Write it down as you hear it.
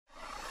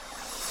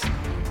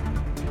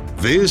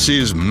This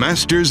is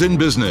Masters in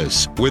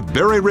Business with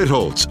Barry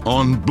Ritholtz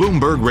on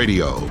Bloomberg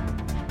Radio.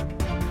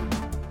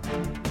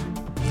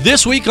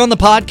 This week on the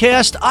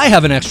podcast, I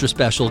have an extra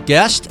special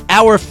guest,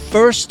 our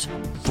first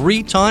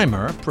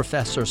three-timer,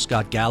 Professor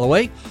Scott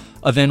Galloway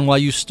of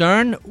NYU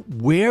Stern.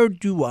 Where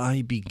do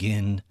I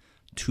begin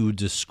to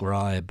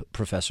describe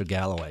Professor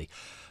Galloway?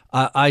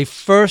 I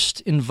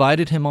first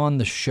invited him on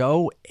the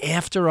show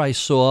after I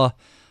saw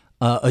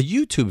a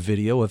YouTube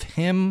video of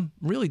him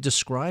really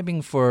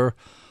describing for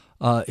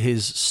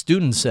his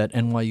students at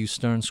NYU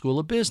Stern School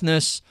of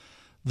Business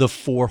the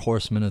four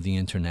horsemen of the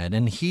internet.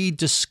 And he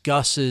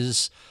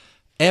discusses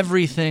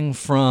everything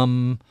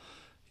from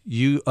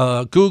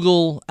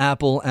Google,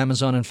 Apple,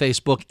 Amazon, and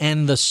Facebook,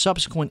 and the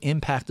subsequent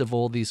impact of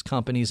all these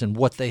companies and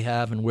what they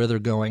have and where they're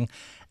going,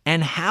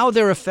 and how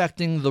they're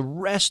affecting the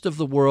rest of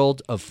the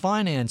world of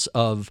finance,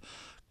 of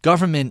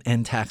government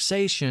and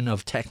taxation,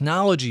 of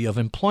technology, of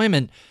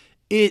employment.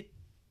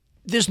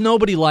 There's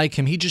nobody like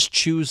him. He just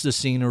chews the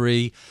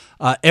scenery.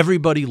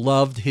 Everybody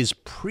loved his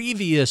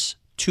previous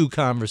two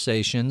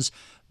conversations.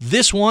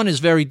 This one is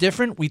very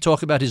different. We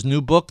talk about his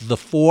new book, The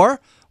Four,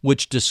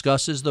 which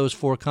discusses those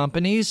four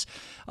companies.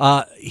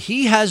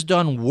 He has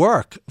done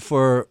work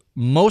for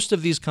most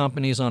of these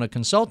companies on a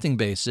consulting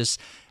basis,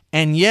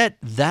 and yet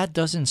that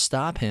doesn't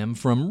stop him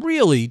from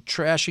really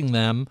trashing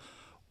them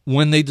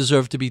when they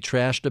deserve to be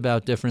trashed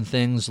about different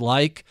things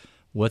like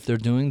what they're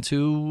doing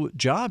to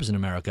jobs in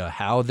America,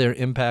 how they're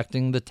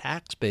impacting the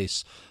tax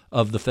base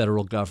of the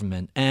federal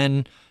government.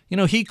 And,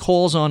 he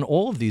calls on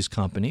all of these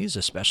companies,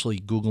 especially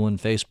Google and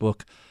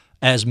Facebook,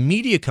 as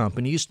media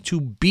companies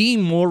to be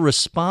more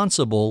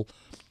responsible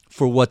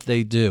for what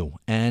they do.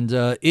 And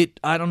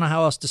I don't know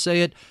how else to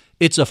say it.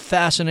 It's a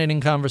fascinating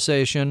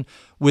conversation.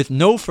 With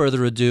no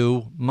further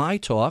ado, my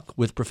talk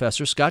with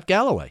Professor Scott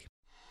Galloway.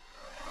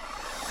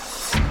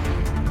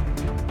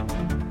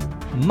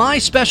 My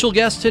special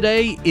guest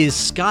today is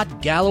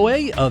Scott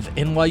Galloway of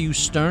NYU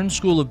Stern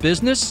School of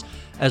Business,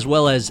 as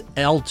well as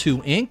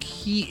L2 Inc.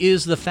 He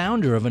is the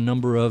founder of a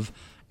number of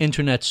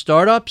internet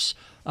startups,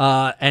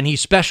 and he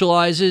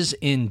specializes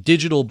in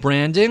digital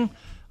branding.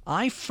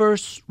 I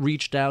first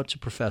reached out to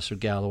Professor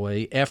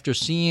Galloway after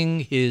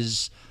seeing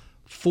his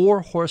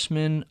Four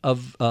Horsemen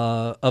of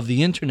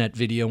the Internet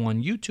video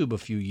on YouTube a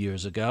few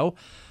years ago.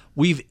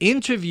 We've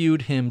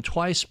interviewed him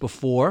twice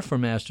before for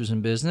Masters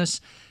in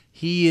Business.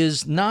 He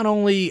is not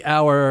only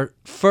our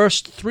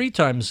first three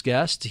times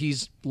guest,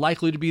 he's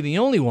likely to be the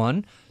only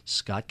one.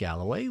 Scott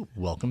Galloway,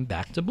 welcome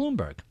back to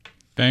Bloomberg.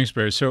 Thanks,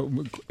 Barry.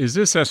 So is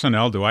this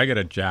SNL? Do I get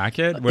a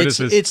jacket? What is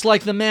this? It's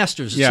like the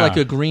Masters. It's like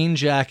a green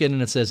jacket, and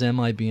it says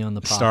MIB on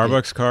the pocket.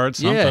 Starbucks card?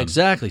 Something. Yeah,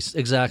 exactly.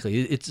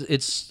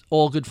 It's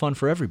all good fun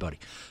for everybody.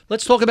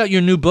 Let's talk about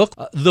your new book,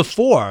 The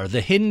Four,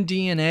 The Hidden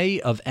DNA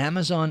of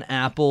Amazon,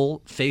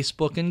 Apple,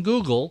 Facebook, and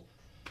Google.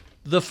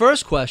 The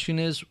first question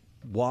is,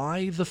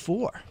 why the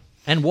four?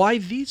 And why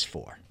these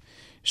four?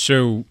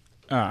 So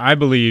I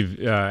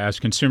believe as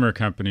consumer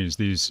companies,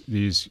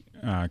 these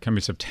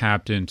companies have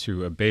tapped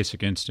into a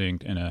basic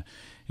instinct and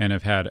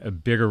have had a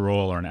bigger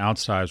role or an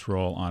outsized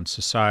role on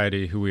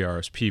society, who we are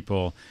as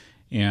people,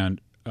 and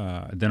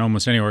than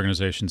almost any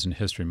organizations in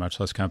history, much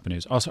less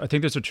companies. Also, I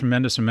think there's a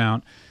tremendous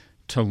amount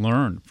to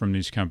learn from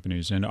these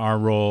companies. And our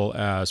role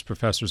as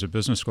professors at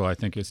business school, I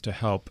think, is to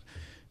help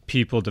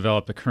people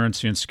develop the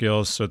currency and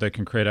skills so they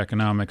can create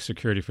economic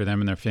security for them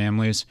and their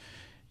families.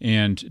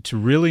 And to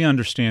really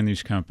understand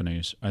these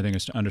companies, I think,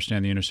 is to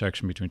understand the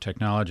intersection between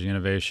technology,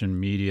 innovation,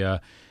 media,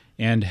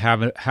 and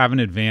have an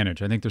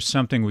advantage. I think there's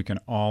something we can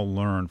all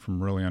learn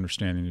from really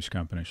understanding these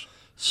companies.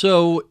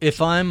 So if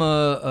I'm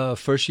a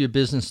first-year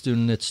business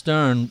student at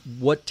Stern,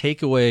 what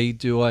takeaway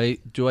do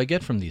I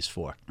get from these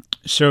four?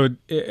 So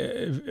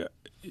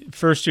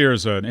first year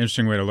is an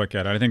interesting way to look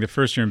at it. I think the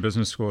first year in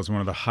business school is one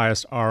of the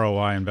highest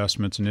ROI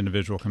investments an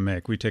individual can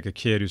make. We take a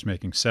kid who's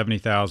making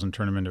 $70,000,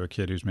 turn him into a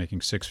kid who's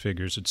making six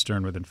figures at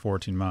Stern within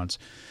 14 months.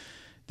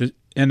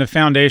 And the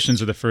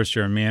foundations of the first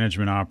year are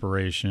management,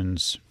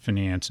 operations,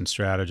 finance, and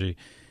strategy.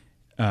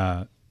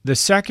 The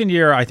second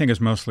year, I think,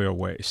 is mostly a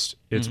waste.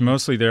 It's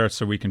mostly there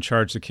so we can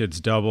charge the kids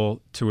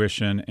double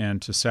tuition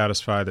and to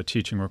satisfy the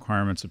teaching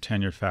requirements of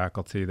tenured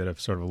faculty that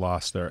have sort of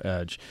lost their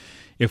edge.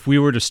 If we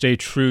were to stay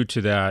true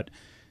to that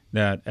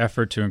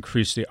effort to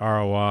increase the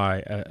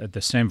ROI at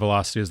the same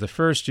velocity as the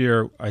first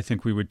year, I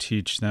think we would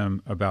teach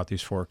them about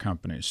these four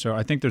companies. So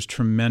I think there's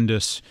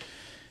tremendous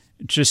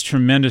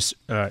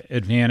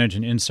advantage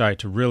and insight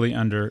to really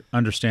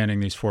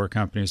understanding these four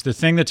companies. The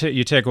thing that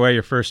you take away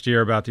your first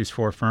year about these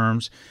four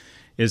firms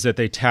is that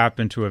they tap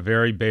into a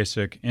very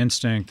basic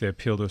instinct. They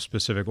appeal to a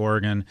specific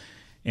organ.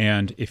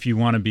 And if you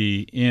want to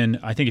be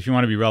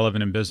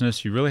relevant in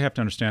business, you really have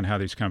to understand how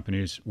these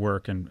companies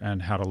work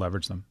and how to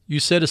leverage them. You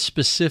said a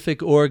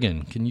specific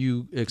organ. Can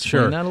you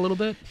explain that a little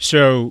bit?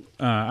 So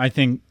I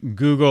think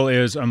Google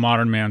is a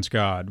modern man's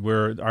God,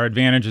 where our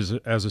advantage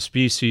as a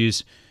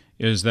species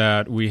is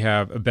that we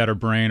have a better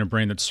brain, a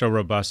brain that's so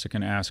robust it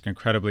can ask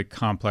incredibly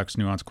complex,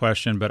 nuanced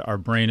questions, but our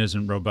brain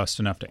isn't robust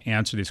enough to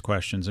answer these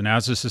questions. And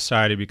as a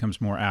society becomes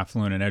more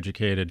affluent and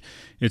educated,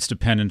 its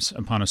dependence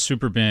upon a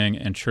super being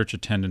and church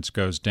attendance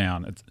goes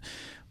down.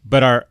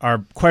 But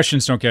our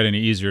questions don't get any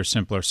easier or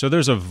simpler. So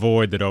there's a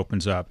void that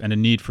opens up and a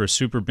need for a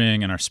super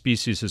being, and our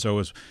species has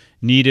always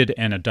needed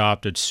and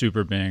adopted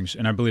super beings.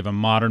 And I believe a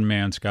modern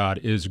man's God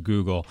is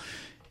Google.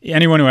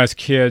 Anyone who has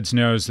kids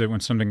knows that when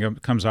something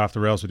comes off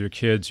the rails with your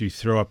kids, you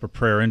throw up a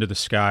prayer into the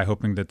sky,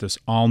 hoping that this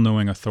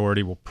all-knowing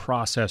authority will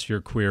process your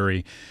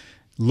query,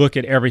 look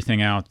at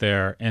everything out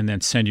there, and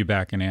then send you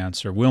back an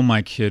answer. Will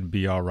my kid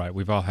be all right?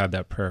 We've all had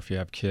that prayer if you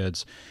have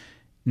kids.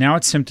 Now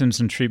it's symptoms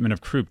and treatment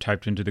of croup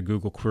typed into the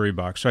Google query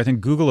box. So I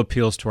think Google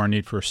appeals to our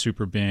need for a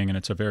super being, and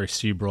it's a very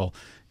cerebral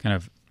kind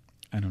of,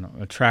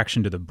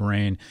 attraction to the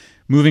brain.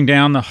 Moving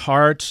down the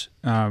heart,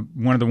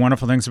 one of the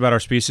wonderful things about our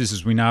species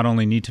is we not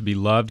only need to be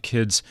loved.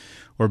 Kids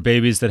or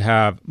babies that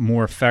have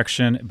more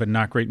affection but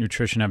not great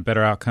nutrition have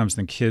better outcomes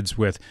than kids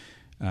with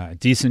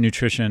decent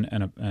nutrition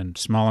and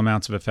small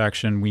amounts of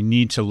affection. We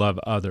need to love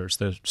others.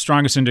 The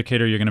strongest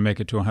indicator you're going to make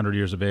it to 100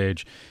 years of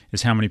age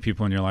is how many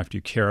people in your life do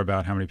you care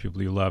about, how many people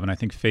do you love. And I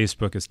think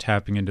Facebook is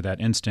tapping into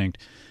that instinct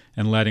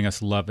and letting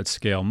us love at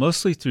scale,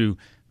 mostly through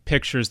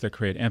pictures that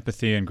create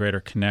empathy and greater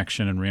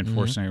connection and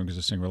reinforcing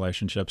existing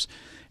relationships.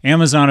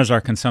 Amazon is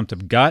our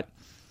consumptive gut.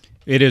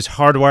 It is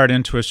hardwired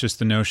into us just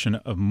the notion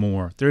of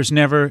more. There's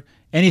never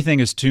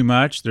anything is too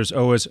much. There's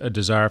always a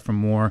desire for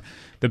more.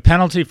 The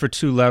penalty for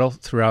too little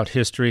throughout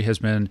history has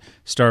been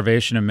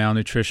starvation and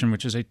malnutrition,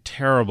 which is a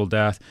terrible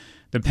death.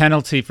 The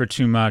penalty for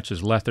too much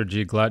is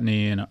lethargy,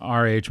 gluttony, and at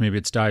our age, maybe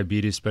it's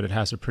diabetes, but it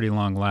has a pretty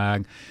long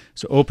lag.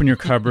 So open your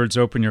cupboards,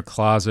 open your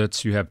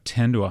closets. You have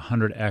 10 to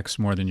 100x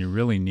more than you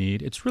really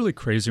need. It's really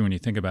crazy when you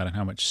think about it,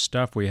 how much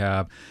stuff we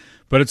have,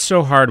 but it's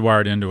so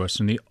hardwired into us.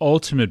 And the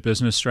ultimate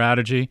business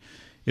strategy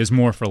is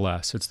more for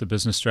less. It's the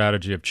business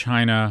strategy of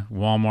China,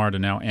 Walmart,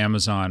 and now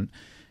Amazon,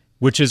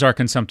 which is our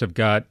consumptive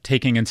gut,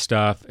 taking in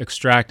stuff,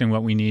 extracting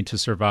what we need to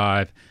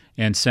survive,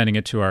 and sending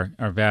it to our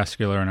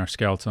vascular and our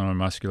skeletal and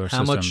muscular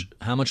system.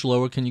 How much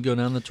lower can you go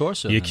down the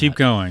torso? You keep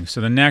going. So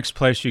the next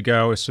place you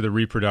go is to the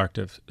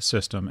reproductive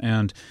system.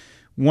 And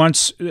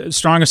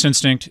strongest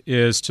instinct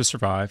is to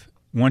survive.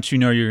 Once you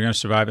know you're going to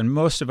survive, and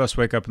most of us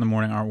wake up in the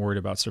morning aren't worried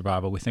about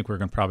survival. We think we're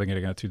probably going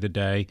to get through the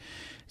day.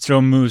 So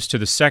it moves to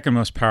the second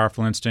most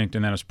powerful instinct,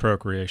 and that is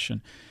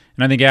procreation.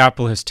 And I think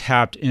Apple has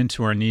tapped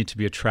into our need to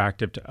be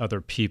attractive to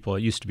other people.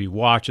 It used to be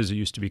watches, it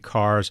used to be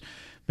cars.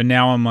 But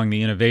now among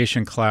the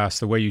innovation class,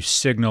 the way you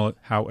signal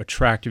how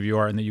attractive you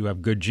are and that you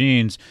have good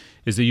genes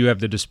is that you have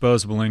the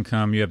disposable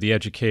income, you have the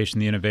education,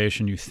 the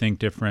innovation, you think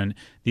different.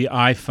 The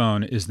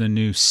iPhone is the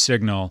new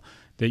signal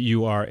that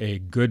you are a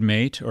good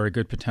mate or a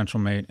good potential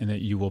mate and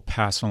that you will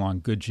pass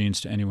along good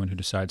genes to anyone who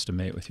decides to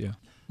mate with you.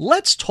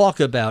 Let's talk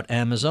about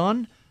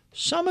Amazon.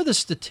 Some of the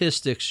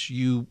statistics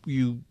you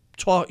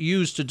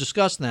use to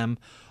discuss them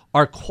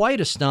are quite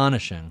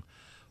astonishing.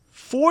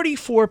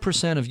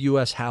 44% of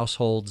U.S.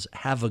 households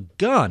have a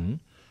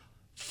gun.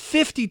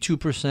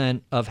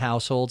 52% of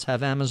households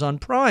have Amazon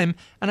Prime.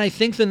 And I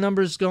think the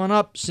number's gone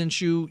up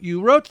since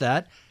you wrote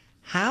that.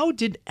 How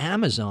did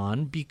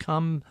Amazon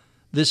become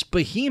this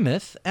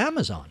behemoth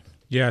Amazon?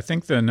 Yeah, I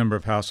think the number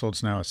of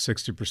households now is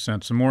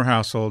 60%. So more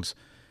households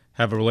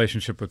have a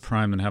relationship with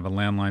Prime than have a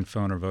landline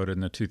phone or voted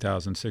in the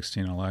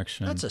 2016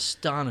 election. That's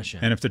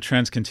astonishing. And if the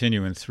trends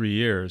continue in 3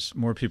 years,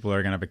 more people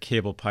are going to have a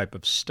cable pipe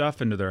of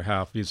stuff into their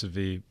house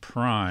vis-a-vis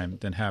Prime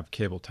than have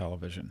cable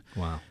television.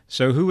 Wow.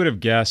 So who would have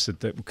guessed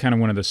that kind of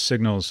one of the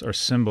signals or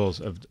symbols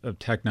of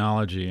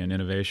technology and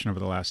innovation over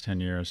the last 10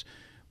 years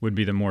would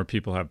be that more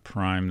people have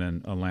Prime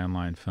than a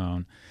landline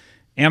phone.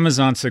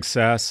 Amazon's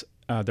success,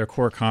 their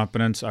core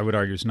competence, I would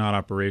argue, is not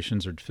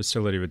operations or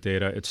facility with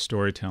data, it's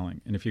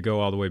storytelling. And if you go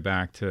all the way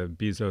back to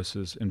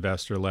Bezos's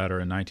investor letter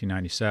in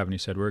 1997, he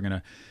said, we're going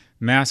to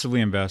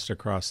massively invest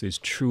across these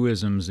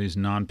truisms, these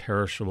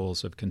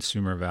non-perishables of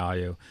consumer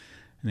value.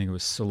 I think it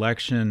was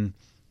selection,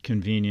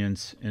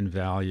 convenience, and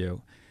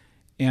value.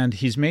 And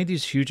he's made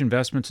these huge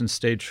investments and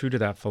stayed true to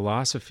that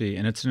philosophy.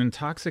 And it's an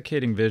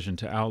intoxicating vision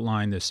to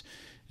outline this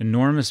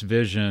enormous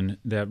vision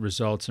that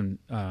results in,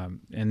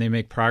 and they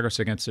make progress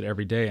against it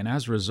every day. And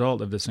as a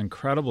result of this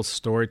incredible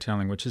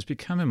storytelling, which has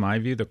become, in my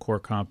view, the core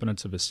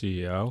competence of a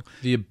CEO.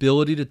 The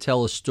ability to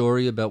tell a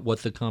story about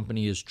what the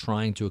company is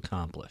trying to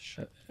accomplish.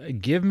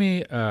 Give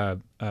me a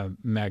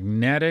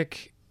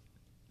magnetic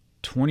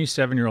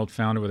 27-year-old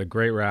founder with a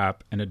great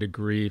rap and a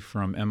degree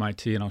from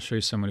MIT, and I'll show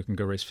you someone who can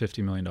go raise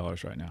 $50 million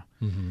right now.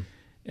 Mm-hmm.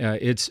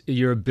 It's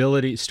your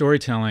ability,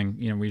 storytelling,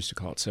 we used to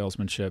call it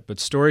salesmanship, but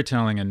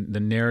storytelling and the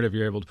narrative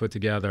you're able to put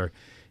together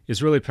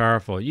is really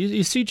powerful.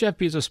 You see Jeff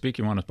Bezos speak,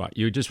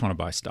 you just want to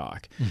buy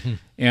stock. Mm-hmm.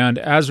 And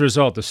as a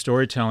result, the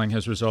storytelling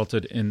has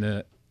resulted in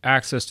the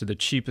access to the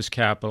cheapest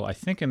capital, I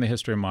think, in the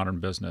history of modern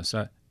business.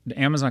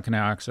 Amazon can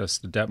now access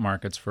the debt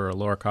markets for a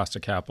lower cost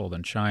of capital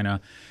than China,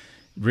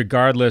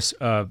 regardless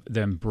of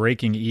them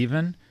breaking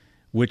even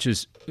which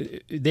is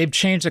they've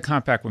changed the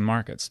compact with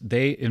markets.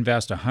 They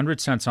invest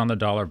 100 cents on the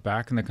dollar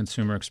back in the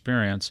consumer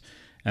experience,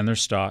 and their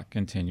stock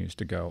continues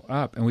to go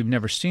up. And we've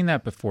never seen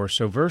that before.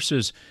 So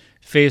versus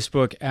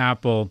Facebook,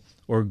 Apple,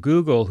 or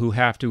Google, who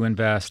have to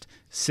invest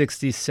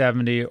 60,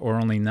 70, or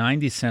only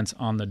 90 cents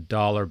on the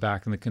dollar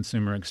back in the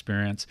consumer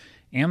experience,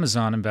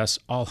 Amazon invests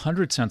all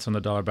 100 cents on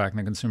the dollar back in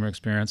the consumer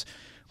experience,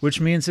 which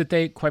means that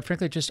they, quite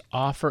frankly, just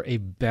offer a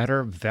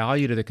better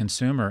value to the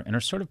consumer and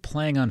are sort of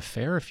playing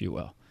unfair, if you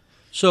will.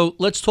 So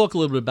let's talk a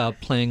little bit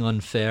about playing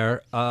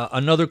unfair.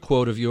 Another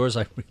quote of yours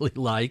I really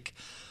like.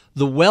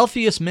 The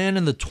wealthiest man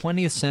in the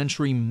 20th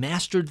century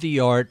mastered the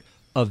art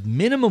of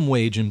minimum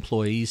wage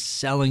employees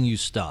selling you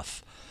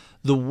stuff.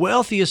 The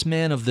wealthiest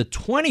man of the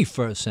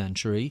 21st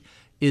century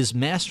is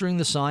mastering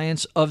the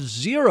science of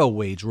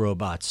zero-wage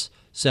robots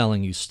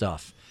selling you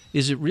stuff.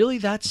 Is it really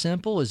that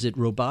simple? Is it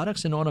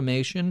robotics and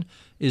automation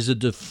is a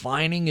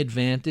defining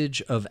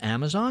advantage of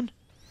Amazon?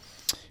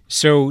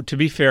 So to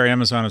be fair,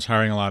 Amazon is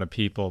hiring a lot of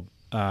people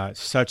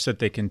such that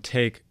they can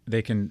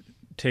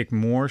take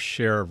more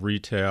share of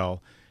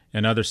retail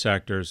and other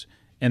sectors,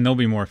 and they'll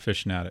be more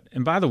efficient at it.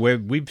 And by the way,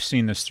 we've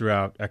seen this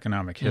throughout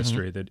economic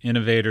history, that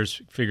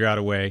innovators figure out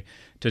a way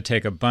to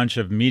take a bunch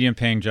of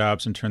medium-paying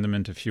jobs and turn them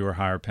into fewer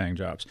higher-paying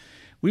jobs.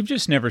 We've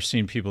just never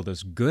seen people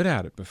this good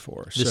at it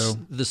before. So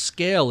the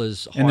scale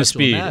is hard and the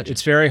speed. To imagine.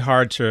 It's very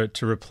hard to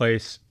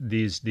replace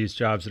these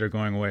jobs that are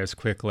going away as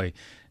quickly.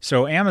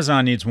 So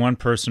Amazon needs one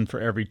person for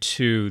every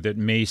two that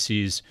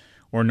Macy's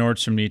or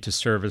Nordstrom need to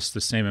service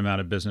the same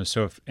amount of business.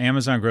 So if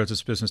Amazon grows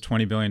its business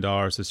 $20 billion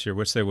this year,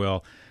 which they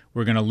will,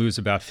 we're going to lose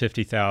about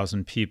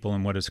 50,000 people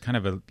in what is kind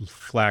of a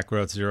flat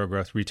growth, zero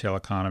growth retail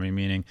economy,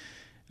 meaning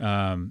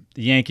the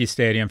Yankee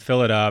Stadium,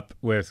 fill it up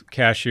with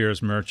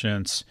cashiers,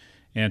 merchants,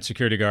 and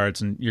security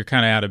guards, and you're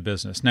kind of out of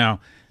business. Now,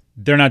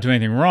 they're not doing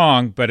anything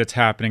wrong, but it's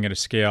happening at a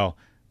scale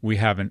we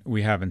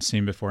haven't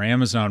seen before.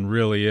 Amazon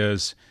really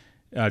is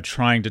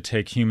trying to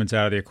take humans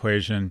out of the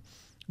equation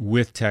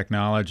with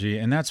technology,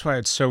 and that's why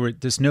it's so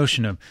this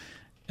notion of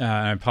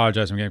I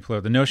apologize, I'm getting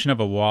political. The notion of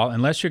a wall,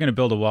 unless you're going to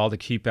build a wall to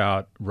keep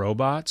out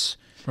robots,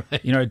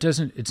 right.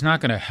 It's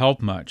not going to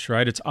help much,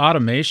 right? It's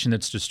automation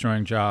that's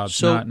destroying jobs,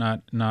 so,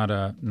 not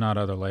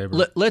other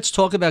labor. Let's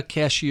talk about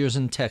cashiers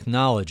and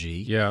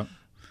technology. Yeah.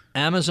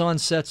 Amazon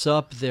sets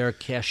up their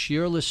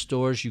cashierless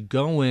stores. You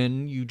go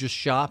in, you just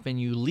shop,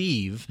 and you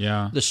leave.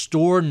 Yeah. The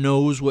store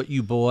knows what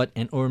you bought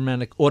and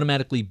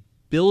automatically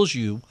bills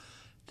you.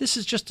 This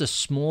is just a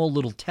small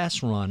little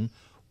test run.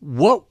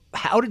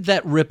 How did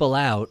that ripple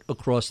out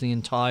across the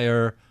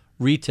entire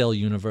retail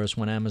universe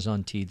when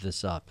Amazon teed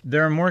this up?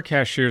 There are more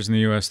cashiers in the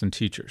U.S. than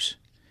teachers.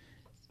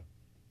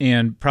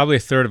 And probably a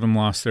third of them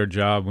lost their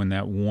job when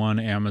that one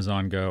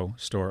Amazon Go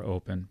store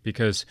opened,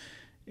 because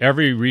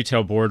every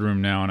retail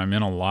boardroom now, and I'm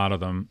in a lot of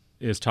them,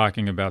 is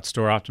talking about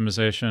store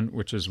optimization,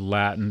 which is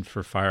Latin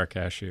for fire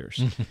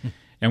cashiers.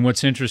 And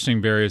what's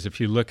interesting, Barry, is if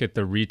you look at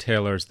the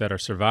retailers that are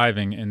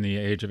surviving in the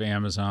age of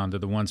Amazon, they're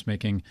the ones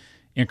making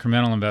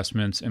incremental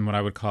investments in what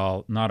I would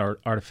call not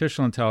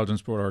artificial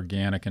intelligence, but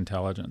organic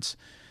intelligence.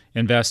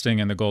 Investing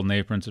in the golden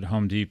aprons at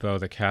Home Depot,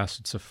 the casts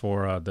at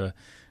Sephora,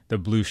 the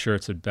blue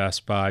shirts at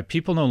Best Buy.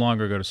 People no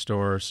longer go to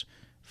stores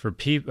for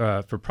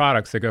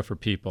products, they go for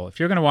people. If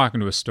you're going to walk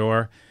into a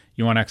store,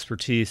 you want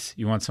expertise.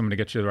 You want someone to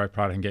get you the right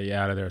product and get you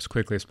out of there as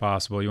quickly as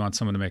possible. You want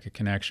someone to make a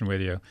connection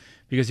with you,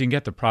 because you can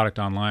get the product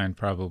online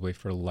probably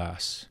for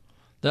less.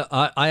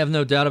 I have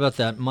no doubt about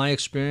that. My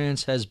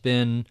experience has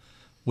been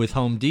with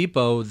Home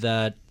Depot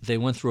that they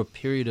went through a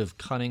period of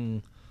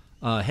cutting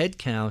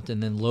headcount,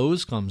 and then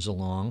Lowe's comes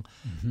along,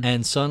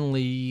 and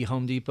suddenly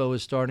Home Depot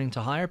is starting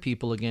to hire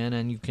people again,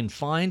 and you can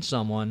find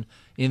someone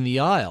in the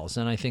aisles.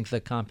 And I think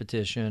the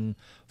competition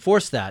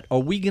forced that. Are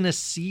we going to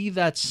see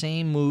that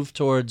same move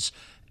towards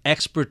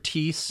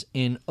expertise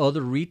in other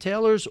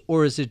retailers,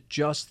 or is it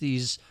just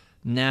these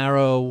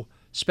narrow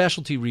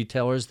specialty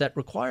retailers that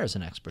requires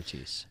an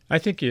expertise? I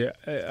think the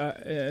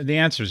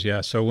answer is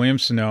yes. So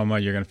Williams-Sonoma,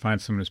 you're going to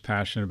find someone who's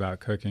passionate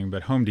about cooking,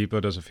 but Home Depot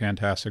does a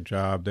fantastic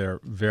job.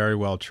 They're very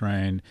well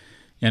trained.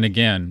 And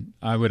again,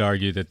 I would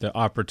argue that the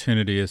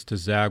opportunity is to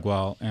zag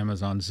while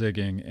Amazon's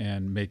zigging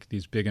and make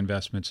these big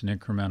investments in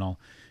incremental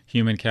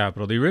human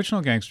capital. The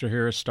original gangster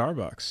here is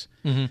Starbucks.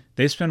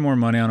 They spend more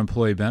money on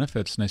employee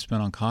benefits than they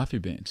spend on coffee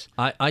beans.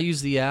 I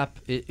use the app.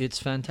 It's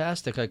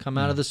fantastic. I come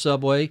out of the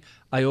subway,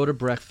 I order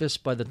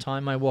breakfast. By the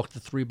time I walk the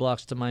 3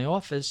 blocks to my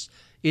office,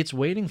 it's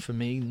waiting for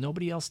me.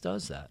 Nobody else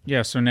does that.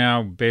 Yeah, so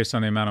now, based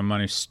on the amount of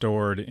money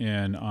stored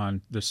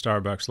on the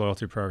Starbucks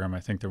loyalty program, I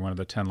think they're one of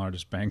the 10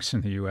 largest banks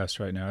in the U.S.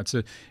 right now.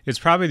 It's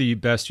probably the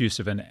best use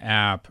of an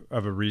app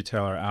of a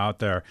retailer out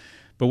there.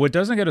 But what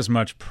doesn't get as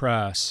much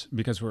press,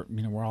 because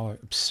we're all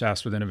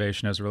obsessed with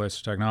innovation as it relates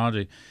to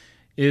technology,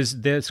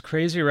 is this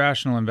crazy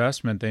irrational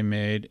investment they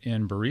made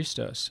in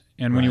baristas.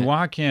 And when you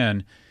walk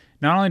in,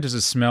 not only does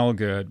it smell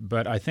good,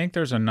 but I think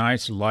there's a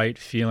nice light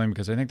feeling,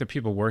 because I think the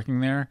people working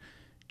there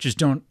just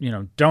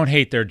don't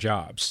hate their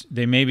jobs.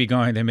 They may be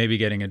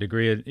getting a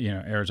degree at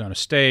Arizona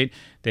State.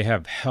 They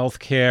have health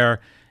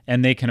care.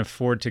 and they can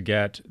afford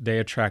to they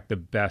attract the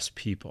best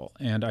people.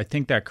 And I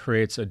think that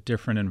creates a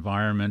different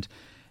environment.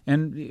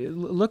 And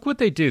look what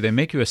they do. They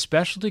make you a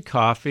specialty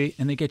coffee,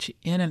 and they get you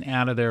in and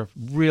out of there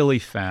really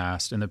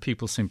fast, and the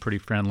people seem pretty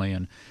friendly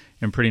and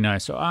pretty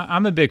nice. So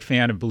I'm a big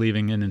fan of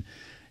believing in,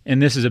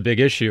 and this is a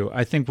big issue.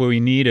 I think what we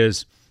need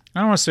is,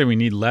 I don't want to say we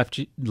need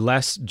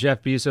less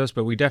Jeff Bezos,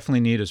 but we definitely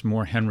need is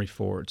more Henry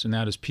Fords, and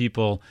that is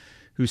people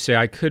who say,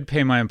 I could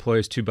pay my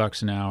employees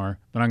 $2 an hour,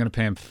 but I'm going to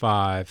pay them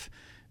 $5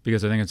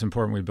 because I think it's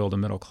important we build a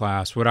middle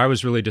class. What I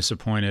was really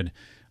disappointed,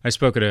 I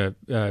spoke at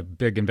a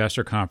big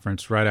investor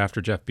conference right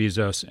after Jeff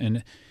Bezos,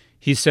 and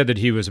he said that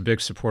he was a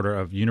big supporter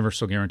of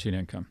universal guaranteed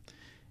income.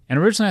 And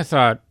originally I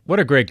thought, what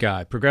a great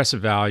guy,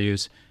 progressive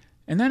values.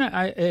 And then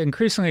I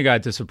increasingly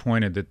got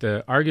disappointed that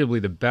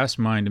arguably the best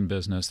mind in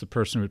business, the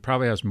person who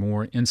probably has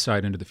more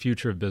insight into the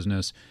future of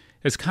business,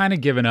 has kind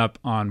of given up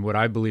on what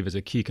I believe is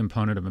a key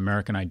component of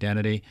American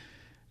identity,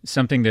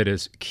 something that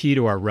is key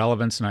to our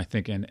relevance and I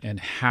think and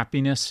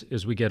happiness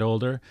as we get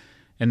older,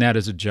 and that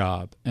is a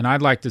job. And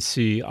I'd like to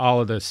see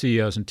all of the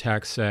CEOs in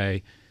tech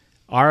say,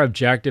 our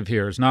objective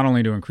here is not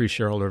only to increase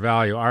shareholder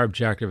value, our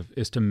objective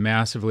is to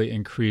massively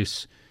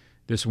increase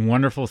this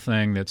wonderful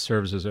thing that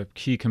serves as a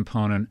key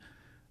component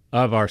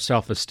of our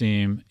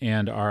self-esteem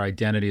and our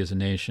identity as a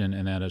nation,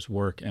 and that is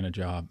work and a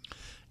job.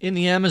 In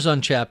the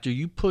Amazon chapter,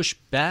 you push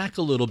back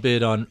a little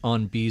bit on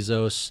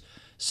Bezos,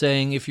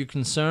 saying if you're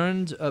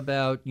concerned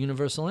about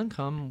universal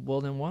income, well,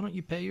 then why don't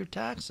you pay your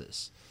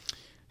taxes?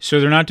 So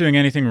they're not doing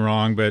anything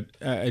wrong, but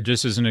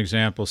just as an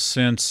example,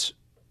 since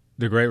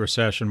the Great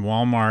Recession,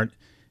 Walmart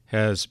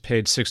has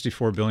paid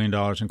 $64 billion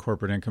in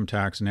corporate income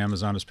tax, and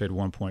Amazon has paid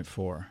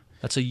 $1.4.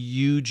 That's a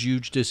huge,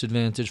 huge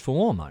disadvantage for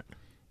Walmart.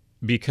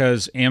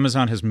 Because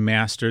Amazon has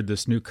mastered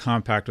this new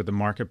compact with the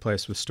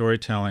marketplace with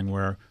storytelling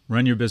where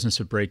run your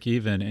business at break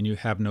even and you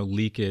have no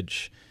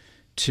leakage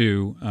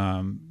to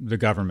the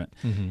government.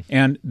 Mm-hmm.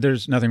 And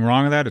there's nothing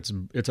wrong with that.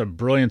 It's a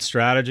brilliant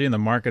strategy, and the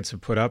markets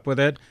have put up with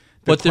it.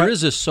 But there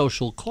is a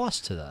social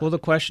cost to that. Well, the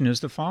question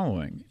is the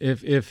following.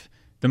 If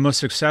the most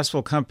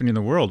successful company in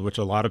the world, which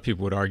a lot of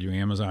people would argue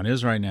Amazon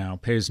is right now,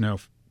 pays no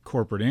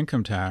corporate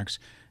income tax,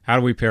 how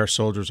do we pay our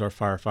soldiers, our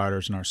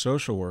firefighters, and our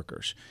social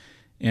workers?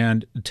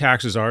 And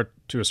taxes are,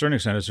 to a certain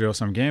extent, a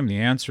zero-sum game. The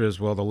answer is,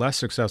 well, the less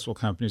successful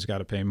companies got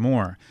to pay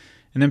more.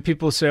 And then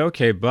people say,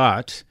 okay,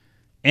 but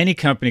any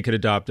company could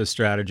adopt this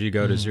strategy,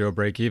 go to zero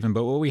break even.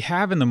 But what we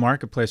have in the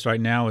marketplace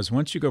right now is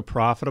once you go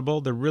profitable,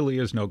 there really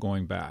is no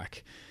going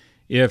back.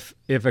 If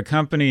a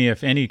company,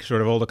 if any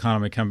sort of old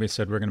economy company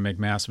said we're going to make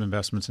massive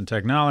investments in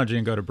technology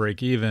and go to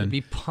break even, they'd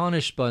be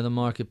punished by the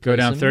marketplace. Go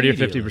down 30 or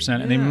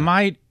 50%, and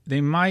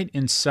they might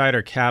incite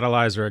or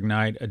catalyze or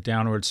ignite a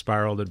downward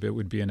spiral that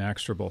would be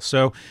inexorable.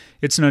 So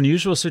it's an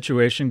unusual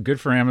situation.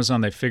 Good for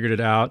Amazon, they figured it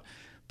out.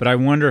 But I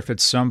wonder if at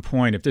some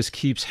point, if this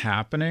keeps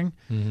happening,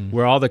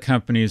 where all the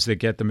companies that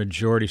get the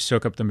majority,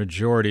 soak up the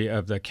majority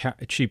of the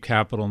cheap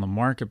capital in the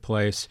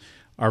marketplace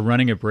are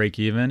running at break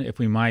even, if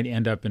we might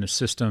end up in a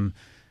system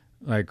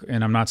like,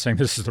 and I'm not saying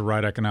this is the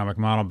right economic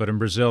model, but in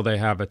Brazil they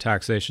have a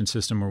taxation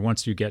system where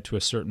once you get to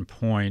a certain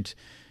point,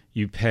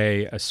 you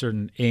pay a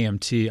certain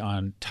AMT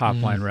on top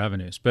line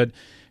revenues. But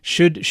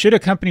should a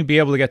company be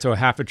able to get to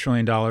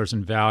 $500 billion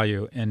in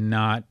value and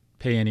not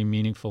pay any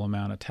meaningful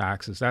amount of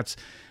taxes?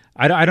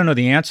 I don't know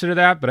the answer to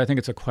that, but I think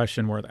it's a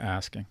question worth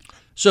asking.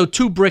 So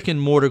 2 brick and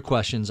mortar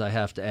questions I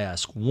have to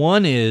ask.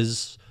 One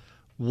is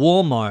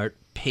Walmart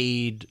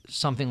paid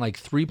something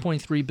like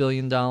 $3.3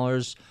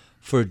 billion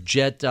for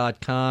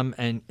Jet.com,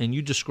 and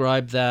you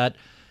described that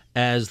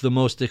as the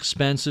most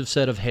expensive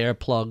set of hair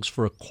plugs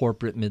for a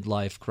corporate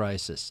midlife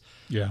crisis.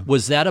 Yeah.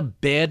 Was that a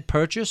bad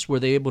purchase? Were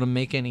they able to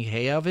make any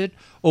hay of it?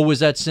 Or was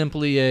that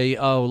simply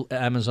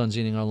Amazon's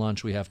eating our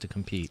lunch, we have to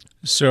compete?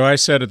 So I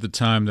said at the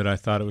time that I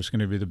thought it was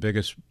going to be the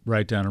biggest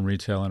write-down in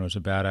retail and it was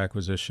a bad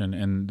acquisition.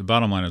 And the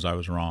bottom line is I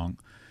was wrong.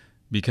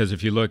 Because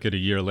if you look at a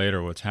year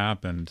later what's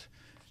happened,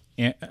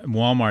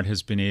 Walmart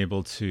has been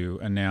able to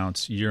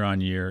announce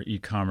year-on-year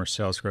e-commerce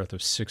sales growth of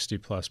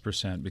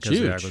 60+% because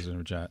of the acquisition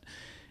of Jet.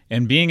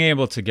 And being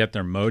able to get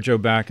their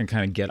mojo back and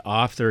kind of get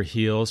off their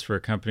heels for a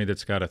company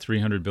that's got a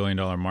 $300 billion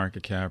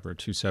market cap or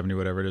 $270,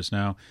 whatever it is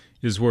now,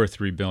 is worth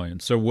 $3 billion.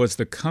 So was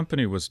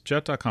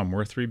Jet.com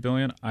worth $3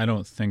 billion? I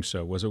don't think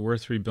so. Was it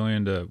worth $3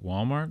 billion to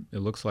Walmart? It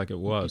looks like it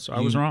was. So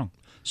I was wrong.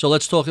 So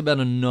let's talk about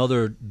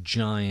another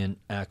giant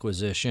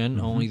acquisition,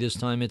 only this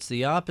time it's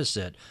the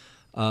opposite.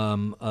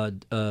 An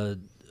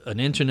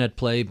internet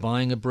play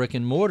buying a brick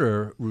and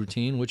mortar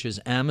routine, which is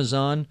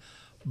Amazon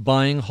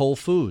buying Whole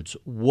Foods.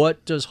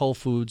 What does Whole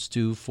Foods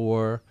do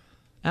for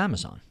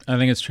Amazon? I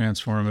think it's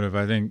transformative.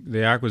 I think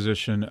the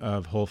acquisition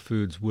of Whole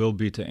Foods will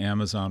be to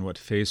Amazon what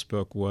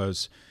Instagram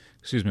was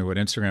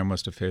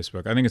to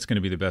Facebook. I think it's going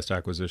to be the best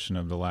acquisition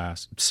of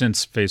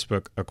since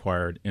Facebook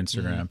acquired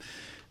Instagram.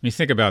 When you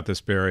think about this,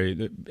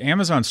 Barry,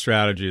 Amazon's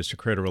strategy is to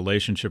create a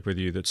relationship with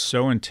you that's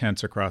so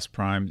intense across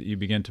Prime that you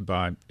begin to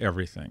buy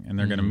everything. And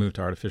they're going to move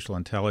to artificial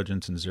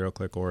intelligence and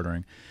zero-click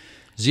ordering.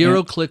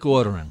 Zero-click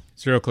ordering.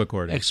 Zero-click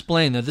ordering.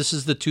 Explain that. This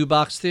is the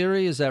two-box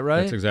theory, is that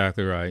right? That's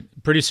exactly right.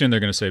 Pretty soon they're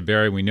going to say,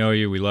 Barry, we know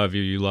you, we love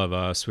you, you love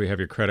us. We have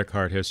your credit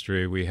card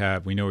history. We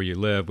know where you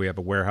live. We have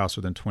a warehouse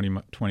within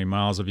 20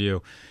 miles of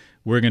you.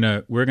 We're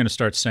gonna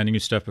start sending you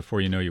stuff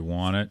before you know you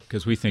want it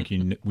because we think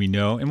we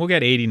know, and we'll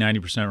get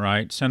 80-90%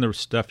 right. Send the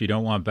stuff you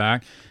don't want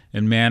back,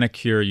 and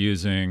manicure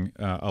using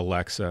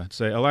Alexa.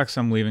 Say, Alexa,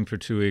 I'm leaving for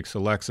 2 weeks.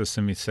 Alexa,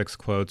 send me 6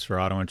 quotes for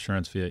auto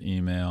insurance via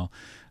email.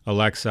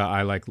 Alexa,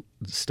 I like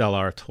Stella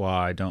Artois.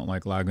 I don't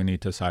like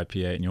Lagunitas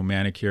IPA, and you'll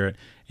manicure it.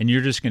 And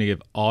you're just going to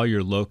give all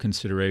your low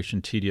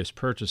consideration, tedious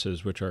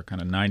purchases, which are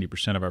kind of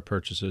 90% of our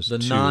purchases, the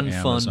to non-fun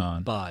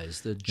Amazon. buys,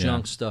 the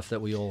junk stuff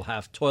that we all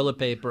have, toilet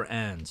paper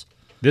and.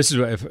 This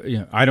is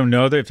I don't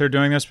know if they're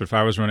doing this, but if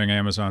I was running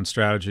Amazon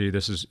strategy,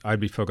 I'd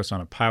be focused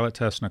on a pilot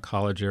test in a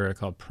college area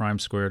called Prime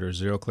Squared or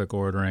zero-click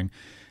ordering.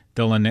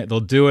 They'll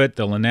do it.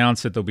 They'll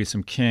announce it. There'll be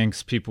some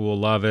kinks. People will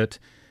love it.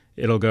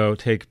 It'll go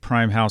take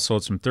Prime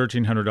households from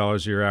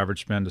 $1,300 a year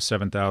average spend to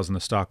 $7,000. The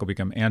stock will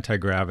become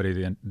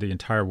anti-gravity. The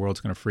entire world's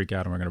going to freak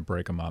out, and we're going to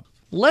break them up.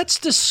 Let's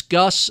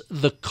discuss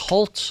the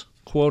cult,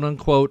 quote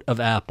unquote,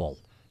 of Apple.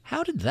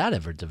 How did that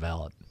ever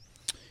develop?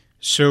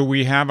 So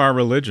we have our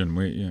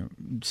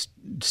religion.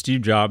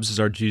 Steve Jobs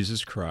is our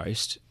Jesus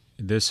Christ.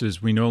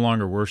 We no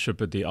longer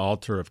worship at the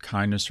altar of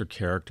kindness or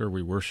character.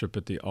 We worship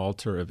at the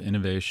altar of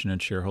innovation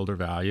and shareholder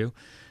value.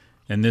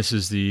 And this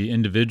is the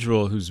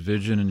individual whose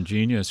vision and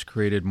genius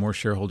created more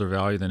shareholder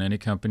value than any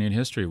company in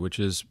history, which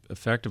is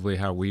effectively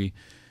how we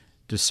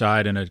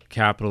decide in a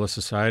capitalist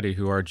society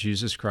who our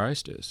Jesus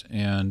Christ is.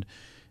 And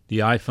the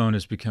iPhone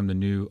has become the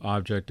new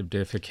object of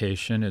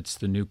deification. It's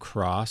the new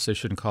cross. They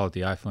shouldn't call it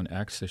the iPhone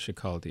X. They should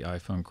call it the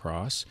iPhone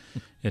cross.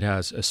 It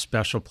has a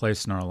special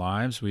place in our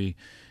lives. We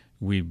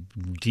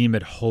deem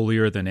it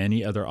holier than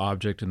any other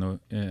object in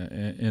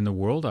the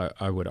world,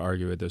 I would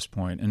argue at this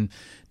point. And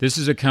this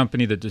is a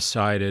company that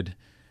decided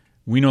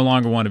we no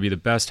longer want to be the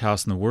best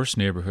house in the worst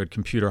neighborhood,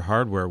 computer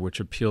hardware, which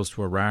appeals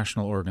to a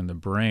rational organ, the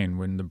brain.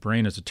 When the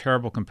brain is a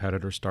terrible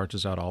competitor,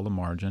 starches out all the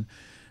margin.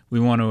 We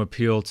want to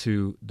appeal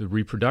to the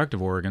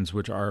reproductive organs,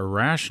 which are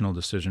irrational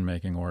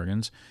decision-making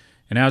organs.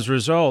 And as a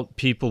result,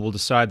 people will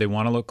decide they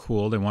want to look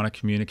cool, they want to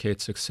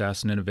communicate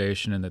success and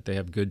innovation, and that they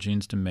have good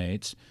genes to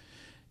mates.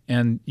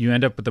 And you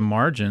end up with the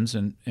margins,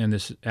 and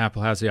this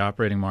Apple has the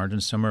operating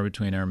margins somewhere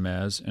between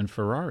Hermes and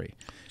Ferrari.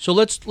 So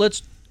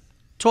let's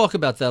talk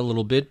about that a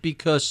little bit,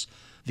 because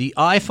the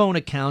iPhone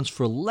accounts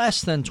for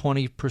less than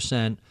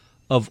 20%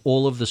 of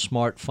all of the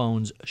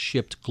smartphones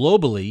shipped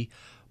globally,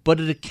 but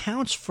it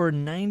accounts for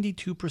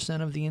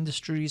 92% of the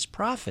industry's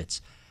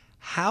profits.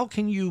 How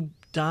can you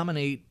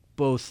dominate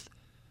both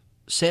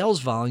sales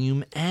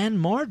volume and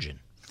margin?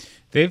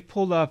 They've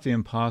pulled off the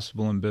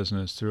impossible in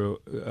business through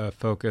a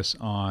focus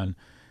on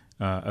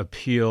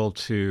appeal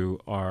to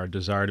our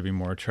desire to be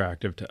more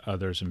attractive to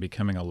others and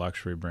becoming a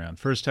luxury brand.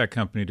 First tech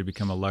company to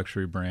become a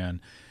luxury brand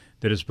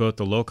that is both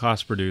the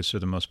low-cost producer,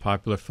 the most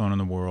popular phone in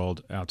the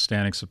world,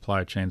 outstanding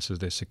supply chain, so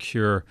they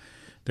secure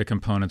the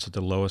components at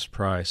the lowest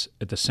price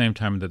at the same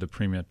time that the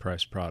premium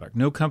price product.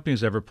 No company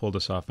has ever pulled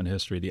this off in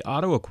history. The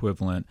auto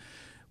equivalent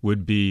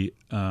would be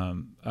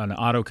an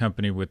auto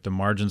company with the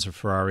margins of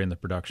Ferrari and the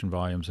production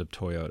volumes of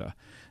Toyota.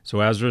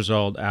 So as a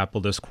result,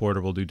 Apple this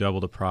quarter will do double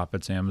the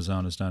profits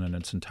Amazon has done in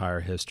its entire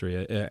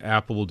history.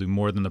 Apple will do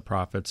more than the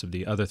profits of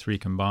the other three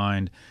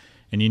combined.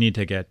 And you need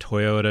to get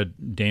Toyota,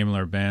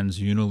 Daimler-Benz,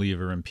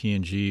 Unilever, and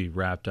P&G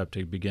wrapped up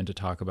to begin to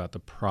talk about the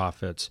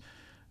profits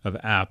of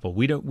Apple.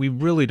 We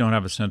really don't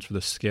have a sense for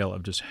the scale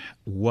of just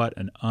what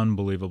an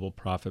unbelievable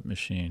profit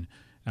machine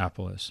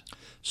Apple is.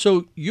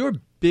 So your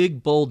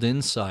big, bold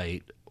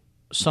insight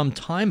some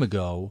time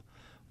ago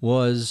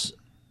was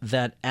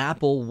that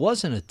Apple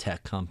wasn't a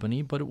tech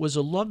company, but it was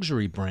a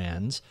luxury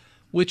brand,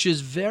 which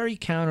is very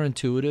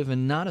counterintuitive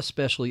and not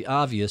especially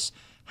obvious.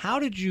 How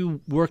did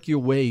you work your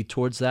way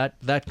towards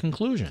that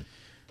conclusion?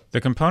 The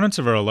components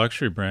of our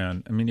luxury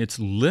brand, I mean, it's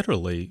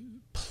literally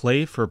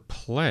play for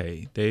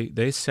play.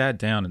 They sat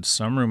down in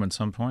some room at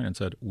some point and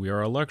said, we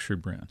are a luxury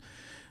brand.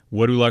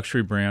 What do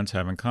luxury brands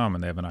have in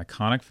common? They have an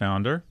iconic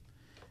founder,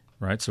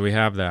 right? So we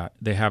have that.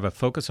 They have a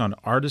focus on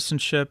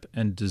artisanship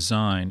and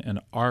design and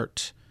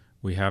art.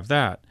 We have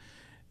that.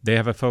 They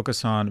have a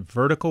focus on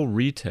vertical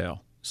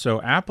retail.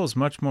 So Apple's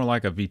much more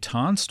like a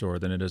Vuitton store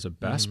than it is a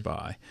Best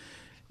Buy.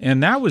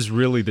 And that was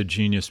really the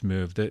genius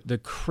move. The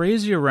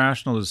crazy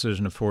irrational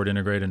decision to forward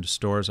integrate into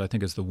stores, I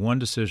think, is the one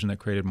decision that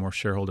created more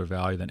shareholder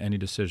value than any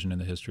decision in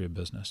the history of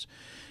business.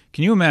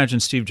 Can you imagine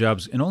Steve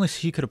Jobs, and only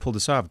he could have pulled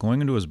this off,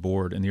 going into his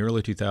board in the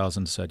early 2000s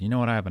and said, you know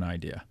what, I have an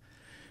idea.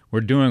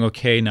 We're doing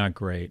okay, not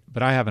great,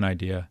 but I have an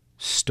idea,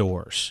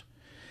 stores.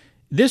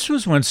 This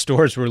was when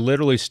stores were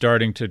literally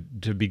starting to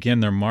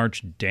begin their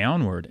march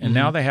downward, and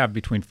now they have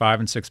between $5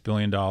 and $6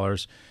 billion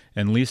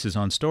in leases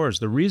on stores.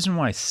 The reason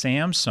why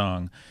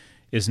Samsung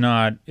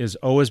is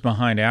always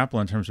behind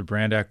Apple in terms of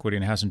brand equity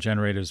and hasn't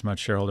generated as much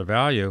shareholder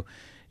value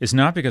is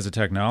not because of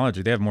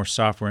technology. They have more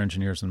software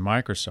engineers than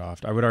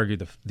Microsoft. I would argue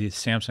the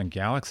Samsung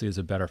Galaxy is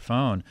a better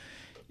phone.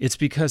 It's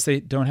because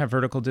they don't have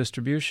vertical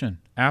distribution.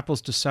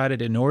 Apple's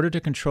decided in order to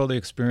control the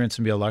experience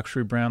and be a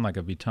luxury brand like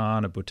a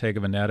Vuitton, a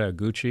Bottega Veneta, a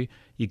Gucci,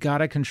 you got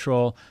to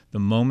control the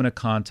moment of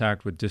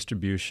contact with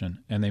distribution.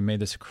 And they made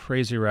this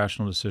crazy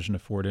rational decision to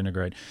forward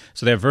integrate.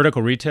 So they have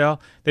vertical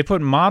retail. They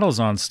put models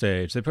on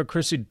stage. They put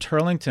Chrissy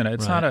Turlington.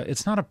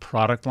 It's not a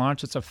product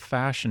launch. It's a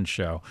fashion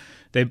show.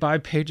 They buy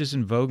pages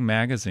in Vogue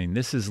magazine.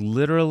 They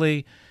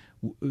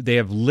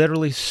have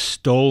literally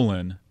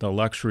stolen the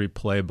luxury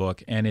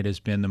playbook, and it has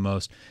been the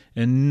most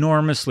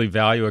enormously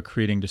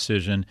value-accreting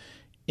decision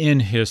in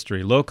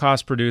history.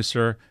 Low-cost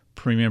producer,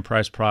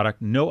 premium-priced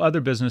product. No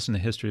other business in the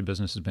history of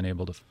business has been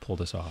able to pull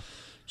this off.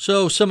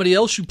 So somebody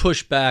else you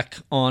push back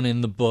on in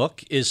the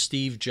book is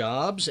Steve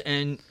Jobs,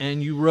 and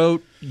you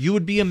wrote, you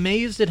would be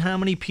amazed at how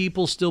many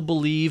people still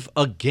believe,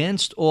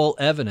 against all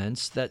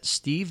evidence, that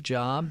Steve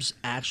Jobs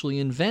actually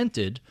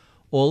invented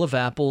all of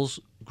Apple's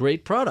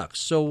great products.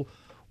 So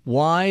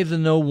why the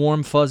no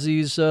warm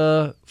fuzzies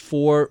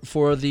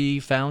for the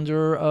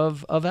founder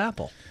of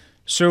Apple?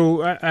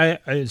 So, I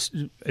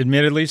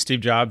admittedly,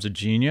 Steve Jobs, a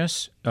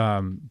genius,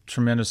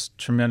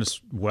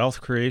 tremendous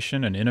wealth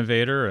creation, an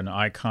innovator, an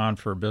icon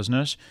for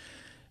business.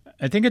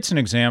 I think it's an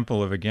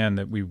example of, again,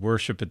 that we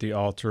worship at the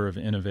altar of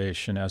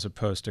innovation as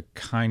opposed to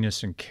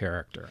kindness and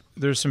character.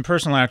 There's some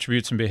personal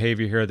attributes and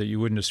behavior here that you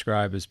wouldn't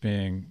describe as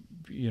being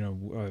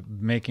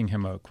making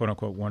him a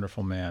quote-unquote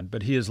wonderful man.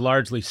 But he is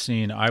largely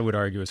seen, I would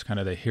argue, as kind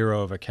of the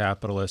hero of a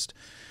capitalist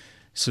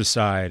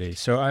society.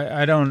 So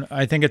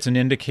I think it's an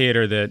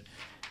indicator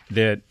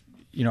that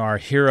our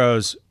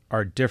heroes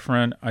are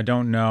different. I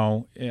don't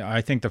know. I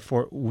think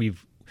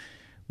we've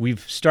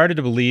started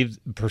to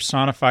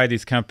personify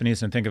these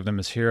companies and think of them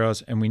as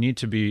heroes, and we need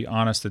to be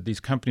honest that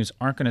these companies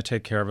aren't going to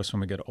take care of us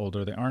when we get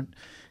older. They aren't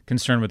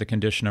concerned with the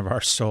condition of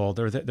our soul.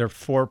 They're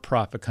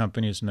for-profit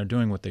companies, and they're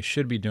doing what they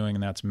should be doing,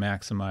 and that's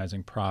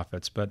maximizing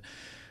profits. But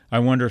I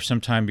wonder if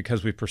sometime,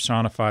 because we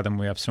personify them,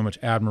 we have so much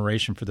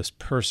admiration for this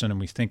person, and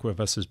we think of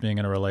us as being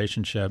in a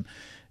relationship,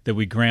 that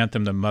we grant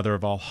them the mother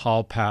of all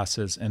hall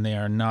passes, and they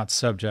are not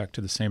subject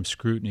to the same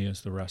scrutiny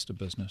as the rest of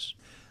business.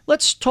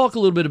 Let's talk a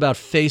little bit about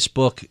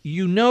Facebook.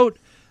 You note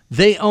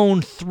they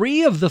own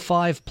 3 of the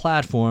 5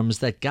 platforms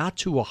that got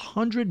to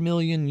 100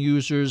 million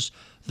users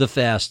the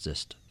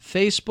fastest: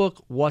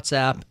 Facebook,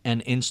 WhatsApp,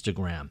 and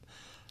Instagram.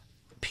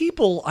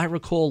 People, I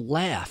recall,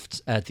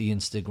 laughed at the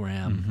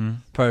Instagram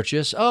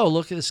purchase. Oh,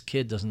 look, this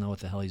kid doesn't know what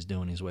the hell he's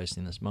doing. He's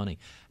wasting this money.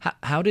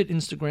 How did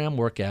Instagram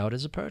work out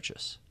as a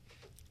purchase?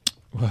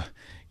 Well,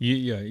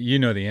 you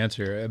know the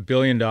answer. $1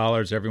 billion,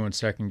 everyone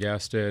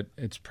second-guessed it.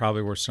 It's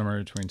probably worth somewhere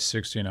between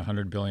 60 and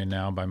 100 billion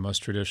now by most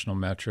traditional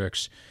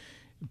metrics.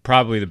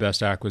 Probably the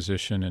best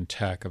acquisition in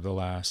tech of the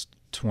last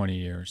 20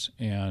 years.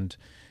 And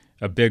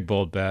a big,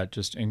 bold bet,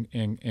 just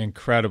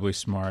incredibly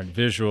smart.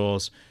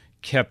 Visuals,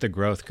 kept the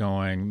growth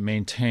going,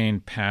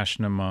 maintained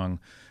passion among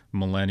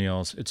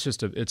millennials.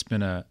 It's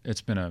been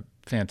a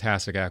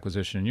fantastic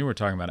acquisition. And you were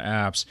talking about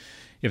apps.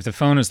 If the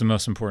phone is the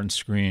most important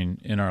screen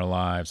in our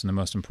lives and the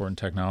most important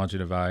technology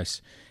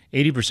device,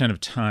 80% of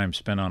time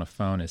spent on a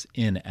phone is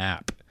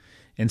in-app.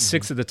 And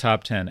 6 of the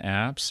top 10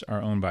 apps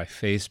are owned by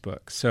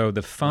Facebook. So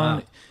the phone,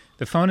 Wow.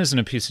 The phone isn't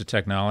a piece of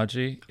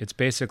technology. It's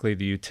basically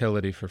the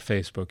utility for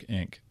Facebook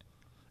Inc.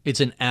 It's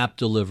an app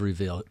delivery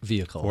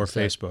vehicle. Or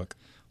Facebook.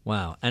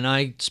 Wow. And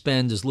I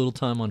spend as little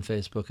time on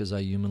Facebook as I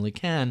humanly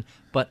can,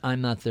 but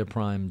I'm not their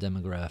prime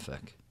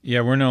demographic.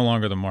 Yeah, we're no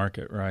longer the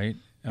market, right?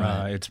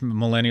 Right. It's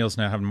millennials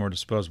now have more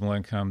disposable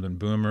income than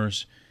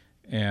boomers,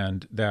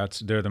 and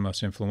they're the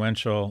most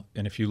influential.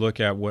 And if you look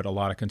at what a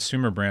lot of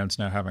consumer brands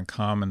now have in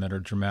common that are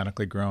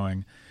dramatically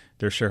growing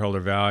their shareholder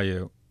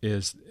value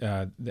is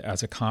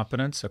as a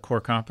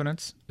core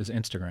competence, is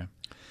Instagram.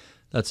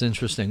 That's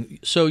interesting.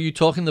 So you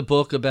talk in the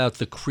book about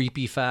the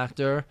creepy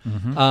factor.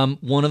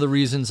 One of the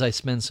reasons I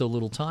spend so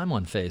little time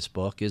on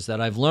Facebook is that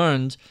I've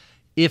learned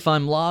if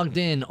I'm logged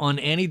in on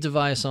any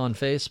device on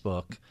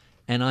Facebook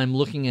and I'm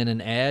looking at an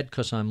ad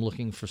because I'm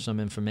looking for some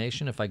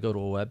information, if I go to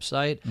a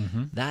website,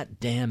 that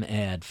damn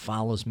ad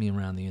follows me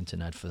around the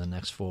internet for the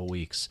next 4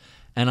 weeks.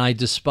 And I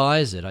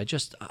despise it.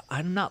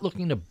 I'm not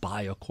looking to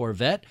buy a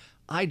Corvette.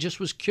 I just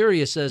was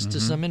curious as to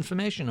some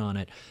information on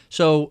it.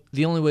 So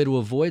the only way to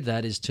avoid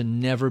that is to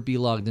never be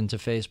logged into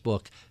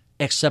Facebook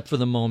except for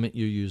the moment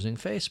you're using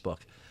Facebook.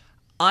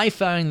 I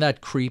find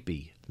that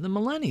creepy. The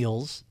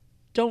millennials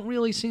don't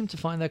really seem to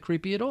find that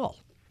creepy at all.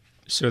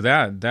 So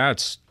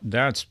that's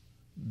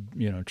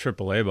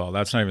triple A ball.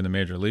 That's not even the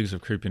major leagues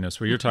of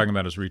creepiness. What you're talking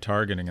about is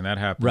retargeting, and that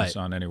happens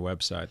on any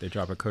website. They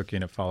drop a cookie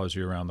and it follows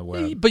you around the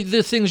web. But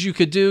the things you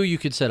could do, you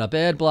could set up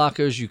ad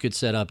blockers, you could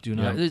set up do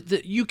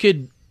not. You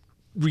could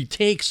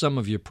retake some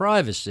of your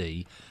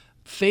privacy.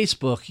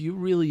 Facebook, you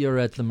really are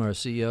at the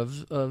mercy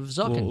of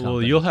Zuck and company.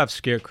 Well, you'll have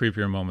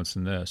creepier moments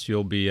than this.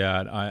 You'll be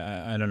at,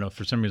 I don't know,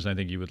 for some reason I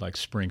think you would like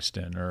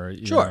Springsteen or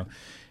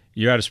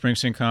you're at a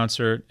Springsteen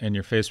concert and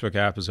your Facebook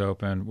app is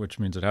open, which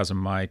means it has a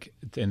mic,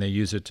 and they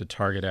use it to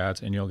target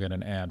ads, and you'll get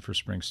an ad for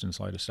Springsteen's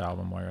latest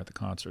album while you're at the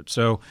concert.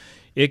 So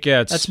it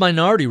gets... That's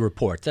Minority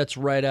Report. That's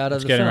right out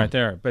of the film. It's getting right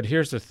there. But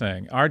here's the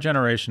thing. Our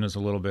generation is a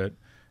little bit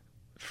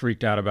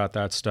freaked out about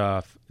that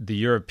stuff. The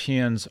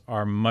Europeans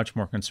are much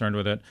more concerned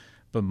with it.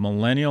 But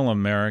millennial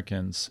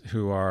Americans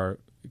who are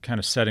kind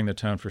of setting the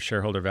tone for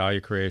shareholder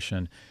value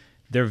creation,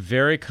 they're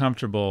very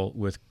comfortable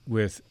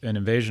with an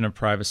invasion of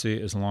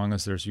privacy as long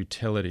as there's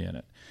utility in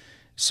it.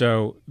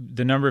 So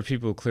the number of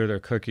people who clear their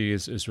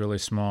cookies is really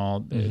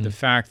small. Mm-hmm. The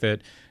fact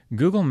that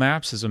Google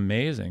Maps is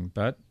amazing,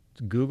 but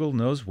Google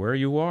knows where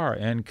you are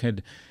and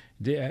could.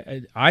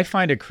 I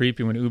find it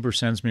creepy when Uber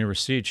sends me a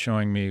receipt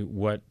showing me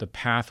what the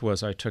path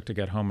was I took to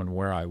get home and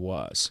where I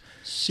was.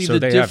 See, so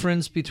the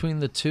difference between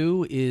the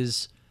two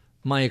is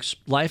my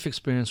life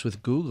experience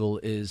with Google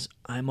is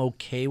I'm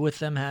okay with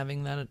them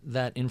having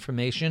that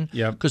information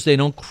because they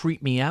don't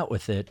creep me out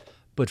with it,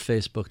 but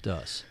Facebook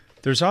does.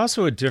 There's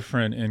also a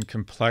difference in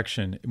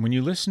complexion. When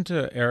you listen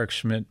to Eric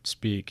Schmidt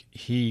speak,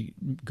 he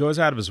goes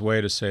out of his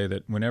way to say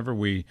that whenever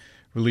we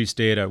release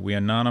data, we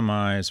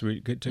anonymize,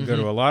 we get to go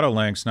to a lot of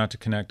lengths not to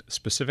connect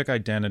specific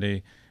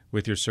identity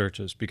with your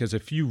searches. Because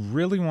if you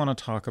really want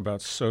to talk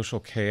about social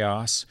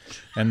chaos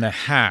and the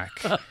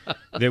hack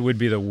that would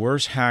be the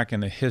worst hack in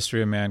the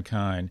history of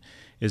mankind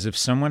is if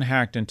someone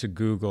hacked into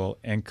Google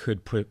and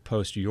could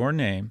post your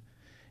name,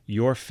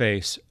 your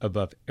face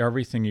above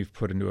everything you've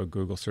put into a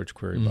Google search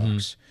query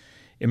box.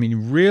 I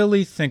mean,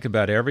 really think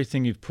about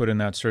everything you've put in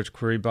that search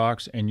query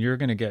box, and you're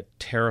going to get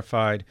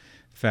terrified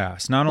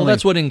fast.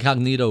 That's what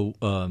incognito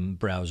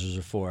browsers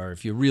are for.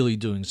 If you're really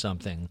doing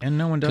something, and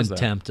no one does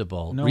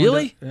contemptible. No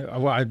really?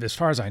 Well, as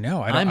far as I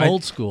know, I'm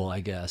old school,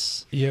 I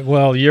guess. Yeah.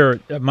 Well,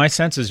 my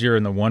sense is you're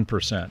in the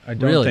 1%. I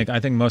don't think.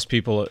 I think most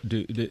people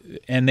do,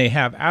 and they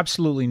have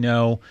absolutely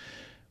no.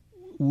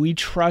 We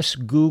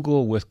trust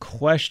Google with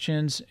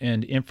questions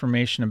and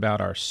information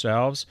about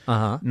ourselves.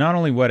 Not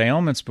only what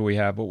ailments we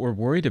have, but we're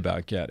worried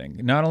about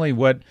getting. Not only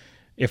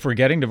if we're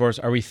getting divorced,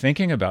 are we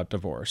thinking about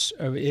divorce?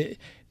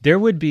 There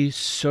would be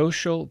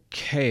social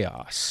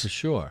chaos for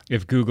sure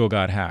if Google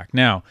got hacked.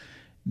 Now,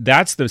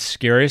 that's the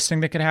scariest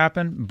thing that could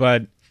happen,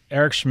 but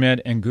Eric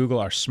Schmidt and Google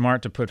are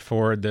smart to put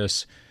forward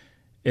this,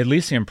 at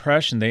least the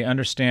impression they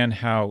understand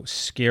how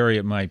scary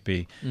it might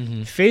be.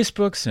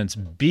 Facebook, since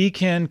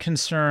beacon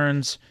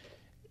concerns,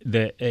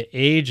 the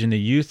age and the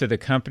youth of the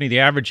company, the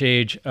average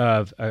age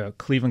of a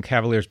Cleveland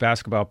Cavaliers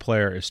basketball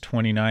player is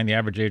 29. The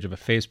average age of a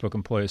Facebook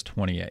employee is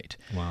 28.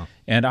 Wow.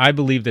 And I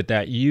believe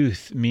that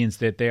youth means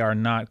that they are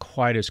not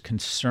quite as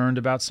concerned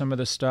about some of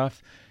this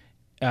stuff.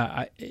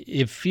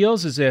 It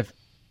feels as if,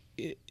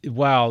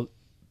 while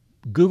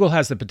Google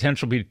has the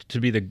potential to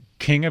be the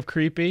king of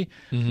creepy,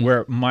 where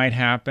it might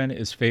happen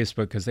is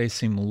Facebook because they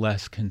seem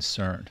less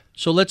concerned.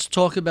 So let's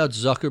talk about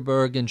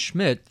Zuckerberg and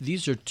Schmidt.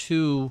 These are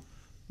two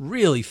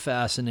really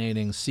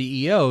fascinating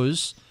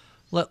CEOs.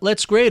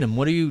 Let's grade him.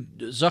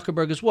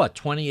 Zuckerberg is what,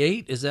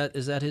 28? Is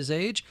that his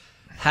age?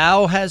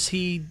 How has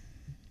he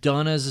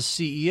done as a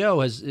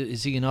CEO?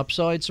 Is he an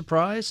upside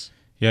surprise?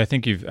 Yeah, I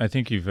think you've put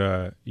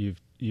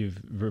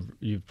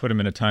him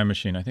in a time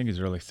machine. I think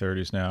he's early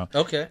 30s now.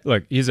 Okay.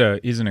 Look, he's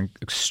an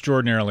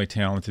extraordinarily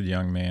talented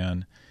young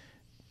man.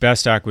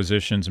 Best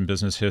acquisitions in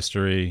business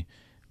history.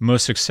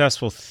 Most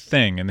successful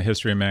thing in the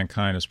history of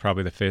mankind is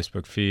probably the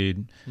Facebook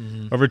feed.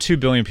 Over 2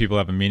 billion people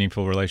have a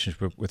meaningful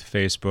relationship with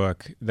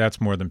Facebook. That's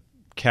more than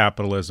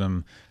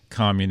capitalism,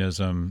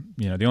 communism.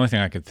 The only thing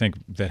I could think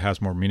that has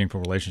more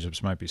meaningful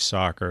relationships might be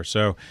soccer.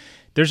 So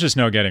there's just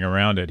no getting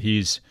around it.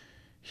 He's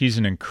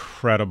an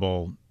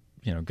incredible,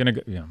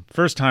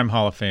 first-time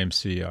Hall of Fame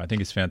CEO. I think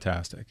he's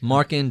fantastic.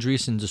 Mark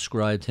Andreessen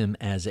described him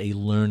as a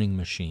learning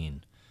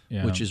machine,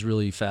 which is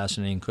really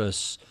fascinating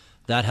because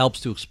that helps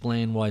to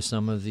explain why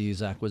some of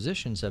these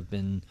acquisitions have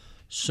been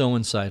so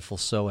insightful,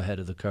 so ahead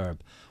of the curve.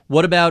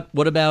 What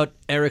about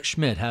Eric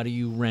Schmidt? How do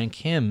you rank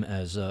him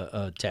as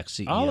a tech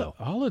CEO?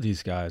 All of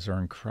these guys are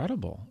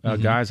incredible,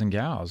 guys and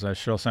gals.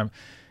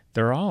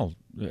 They're all,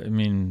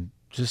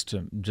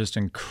 just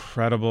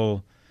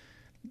incredible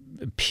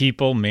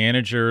people,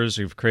 managers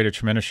who've created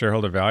tremendous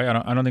shareholder value.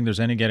 I don't think there's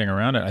any getting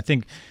around it. I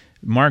think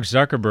Mark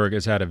Zuckerberg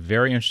is at a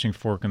very interesting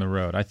fork in the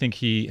road. I think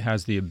he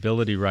has the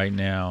ability right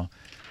now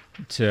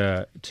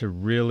to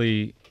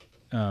really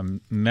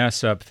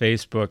mess up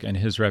Facebook and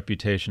his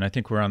reputation. I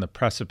think we're on the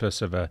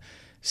precipice of a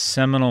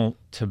seminal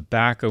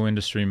tobacco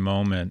industry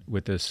moment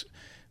with this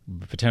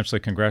potentially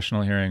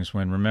congressional hearings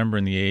when, remember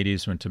in the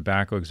 80s when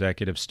tobacco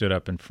executives stood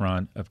up in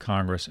front of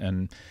Congress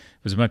and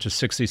it was a bunch of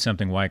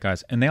 60-something white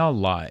guys, and they all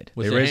lied.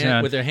 With they their raised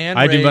hand, with their hand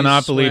I raised, do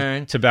not believe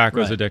swearing.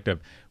 Tobacco is addictive.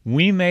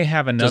 We may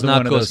have another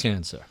one of those. Does not cause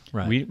cancer.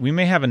 Right. We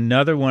may have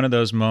another one of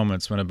those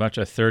moments when a bunch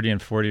of 30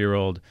 and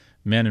 40-year-old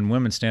men and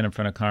women stand in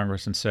front of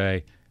Congress and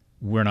say,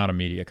 we're not a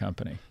media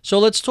company. So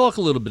let's talk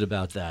a little bit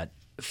about that.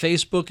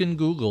 Facebook and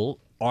Google,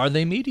 are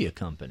they media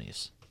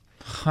companies?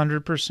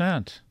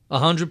 100%.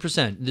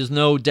 100%. There's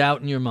no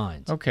doubt in your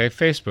mind. Okay,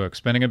 Facebook,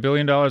 spending $1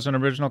 billion on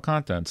original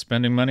content,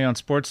 spending money on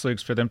sports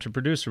leagues for them to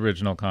produce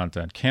original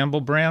content.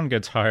 Campbell Brown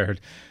gets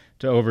hired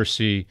to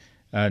oversee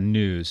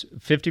news.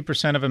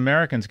 50% of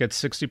Americans get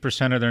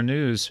 60% of their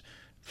news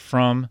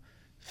from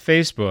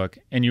Facebook,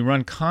 and you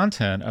run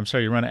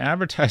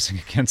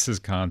advertising against this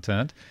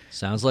content.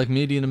 Sounds like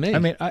media to me. I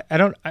mean,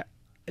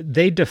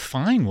 they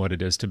define what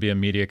it is to be a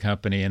media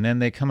company, and then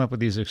they come up with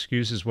these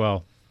excuses.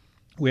 Well,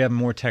 we have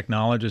more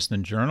technologists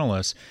than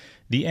journalists.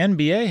 The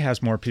NBA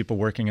has more people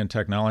working in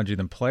technology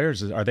than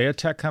players. Are they a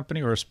tech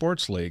company or a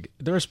sports league?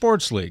 They're a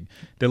sports league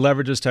that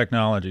leverages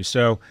technology.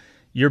 So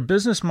your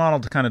business model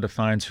kind of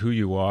defines who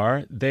you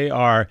are.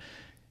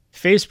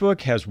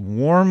 Facebook has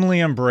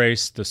warmly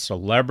embraced the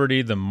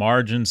celebrity, the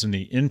margins, and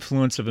the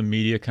influence of a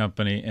media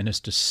company and has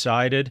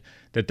decided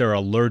that they're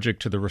allergic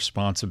to the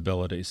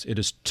responsibilities. It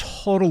is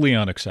totally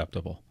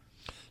unacceptable.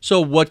 So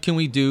what can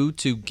we do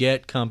to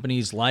get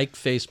companies like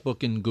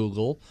Facebook and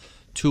Google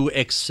to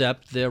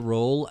accept their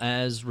role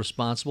as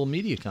responsible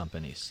media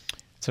companies?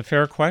 It's a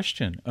fair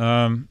question.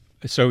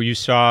 So you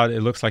saw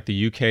it looks like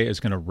the UK is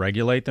going to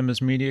regulate them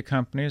as media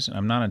companies.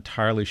 I'm not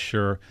entirely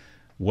sure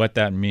what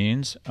that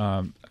means.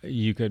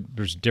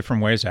 There's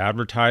different ways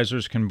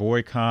advertisers can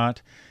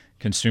boycott.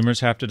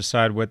 Consumers have to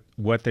decide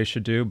what they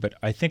should do. But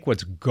I think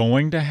what's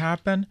going to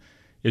happen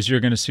is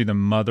you're going to see the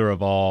mother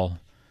of all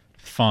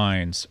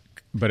fines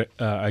but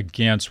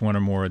against one or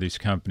more of these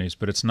companies.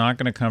 But it's not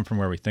going to come from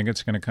where we think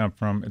it's going to come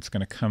from. It's going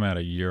to come out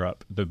of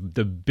Europe. The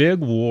big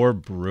war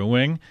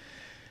brewing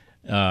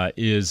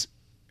is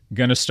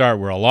going to start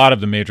where a lot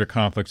of the major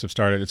conflicts have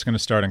started. It's going to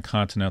start in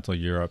continental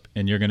Europe,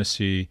 and you're going to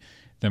see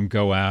them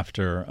go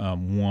after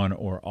one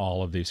or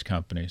all of these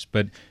companies.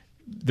 But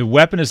the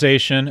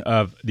weaponization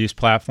of these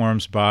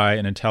platforms by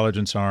an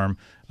intelligence arm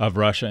of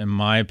Russia, in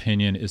my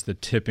opinion, is the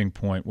tipping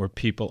point where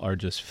people are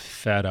just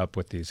fed up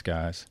with these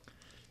guys.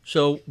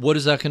 So what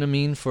is that going to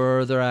mean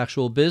for their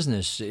actual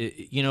business?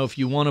 If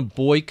you want to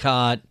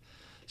boycott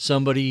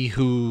somebody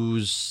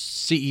whose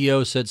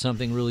CEO said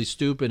something really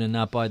stupid and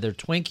not buy their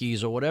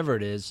Twinkies or whatever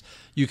it is,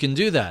 you can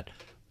do that.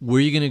 Where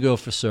are you going to go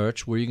for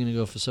search? Where are you going to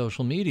go for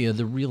social media?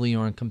 There really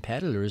aren't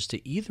competitors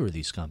to either of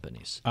these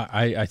companies.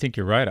 I think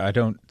you're right. I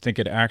don't think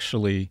it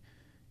actually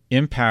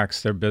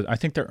impacts their business. I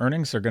think their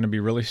earnings are going to be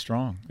really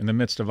strong in the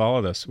midst of all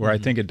of this. Where I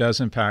think it does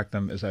impact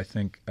them is I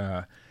think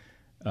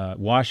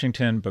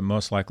Washington, but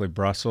most likely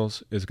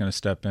Brussels, is going to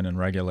step in and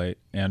regulate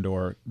and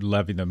or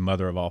levy the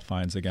mother of all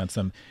fines against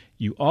them.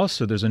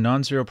 There's a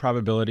non-zero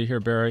probability here,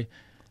 Barry,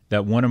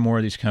 that one or more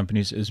of these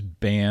companies is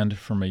banned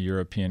from a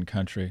European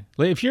country.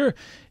 If you're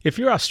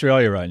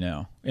Australia right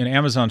now, and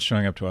Amazon's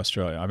showing up to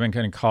Australia, I've been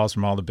getting calls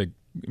from all the big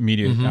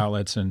media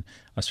outlets in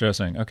Australia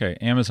saying, okay,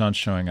 Amazon's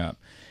showing up.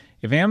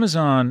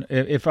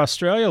 If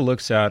Australia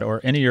looks at,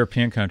 or any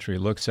European country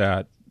looks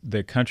at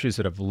the countries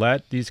that have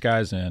let these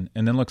guys in,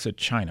 and then looks at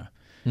China.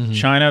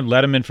 China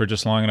let them in for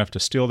just long enough to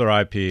steal their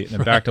IP, and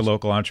then back to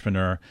local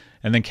entrepreneur,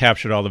 and then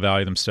captured all the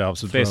value themselves.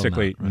 So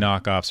basically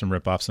knockoffs and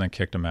ripoffs, and then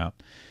kicked them out.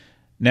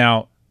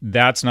 Now,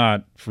 that's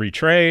not free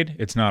trade.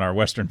 It's not our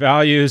Western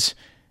values.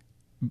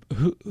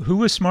 Who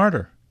was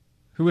smarter?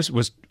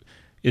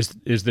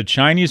 Is the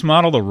Chinese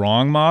model the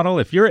wrong model?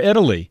 If you're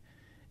Italy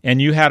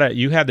and you had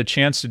the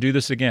chance to do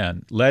this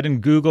again, let in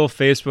Google,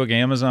 Facebook,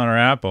 Amazon, or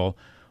Apple,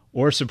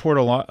 or support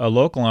a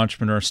local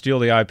entrepreneur, steal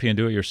the IP and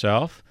do it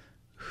yourself,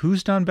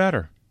 who's done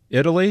better,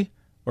 Italy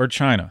or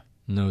China?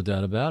 No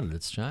doubt about it.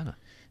 It's China.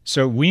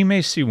 So we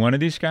may see one of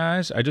these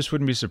guys. I just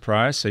wouldn't be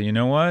surprised. Say, you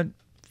know what?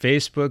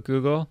 Facebook,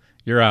 Google,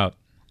 you're out.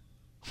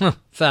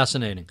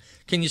 Fascinating.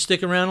 Can you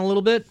stick around a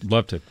little bit?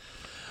 Love to.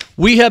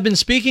 We have been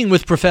speaking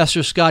with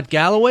Professor Scott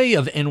Galloway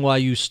of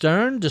NYU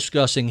Stern,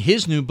 discussing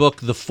his new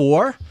book, The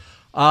Four.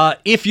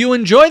 If you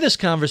enjoy this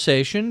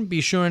conversation,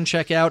 be sure and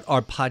check out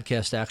our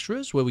podcast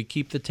extras, where we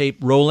keep the tape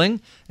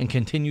rolling and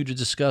continue to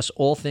discuss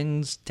all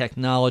things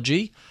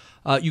technology.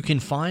 You can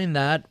find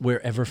that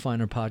wherever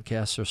finer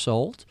podcasts are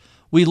sold.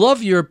 We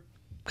love your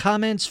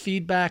comments,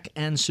 feedback,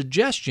 and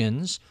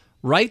suggestions.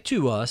 Write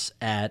to us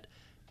at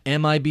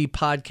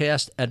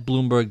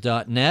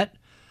mibpodcast@bloomberg.net.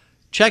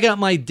 Check out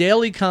my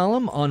daily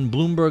column on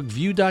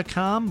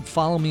BloombergView.com.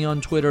 Follow me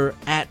on Twitter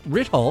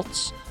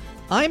 @Ritholtz.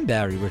 I'm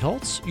Barry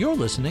Ritholtz. You're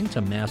listening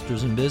to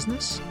Masters in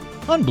Business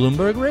on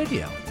Bloomberg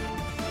Radio.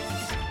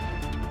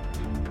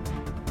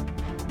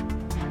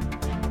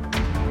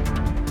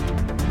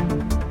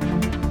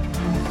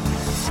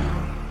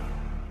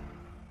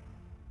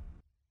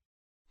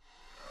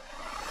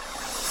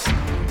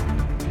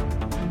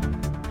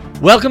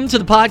 Welcome to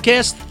the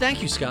podcast.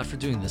 Thank you, Scott, for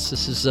doing this.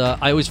 This is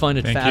I always find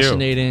it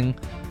fascinating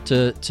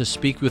to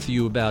speak with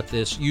you about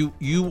this.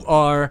 You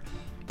are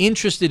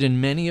interested in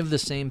many of the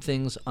same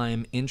things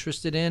I'm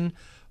interested in,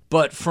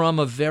 but from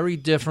a very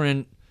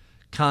different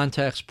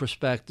context,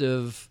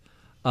 perspective,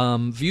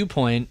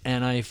 viewpoint,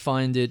 and I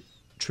find it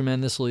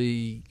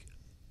tremendously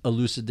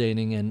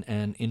elucidating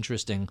and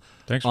interesting.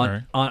 Thanks,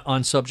 Mary.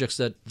 on subjects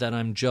that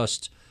I'm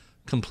just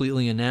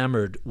completely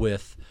enamored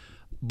with.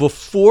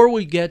 Before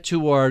we get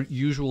to our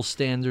usual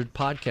standard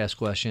podcast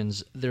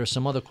questions, there are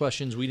some other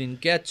questions we didn't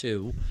get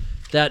to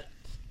that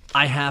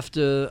I have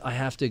to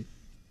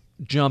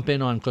jump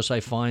in on, because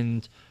I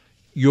find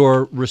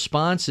your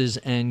responses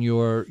and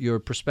your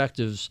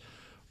perspectives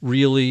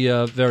really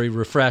very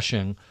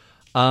refreshing.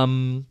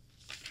 And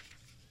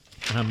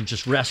I'm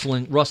just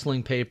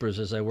rustling papers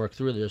as I work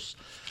through this.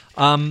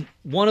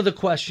 One of the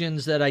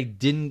questions that I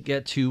didn't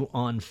get to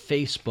on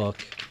Facebook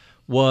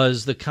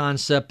was the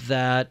concept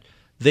that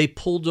they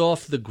pulled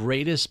off the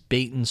greatest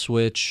bait and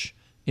switch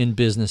in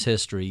business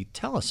history.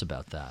 Tell us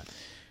about that.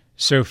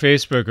 So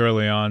Facebook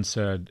early on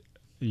said,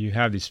 you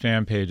have these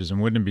fan pages,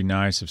 and wouldn't it be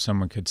nice if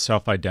someone could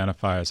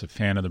self-identify as a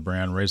fan of the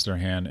brand, raise their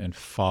hand, and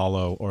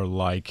follow or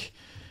like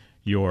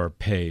your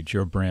page,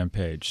 your brand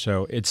page.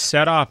 So it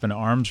set off an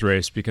arms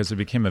race because it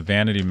became a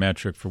vanity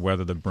metric for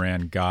whether the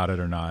brand got it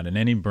or not. And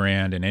any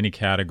brand in any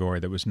category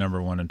that was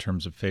number one in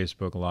terms of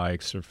Facebook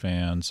likes or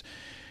fans,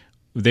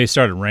 they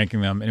started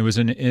ranking them. And it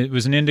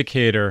was an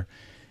indicator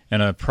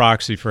and a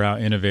proxy for how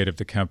innovative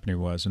the company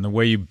was. And the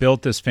way you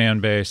built this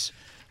fan base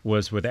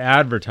was with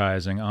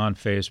advertising on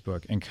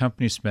Facebook, and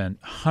companies spent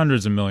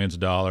hundreds of millions of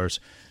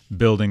dollars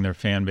building their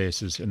fan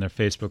bases and their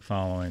Facebook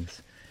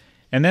followings.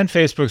 And then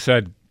Facebook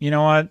said, you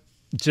know what?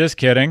 Just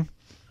kidding.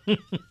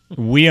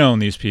 We own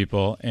these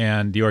people,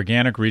 and the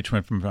organic reach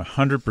went from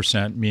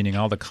 100%, meaning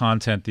all the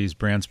content these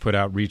brands put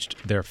out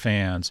reached their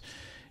fans,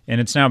 and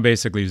it's now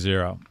basically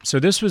zero. So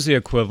this was the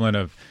equivalent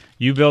of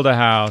you build a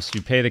house,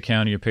 you pay the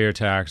county, you pay your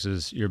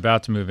taxes, you're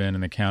about to move in,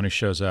 and the county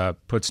shows up,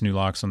 puts new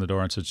locks on the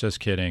door, and says, just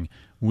kidding.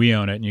 We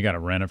own it, and you got to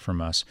rent it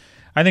from us.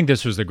 I think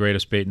this was the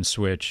greatest bait and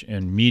switch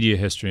in media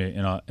history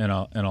in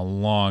a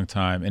long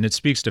time, and it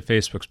speaks to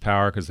Facebook's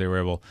power because they were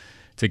able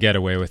to get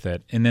away with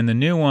it. And then the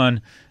new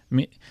one,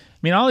 I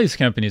mean, all these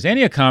companies,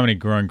 any economy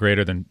growing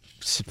greater than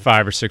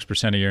 5 or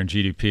 6% a year in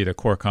GDP, the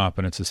core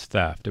competence is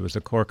theft. It was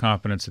the core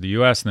competence of the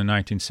U.S. in the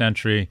 19th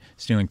century,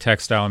 stealing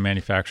textile and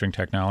manufacturing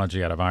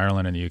technology out of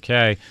Ireland and the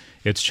U.K.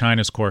 It's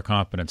China's core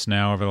competence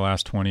now over the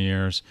last 20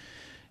 years.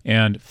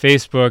 And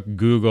Facebook,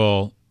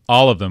 Google,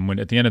 all of them, when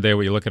at the end of the day,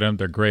 when you look at them,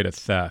 they're great at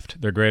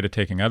theft. They're great at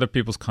taking other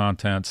people's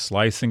content,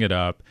 slicing it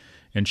up,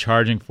 and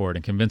charging for it,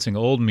 and convincing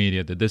old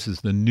media that this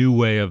is the new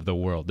way of the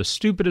world. The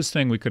stupidest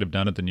thing we could have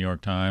done at the New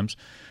York Times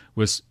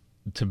was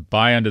to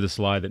buy into this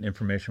lie that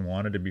information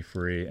wanted to be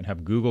free and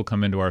have Google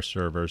come into our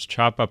servers,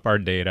 chop up our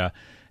data,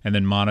 and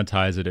then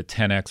monetize it at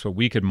 10x what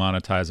we could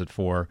monetize it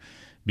for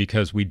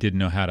because we didn't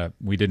know how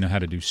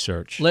to do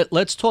search.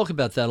 Let's talk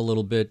about that a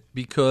little bit,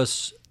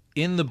 because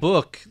in the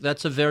book,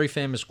 that's a very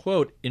famous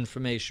quote,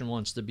 information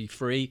wants to be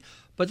free,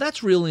 but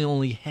that's really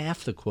only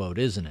half the quote,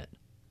 isn't it?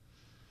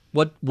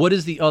 What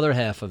is the other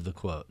half of the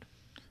quote?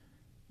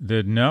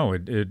 You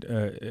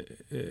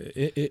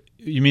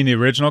mean the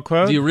original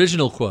quote? The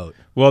original quote.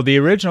 Well, the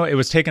original, it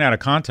was taken out of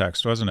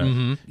context, wasn't it?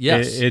 Mm-hmm.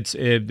 Yes.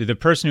 The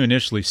person who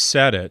initially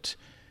said it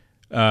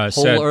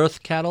Whole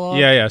Earth catalog?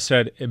 Yeah,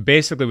 said it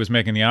basically was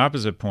making the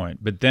opposite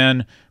point. But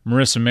then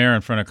Marissa Mayer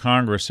in front of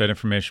Congress said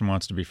information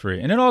wants to be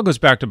free. And it all goes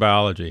back to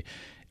biology.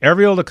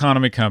 Every old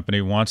economy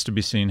company wants to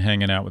be seen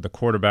hanging out with the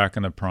quarterback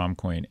and the prom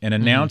queen and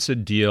announce a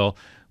deal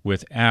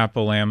with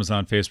Apple,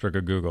 Amazon, Facebook, or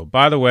Google.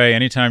 By the way,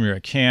 anytime you're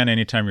at Cannes,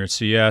 anytime you're at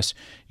CES,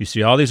 you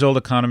see all these old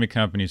economy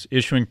companies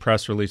issuing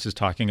press releases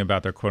talking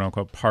about their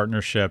quote-unquote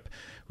partnership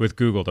with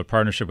Google, their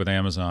partnership with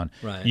Amazon.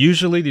 Right.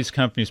 Usually these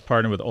companies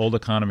partner with old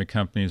economy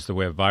companies the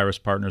way a virus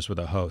partners with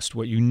a host.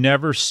 What you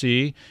never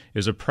see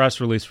is a press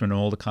release from an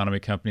old economy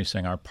company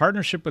saying, our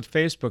partnership with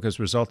Facebook has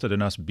resulted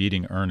in us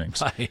beating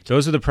earnings. Right.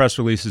 Those are the press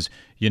releases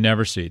you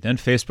never see. Then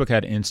Facebook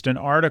had instant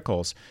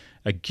articles.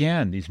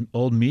 Again, these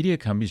old media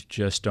companies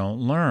just don't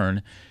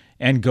learn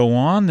and go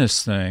on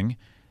this thing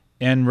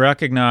and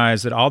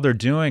recognize that all they're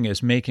doing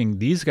is making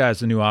these guys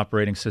the new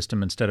operating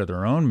system instead of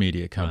their own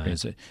media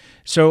companies. Right.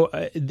 So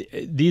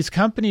these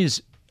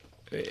companies,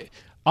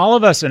 all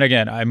of us, and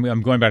again,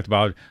 I'm going back to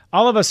biology,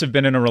 all of us have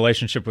been in a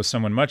relationship with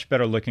someone much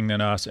better looking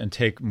than us and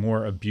take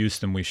more abuse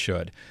than we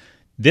should.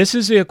 This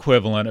is the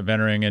equivalent of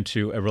entering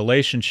into a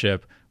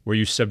relationship where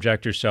you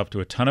subject yourself to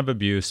a ton of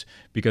abuse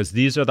because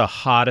these are the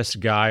hottest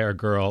guy or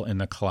girl in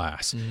the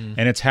class. Mm-hmm.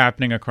 And it's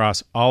happening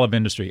across all of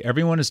industry.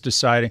 Everyone is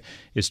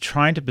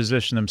trying to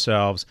position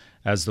themselves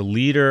as the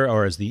leader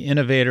or as the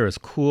innovator, as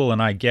cool,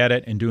 and I get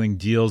it, and doing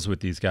deals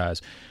with these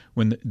guys.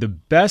 When the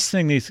best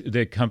thing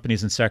the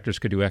companies and sectors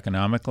could do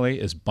economically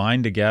is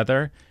bind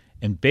together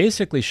and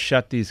basically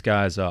shut these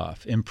guys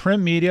off. In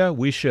print media,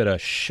 we should have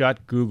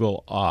shut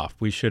Google off.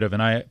 We should have,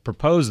 and I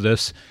proposed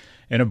this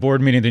in a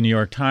board meeting at the New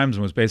York Times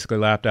and was basically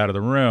laughed out of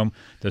the room.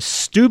 The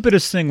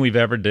stupidest thing we've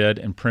ever did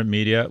in print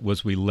media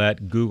was we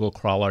let Google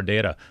crawl our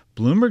data.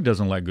 Bloomberg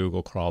doesn't let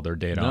Google crawl their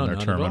data on their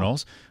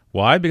terminals.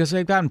 Why? Because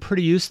they've gotten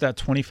pretty used to that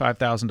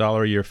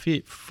 $25,000 a year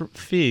fee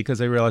because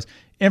they realize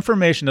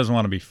information doesn't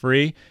want to be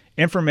free.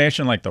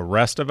 Information, like the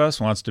rest of us,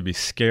 wants to be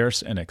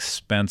scarce and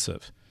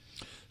expensive.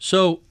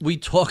 So we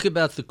talk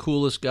about the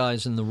coolest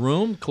guys in the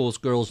room,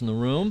 coolest girls in the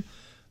room.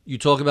 You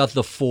talk about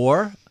the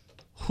four.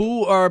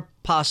 Who are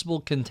possible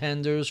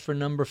contenders for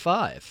number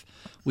 5?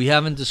 We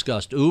haven't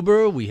discussed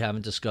Uber. We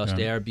haven't discussed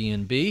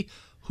Airbnb.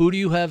 Who do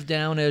you have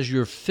down as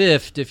your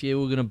 5th if you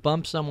were going to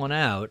bump someone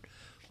out?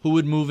 Who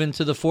would move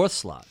into the 4th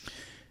slot?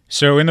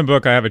 So in the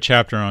book, I have a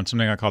chapter on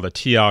something I call the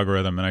T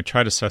algorithm, and I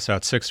try to suss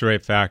out 6 or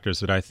 8 factors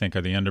that I think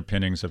are the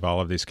underpinnings of all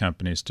of these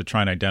companies to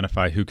try and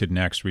identify who could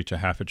next reach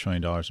 $500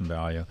 billion in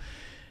value.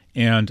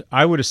 And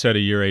I would have said a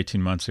year,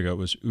 18 months ago, it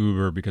was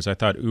Uber, because I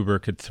thought Uber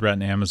could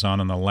threaten Amazon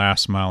on the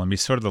last mile and be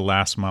sort of the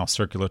last mile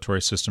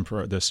circulatory system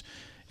for this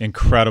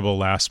incredible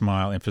last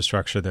mile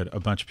infrastructure that a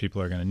bunch of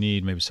people are going to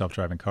need, maybe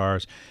self-driving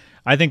cars.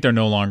 I think they're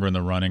no longer in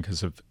the running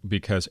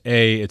because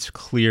A, it's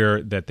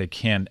clear that they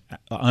can't,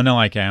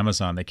 unlike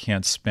Amazon, they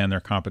can't spin their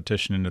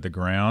competition into the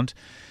ground.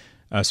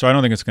 So I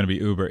don't think it's going to be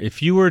Uber.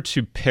 If you were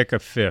to pick a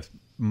fifth,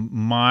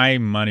 my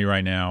money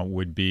right now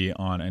would be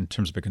on, in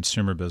terms of a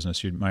consumer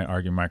business, you might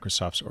argue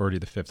Microsoft's already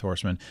the fifth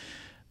horseman.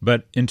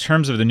 But in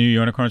terms of the new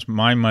unicorns,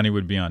 my money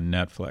would be on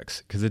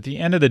Netflix. Because at the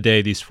end of the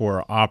day, these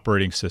four are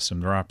operating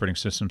systems. They're operating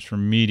systems for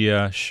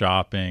media,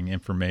 shopping,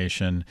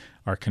 information,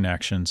 our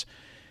connections.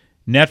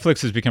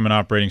 Netflix has become an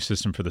operating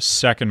system for the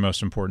second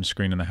most important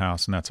screen in the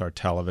house, and that's our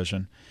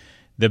television.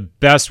 The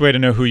best way to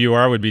know who you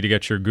are would be to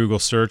get your Google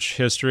search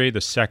history.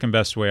 The second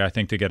best way, I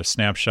think, to get a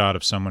snapshot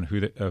of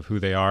someone of who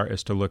they are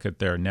is to look at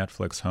their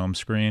Netflix home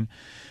screen.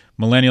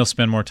 Millennials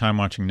spend more time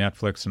watching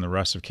Netflix than the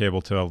rest of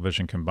cable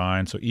television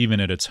combined. So even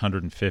at its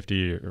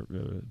 $150 or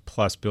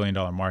plus billion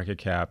market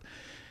cap,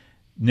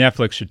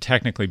 Netflix should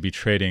technically be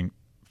trading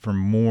for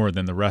more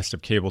than the rest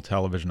of cable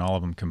television, all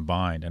of them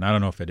combined. And I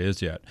don't know if it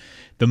is yet.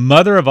 The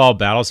mother of all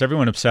battles,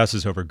 everyone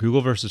obsesses over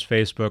Google versus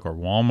Facebook or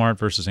Walmart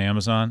versus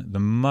Amazon. The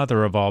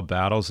mother of all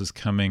battles is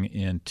coming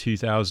in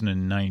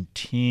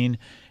 2019,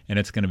 and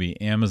it's going to be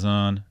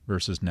Amazon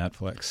versus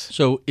Netflix.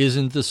 So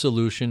isn't the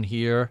solution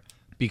here,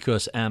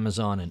 because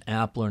Amazon and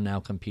Apple are now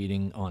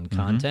competing on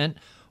content,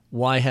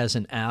 why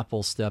hasn't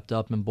Apple stepped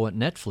up and bought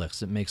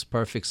Netflix? It makes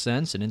perfect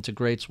sense. It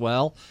integrates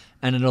well,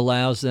 and it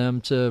allows them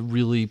to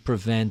really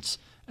prevent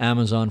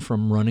Amazon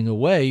from running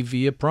away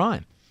via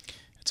Prime.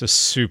 It's a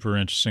super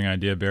interesting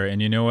idea, Barry.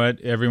 And you know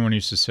what? Everyone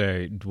used to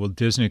say, well,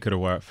 Disney could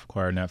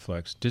acquire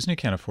Netflix. Disney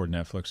can't afford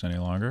Netflix any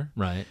longer.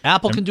 Right.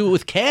 Apple can do it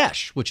with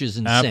cash, which is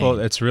insane. Apple,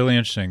 it's really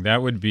interesting.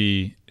 That would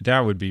be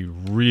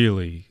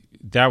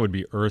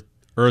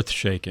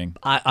earth-shaking.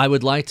 I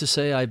would like to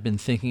say I've been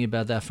thinking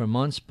about that for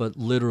months, but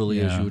literally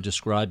as you were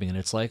describing it,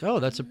 it's like, oh,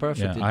 that's a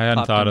perfect. Yeah, I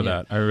hadn't thought of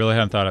that. I really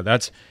hadn't thought of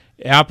that.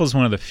 Apple's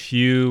one of the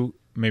few,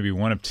 maybe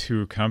one of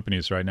two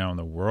companies right now in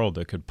the world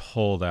that could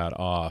pull that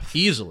off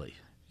easily.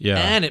 Yeah,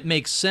 and it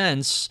makes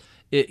sense.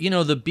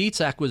 The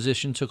Beats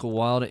acquisition took a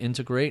while to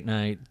integrate, and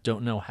I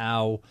don't know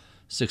how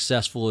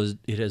successful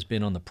it has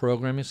been on the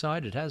programming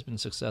side. It has been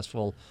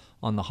successful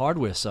on the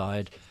hardware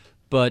side,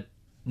 but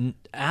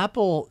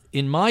Apple,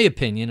 in my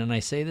opinion, and I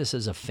say this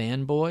as a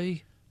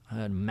fanboy, I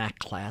had Mac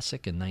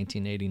Classic in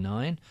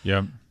 1989.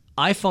 Yep.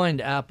 I find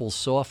Apple's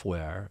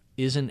software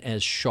isn't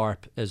as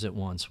sharp as it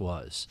once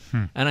was.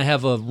 And I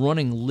have a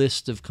running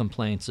list of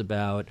complaints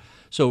about.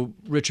 So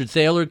Richard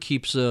Thaler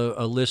keeps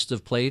a list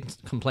of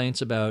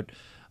complaints about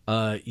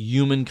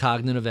human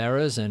cognitive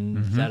errors, and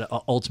that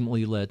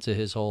ultimately led to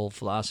his whole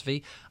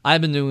philosophy.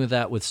 I've been doing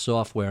that with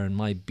software, and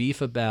my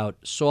beef about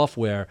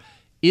software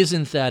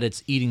isn't that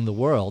it's eating the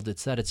world,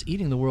 it's that it's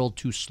eating the world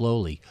too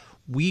slowly.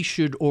 We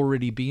should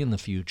already be in the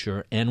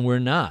future, and we're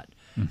not.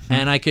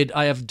 And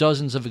I have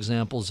dozens of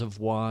examples of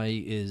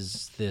why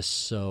is this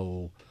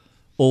so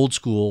old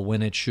school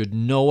when it should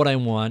know what I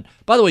want.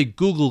 By the way,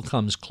 Google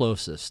comes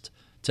closest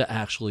to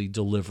actually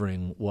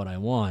delivering what I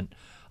want.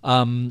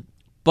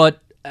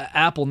 But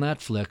Apple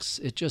Netflix,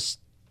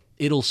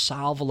 it'll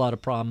solve a lot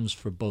of problems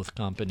for both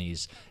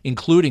companies,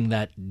 including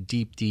that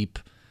deep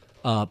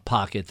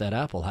pocket that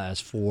Apple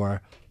has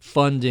for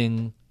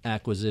funding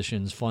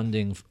acquisitions,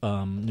 funding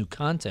new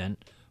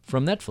content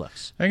from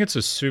Netflix. I think it's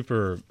a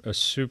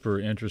super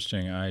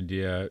interesting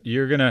idea.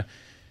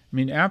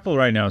 Apple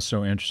right now is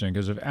so interesting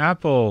because if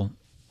Apple,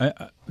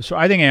 so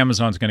I think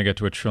Amazon's going to get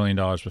to $1 trillion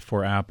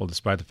before Apple,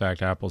 despite the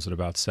fact Apple's at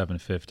about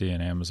 750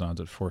 and Amazon's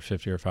at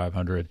 450 or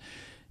 500.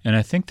 And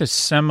I think the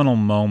seminal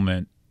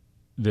moment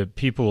that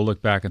people will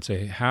look back and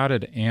say, how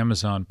did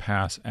Amazon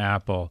pass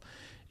Apple?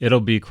 It'll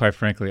be, quite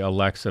frankly,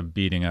 Alexa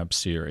beating up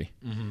Siri.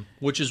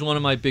 Which is one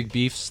of my big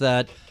beefs,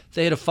 that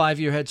they had a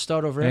 5-year head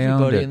start over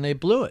everybody, and they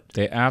blew it.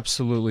 They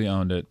absolutely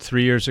owned it.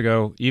 3 years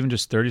ago, even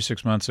just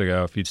 36 months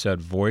ago, if you'd said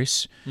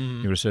voice, you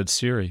would have said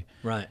Siri.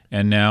 Right.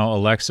 And now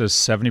Alexa's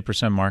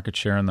 70% market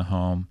share in the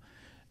home.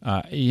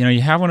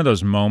 You have one of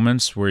those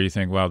moments where you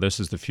think, wow, this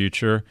is the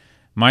future.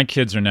 My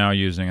kids are now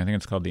using, I think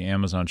it's called the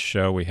Amazon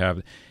Show we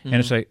have. And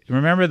it's like,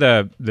 remember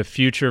the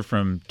future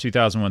from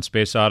 2001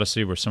 Space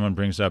Odyssey where someone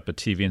brings up a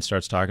TV and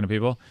starts talking to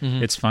people?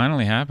 It's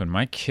finally happened.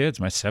 My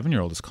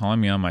 7-year-old is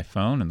calling me on my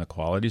phone, and the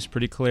quality's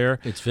pretty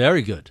clear. It's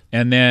very good.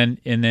 And then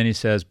he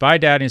says, bye,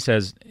 Dad.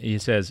 And he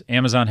says,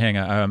 Amazon hang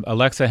up,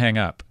 Alexa hang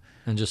up.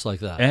 And just like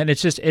that. And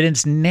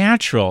it's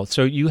natural.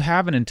 So you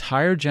have an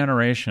entire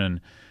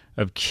generation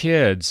of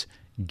kids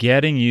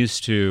getting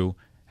used to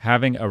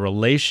having a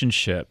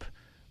relationship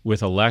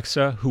with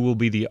Alexa, who will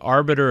be the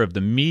arbiter of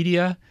the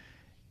media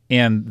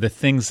and the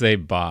things they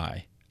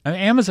buy. I mean,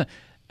 Amazon.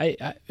 I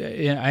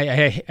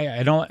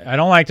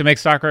don't like to make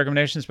stock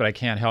recommendations, but I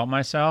can't help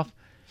myself.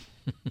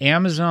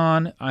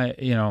 Amazon,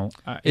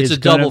 it's a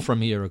double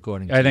from here,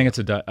 according to I think it's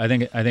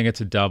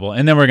a double,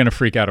 and then we're going to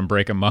freak out and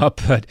break them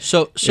up. But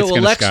so it's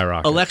going to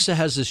skyrocket. Alexa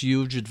has this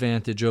huge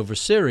advantage over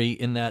Siri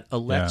in that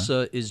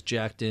Alexa is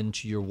jacked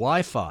into your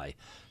Wi-Fi,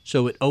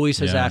 so it always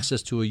has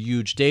access to a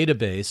huge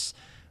database.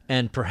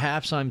 And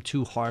perhaps I'm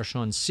too harsh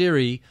on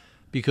Siri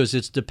because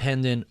it's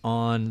dependent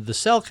on the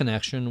cell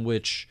connection,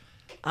 which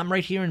I'm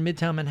right here in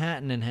Midtown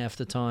Manhattan, and half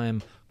the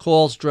time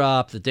calls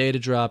drop, the data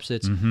drops.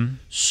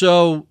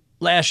 So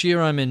last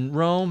year I'm in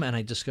Rome, and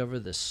I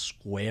discovered this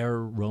square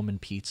Roman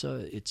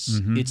pizza.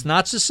 It's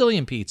not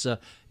Sicilian pizza.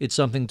 It's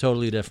something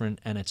totally different,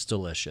 and it's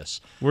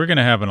delicious. We're going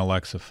to have an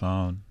Alexa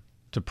phone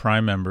to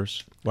Prime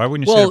members. Why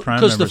wouldn't you say to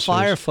Prime members? Well, because the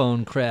Fire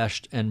phone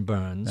crashed and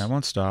burns. That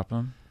won't stop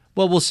them.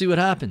 Well, we'll see what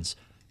happens.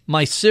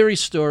 My Siri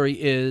story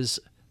is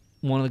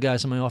one of the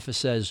guys in my office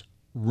says,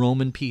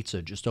 Roman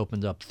pizza just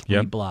opened up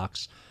 3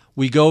 blocks.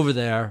 We go over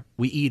there.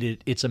 We eat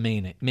it. It's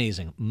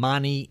amazing.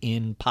 Mani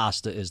in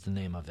pasta is the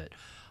name of it.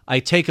 I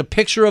take a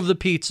picture of the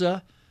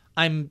pizza.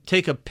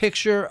 Take a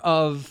picture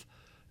of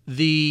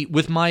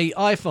with my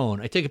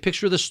iPhone. I take a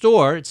picture of the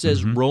store. It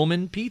says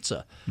Roman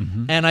pizza.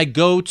 And I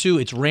go to,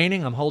 it's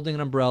raining. I'm holding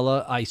an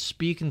umbrella. I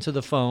speak into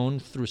the phone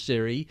through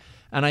Siri,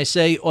 and I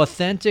say,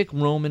 authentic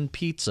Roman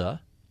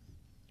pizza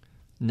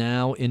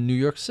now in New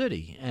York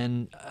City.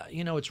 And,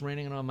 it's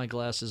raining and all my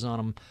glasses on.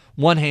 I'm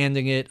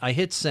one-handing it. I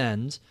hit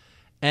send.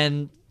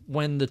 And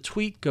when the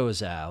tweet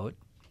goes out,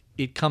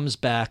 it comes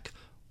back,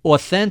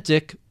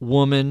 authentic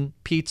woman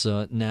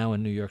pizza now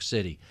in New York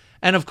City.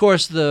 And, of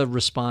course, the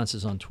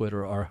responses on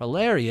Twitter are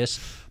hilarious.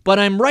 But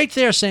I'm right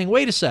there saying,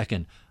 wait a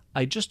second.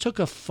 I just took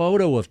a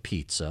photo of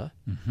pizza.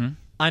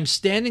 I'm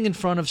standing in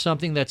front of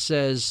something that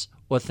says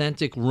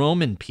authentic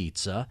Roman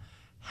pizza.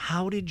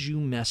 How did you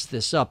mess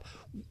this up?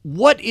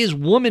 What is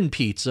woman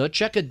pizza?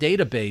 Check a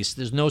database.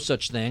 There's no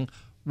such thing.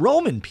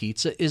 Roman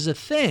pizza is a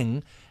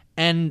thing.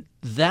 And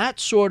that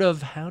sort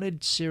of, how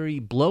did Siri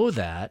blow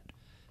that,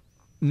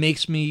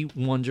 makes me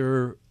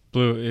wonder.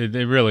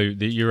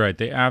 You're right.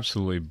 They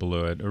absolutely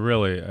blew it.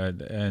 Really.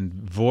 And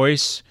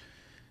voice,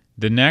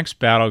 the next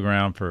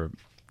battleground for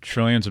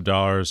trillions of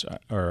dollars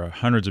or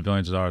hundreds of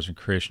billions of dollars in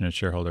creation of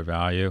shareholder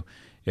value,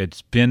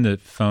 it's been the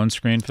phone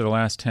screen for the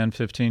last 10,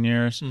 15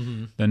 years.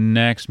 The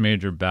next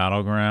major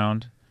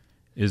battleground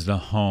is the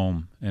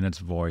home and its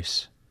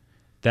voice.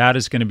 That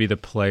is going to be the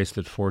place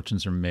that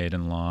fortunes are made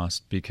and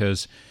lost,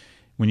 because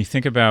when you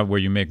think about where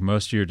you make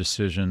most of your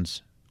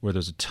decisions, where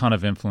there's a ton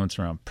of influence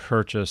around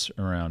purchase,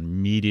 around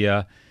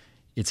media,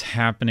 it's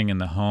happening in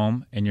the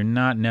home, and you're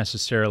not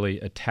necessarily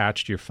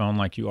attached to your phone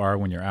like you are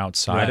when you're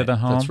outside of the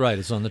home. That's right.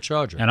 It's on the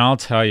charger. And I'll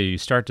tell you, you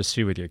start to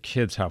see with your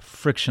kids how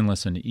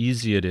frictionless and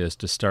easy it is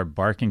to start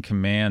barking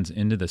commands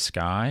into the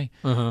sky.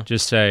 All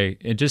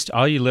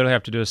you literally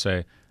have to do is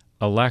say,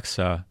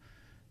 Alexa,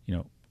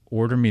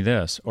 order me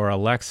this, or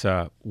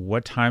Alexa,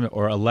 what time,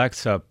 or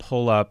Alexa,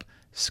 pull up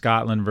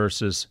Scotland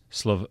versus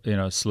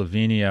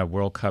Slovenia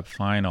World Cup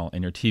final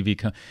in your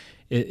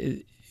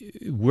TV.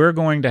 We're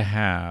going to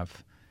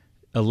have,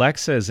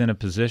 Alexa is in a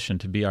position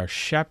to be our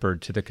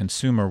shepherd to the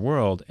consumer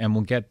world, and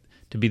will get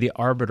to be the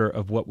arbiter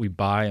of what we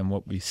buy and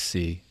what we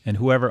see. And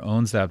whoever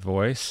owns that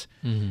voice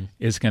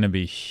is going to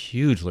be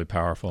hugely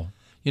powerful.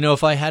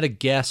 If I had to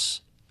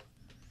guess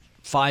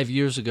 5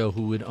 years ago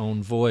who would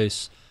own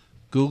voice,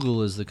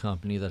 Google is the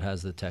company that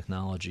has the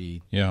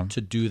technology to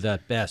do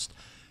that best.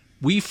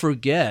 We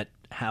forget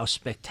how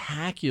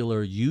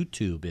spectacular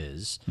YouTube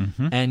is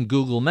and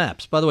Google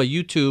Maps. By the way,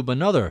 YouTube,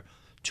 another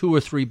 $2 or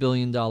 $3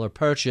 billion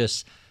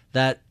purchase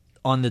that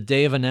on the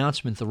day of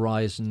announcement, the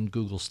rise in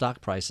Google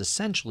stock price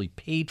essentially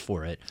paid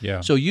for it.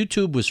 So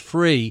YouTube was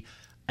free,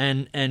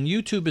 and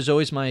YouTube is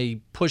always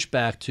my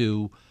pushback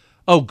to,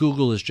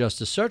 Google is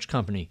just a search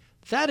company.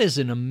 That is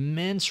an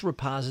immense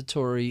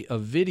repository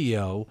of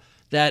video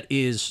that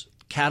is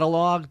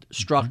cataloged,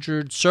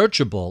 structured,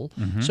 searchable.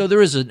 So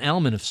there is an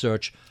element of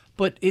search,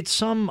 but it's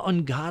some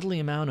ungodly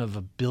amount of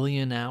 1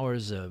 billion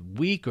hours a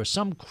week or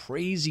some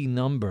crazy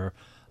number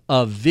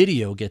of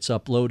video gets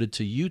uploaded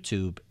to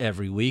YouTube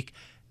every week.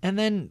 And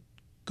then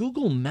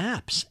Google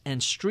Maps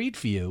and Street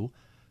View,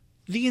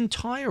 the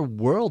entire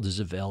world is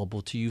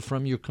available to you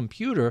from your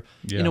computer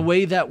in a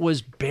way that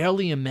was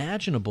barely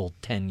imaginable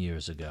 10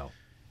 years ago.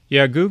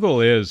 Yeah,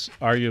 Google is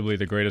arguably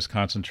the greatest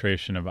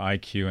concentration of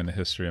IQ in the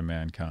history of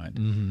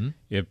mankind.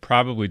 It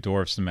probably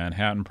dwarfs the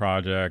Manhattan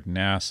Project,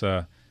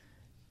 NASA.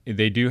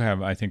 They do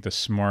have, I think, the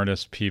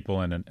smartest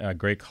people and a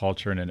great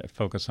culture and a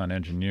focus on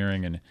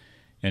engineering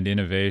and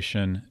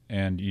innovation,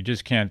 and you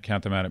just can't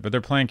count them out. But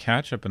they're playing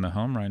catch-up in the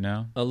home right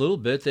now. A little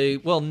bit.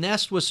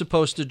 Nest was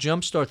supposed to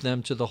jumpstart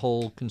them to the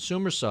whole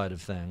consumer side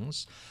of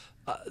things.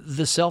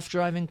 The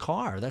self-driving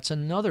car, that's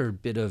another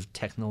bit of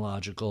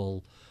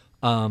technological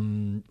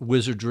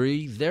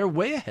wizardry. They're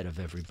way ahead of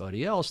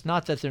everybody else.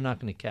 Not that they're not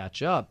going to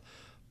catch up,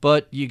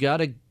 but you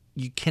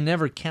can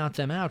never count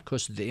them out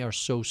because they are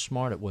so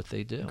smart at what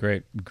they do.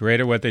 Great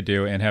at what they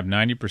do, and have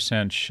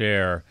 90%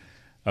 share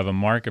of a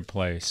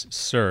marketplace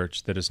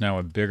search that is now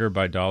a bigger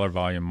by dollar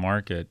volume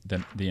market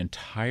than the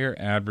entire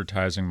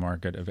advertising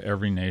market of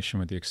every nation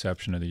with the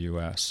exception of the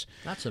U.S.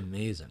 That's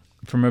amazing.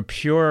 From a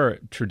pure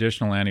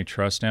traditional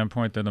antitrust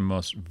standpoint, they're the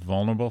most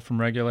vulnerable from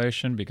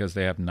regulation because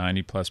they have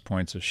 90-plus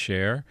points of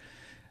share.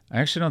 I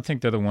actually don't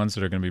think they're the ones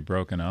that are going to be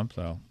broken up,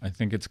 though. I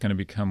think it's going to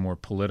become more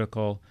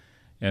political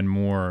and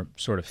more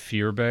sort of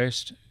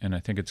fear-based. And I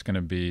think it's going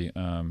to be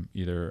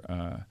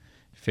either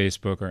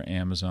Facebook or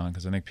Amazon,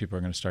 because I think people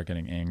are going to start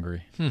getting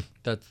angry.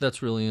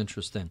 That's really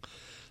interesting.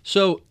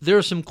 So there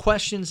are some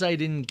questions I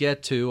didn't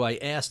get to. I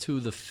asked who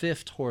the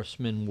fifth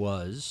horseman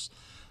was.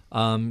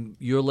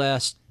 Your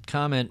last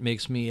comment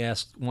makes me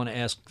want to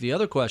ask the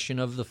other question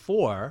of the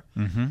four,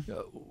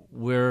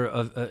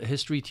 where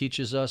history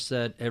teaches us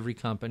that every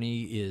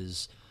company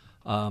is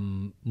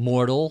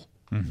mortal.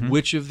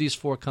 Which of these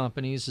four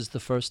companies is the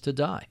first to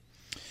die?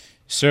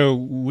 So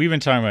we've been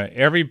talking about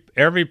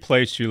every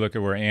place you look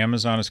at where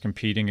Amazon is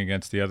competing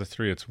against the other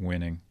three, it's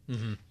winning.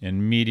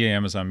 In media,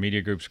 Amazon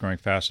Media Group's growing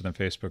faster than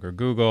Facebook or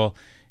Google.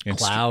 In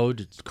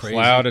Cloud, it's crazy.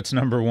 Cloud, it's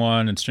number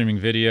one. In streaming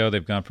video,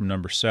 they've gone from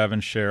number 7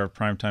 share of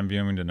primetime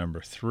viewing to number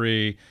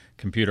 3.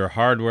 Computer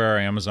hardware,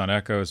 Amazon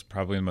Echo is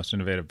probably the most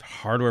innovative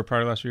hardware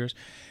product of the last few years.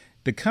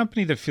 The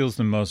company that feels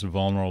the most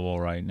vulnerable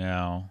right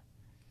now,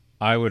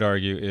 I would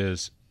argue,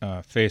 is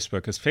Facebook.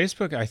 Because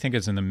Facebook, I think,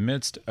 is in the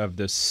midst of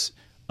this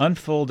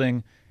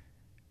unfolding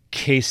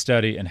case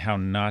study in how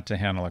not to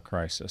handle a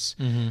crisis.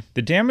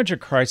 The damage a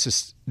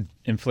crisis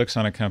inflicts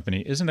on a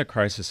company isn't the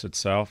crisis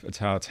itself, it's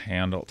how it's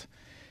handled.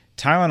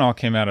 Tylenol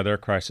came out of their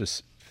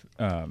crisis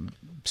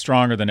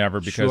stronger than ever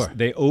because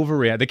they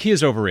overreact. The key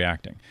is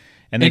overreacting.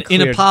 And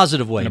in a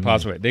positive way. In a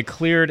positive way. They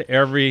cleared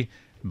every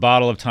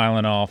bottle of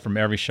Tylenol from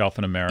every shelf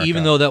in America.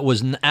 Even though that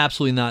was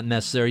absolutely not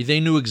necessary. They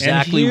knew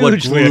exactly and what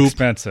hugely group.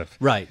 Expensive.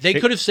 Right. They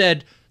could have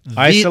said,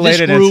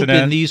 isolated this group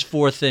incident, and these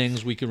 4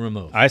 things we can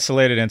remove.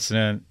 Isolated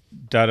incident,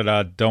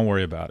 don't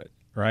worry about it,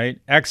 right?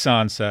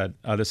 Exxon said,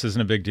 this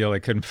isn't a big deal. They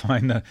couldn't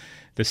find the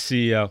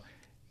CEO.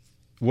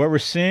 What we're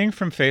seeing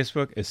from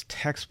Facebook is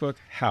textbook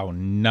how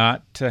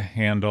not to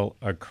handle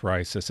a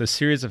crisis. A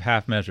series of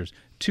half measures.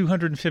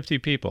 250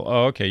 people.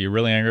 Oh, okay, you're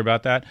really angry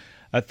about that?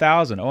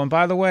 1,000. Oh, and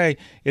by the way,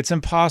 it's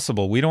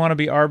impossible. We don't want to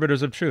be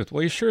arbiters of truth.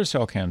 Well, you sure as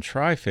hell can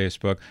try,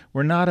 Facebook.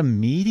 We're not a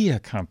media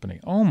company.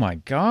 Oh, my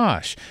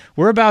gosh.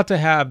 We're about to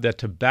have the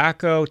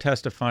tobacco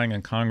testifying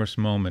in Congress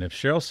moment. If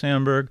Sheryl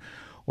Sandberg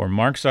or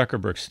Mark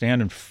Zuckerberg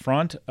stand in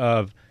front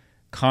of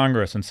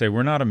Congress and say,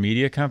 we're not a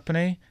media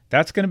company,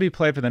 that's going to be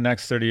played for the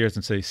next 30 years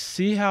and say,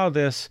 see how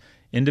this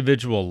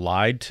individual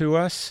lied to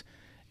us?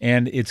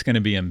 And it's going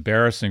to be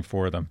embarrassing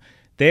for them.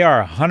 They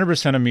are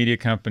 100% a media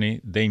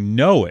company. They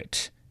know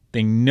it.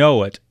 They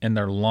know it, and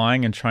they're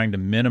lying and trying to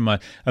minimize.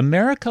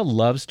 America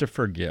loves to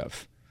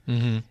forgive.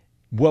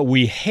 What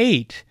we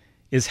hate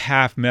is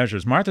half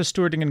measures. Martha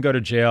Stewart didn't go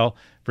to jail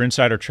for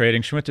insider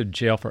trading. She went to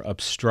jail for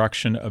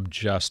obstruction of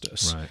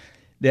justice.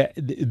 Right.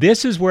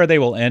 This is where they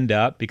will end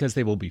up because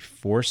they will be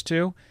forced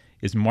to,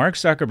 is Mark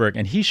Zuckerberg,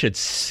 and he should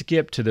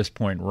skip to this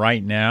point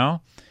right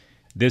now.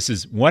 This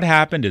is what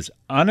happened is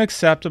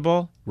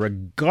unacceptable,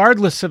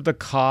 regardless of the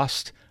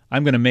cost.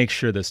 I'm going to make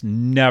sure this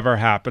never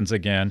happens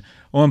again.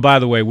 Oh, and by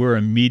the way, we're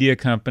a media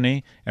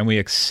company, and we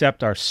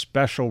accept our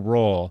special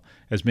role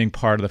as being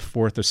part of the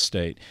fourth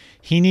estate.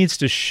 He needs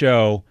to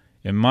show,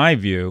 in my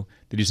view,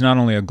 that he's not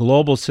only a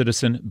global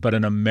citizen, but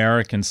an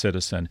American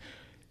citizen.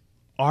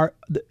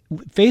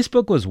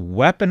 Facebook was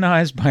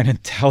weaponized by an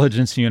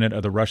intelligence unit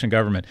of the Russian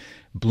government.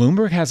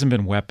 Bloomberg hasn't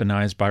been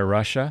weaponized by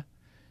Russia.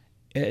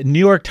 New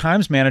York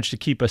Times managed to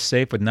keep us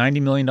safe with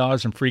 $90 million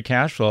in free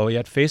cash flow,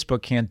 yet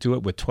Facebook can't do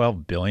it with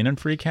 $12 billion in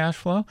free cash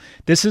flow.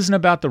 This isn't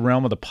about the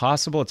realm of the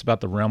possible, it's about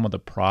the realm of the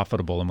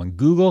profitable. And when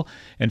Google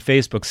and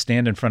Facebook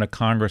stand in front of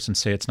Congress and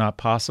say it's not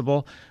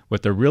possible,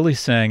 what they're really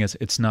saying is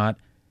it's not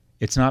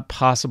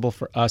possible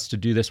for us to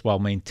do this while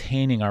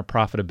maintaining our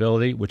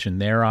profitability, which in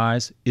their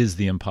eyes is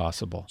the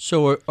impossible.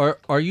 So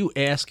are you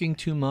asking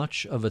too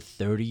much of a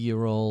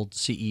 30-year-old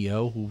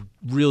CEO who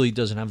really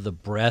doesn't have the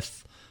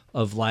breadth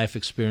of life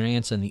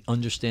experience and the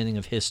understanding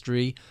of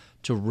history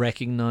to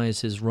recognize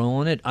his role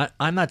in it?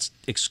 I'm not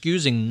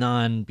excusing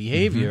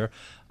non-behavior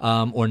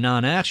or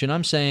non-action.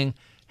 I'm saying,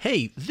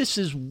 hey,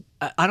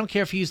 I don't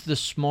care if he's the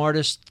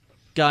smartest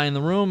guy in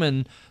the room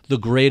and the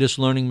greatest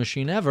learning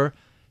machine ever.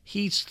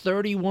 He's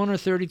 31 or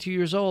 32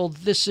 years old.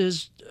 This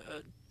is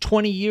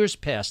 20 years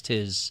past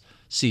his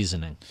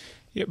seasoning.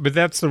 Yeah, but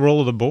that's the role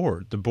of the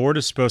board. The board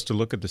is supposed to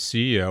look at the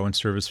CEO and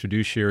serve as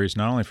fiduciaries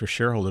not only for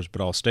shareholders but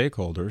all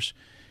stakeholders.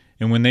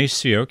 And when they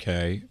see,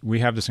 okay,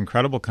 we have this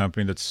incredible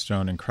company that's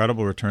shown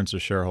incredible returns to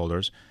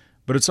shareholders,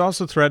 but it's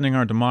also threatening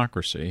our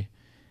democracy,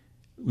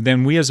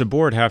 then we as a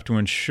board have to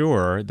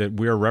ensure that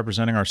we are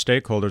representing our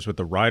stakeholders with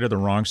the right or the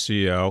wrong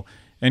CEO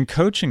and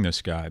coaching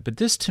this guy. But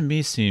this to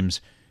me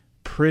seems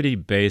pretty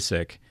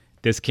basic.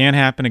 This can't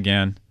happen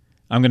again.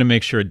 I'm going to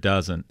make sure it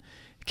doesn't.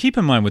 Keep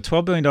in mind, with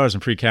 $12 billion in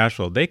free cash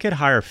flow, they could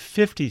hire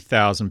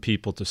 50,000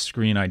 people to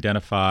screen,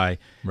 identify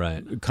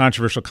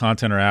controversial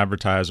content or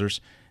advertisers.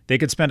 They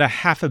could spend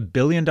 $500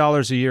 million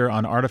a year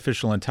on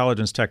artificial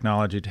intelligence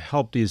technology to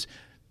help these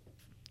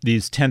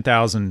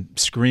 10,000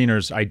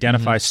 screeners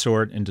identify,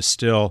 sort, and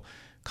distill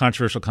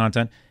controversial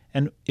content.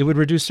 And it would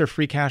reduce their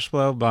free cash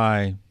flow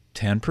by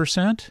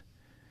 10%.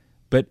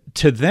 But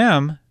to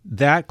them,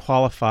 that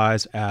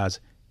qualifies as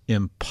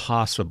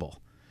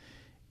impossible.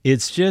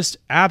 It's just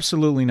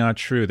absolutely not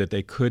true that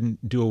they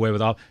couldn't do away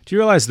with all. Do you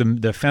realize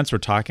the offense we're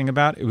talking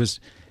about? It was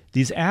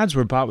these ads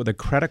were bought with a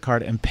credit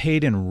card and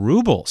paid in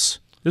rubles.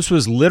 This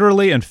was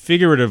literally and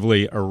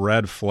figuratively a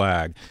red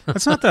flag.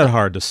 That's not that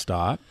hard to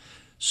stop.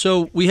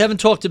 So we haven't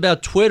talked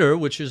about Twitter,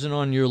 which isn't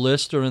on your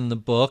list or in the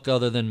book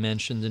other than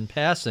mentioned in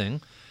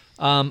passing.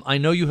 I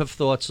know you have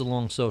thoughts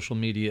along social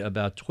media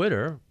about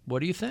Twitter. What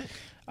do you think?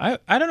 I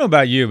don't know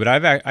about you, but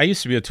I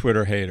used to be a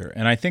Twitter hater,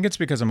 and I think it's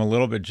because I'm a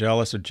little bit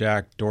jealous of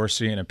Jack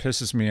Dorsey, and it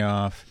pisses me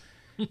off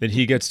that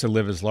he gets to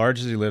live as large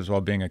as he lives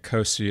while being a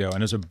co-CEO.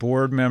 And as a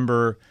board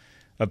member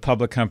of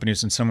public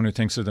companies and someone who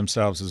thinks of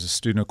themselves as a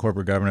student of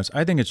corporate governance,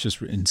 I think it's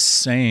just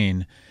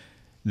insane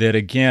that,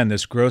 again,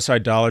 this gross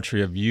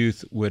idolatry of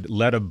youth would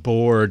let a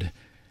board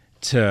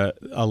to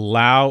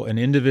allow an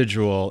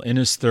individual in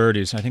his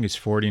 30s, I think he's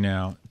 40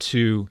 now,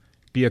 to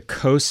be a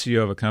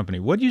co-CEO of a company.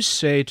 What do you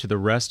say to the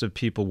rest of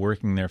people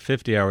working there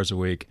 50 hours a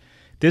week?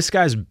 This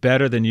guy's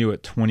better than you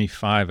at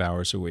 25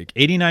 hours a week.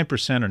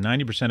 89% or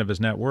 90% of his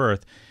net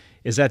worth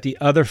is at the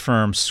other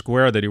firm,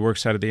 Square, that he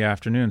works out of the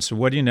afternoon. So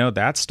what do you know?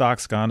 That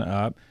stock's gone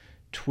up.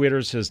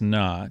 Twitter's has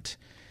not.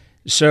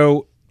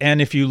 So,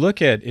 and if you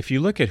look at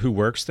who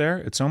works there,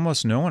 it's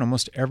almost no one.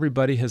 Almost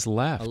everybody has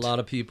left. A lot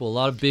of people, a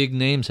lot of big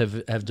names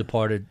have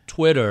departed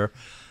Twitter.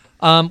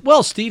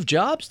 Well, Steve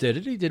Jobs did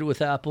it. He did it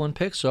with Apple and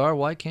Pixar.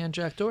 Why can't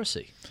Jack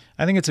Dorsey?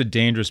 I think it's a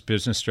dangerous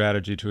business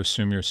strategy to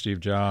assume you're Steve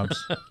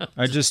Jobs.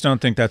 I just don't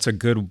think that's a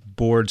good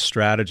board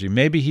strategy.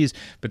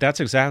 But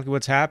that's exactly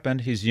what's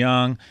happened. He's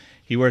young.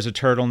 He wears a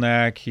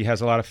turtleneck. He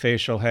has a lot of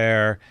facial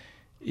hair.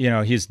 You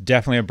know, he's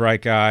definitely a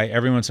bright guy.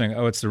 Everyone's saying,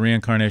 oh, it's the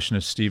reincarnation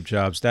of Steve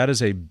Jobs. That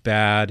is a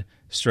bad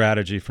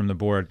strategy from the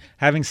board.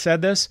 Having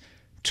said this,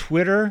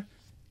 Twitter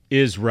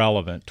is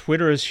relevant.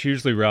 Twitter is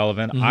hugely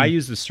relevant. I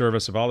use the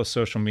service of all the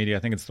social media. I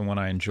think it's the one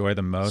I enjoy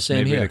the most. Same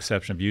maybe here. with the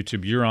exception of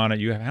YouTube. You're on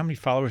it. How many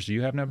followers do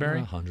you have now, Barry?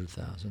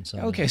 100,000.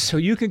 Okay, so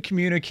you can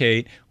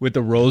communicate with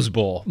the Rose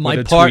Bowl My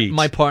with a tweet.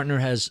 my partner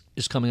is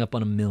coming up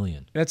on 1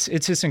 million. It's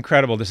just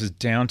incredible. This is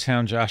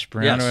downtown Josh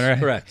Brown. Yes,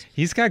 correct.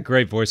 He's got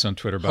great voice on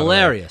Twitter, by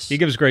Hilarious. the way. He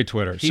gives great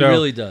Twitter. He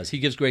really does. He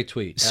gives great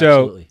tweets.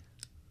 So,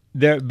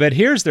 Absolutely. but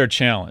here's their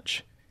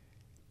challenge.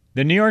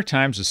 The New York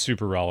Times is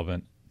super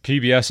relevant.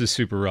 PBS is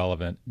super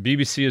relevant.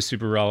 BBC is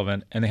super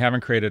relevant, and they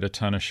haven't created a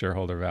ton of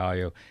shareholder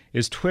value.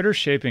 Is Twitter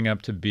shaping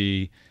up to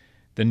be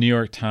the New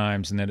York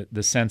Times in that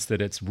the sense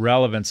that its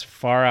relevance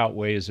far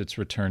outweighs its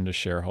return to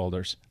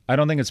shareholders? I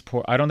don't think it's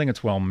poor. I don't think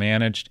it's well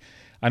managed.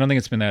 I don't think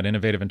it's been that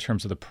innovative in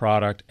terms of the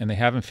product, and they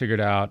haven't figured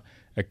out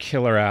a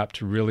killer app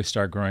to really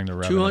start growing the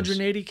revenues.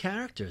 280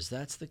 characters.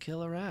 That's the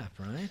killer app,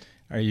 right?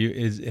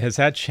 Has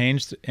that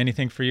changed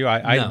anything for you? No.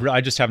 I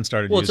just haven't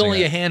started Well, using it. it's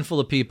only a handful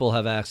of people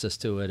have access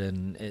to it,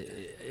 and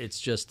it's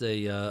just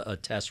a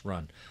test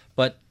run.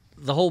 But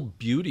the whole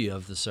beauty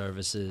of the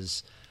service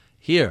is,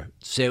 here,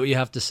 say what you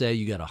have to say.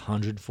 You got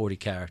 140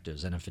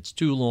 characters, and if it's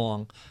too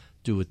long,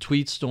 do a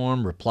tweet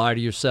storm, reply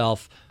to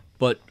yourself,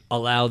 but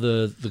allow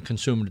the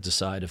consumer to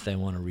decide if they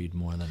want to read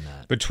more than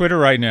that. But Twitter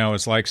right now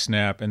is like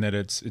Snap in that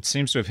it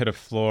seems to have hit a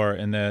floor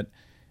in that.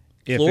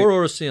 Floor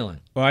or a ceiling?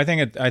 Well, I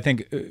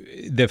think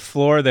the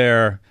floor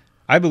there.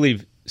 I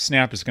believe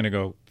Snap is going to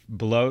go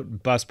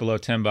bust below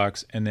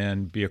 $10 and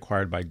then be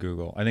acquired by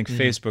Google. I think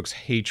Facebook's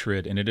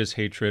hatred, and it is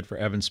hatred for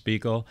Evan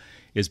Spiegel,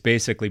 is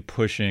basically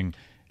pushing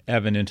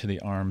Evan into the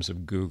arms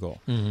of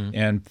Google.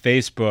 And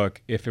Facebook,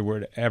 if it were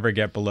to ever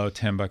get below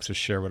 $10 a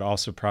share, would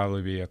also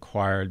probably be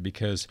acquired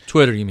because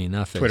Twitter, you mean,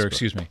 not Facebook. Twitter,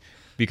 excuse me.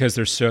 Because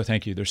there's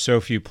so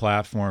few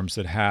platforms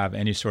that have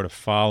any sort of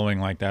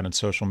following like that in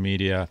social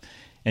media.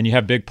 And you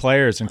have big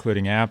players,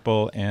 including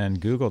Apple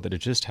and Google, that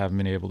just haven't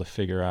been able to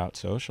figure out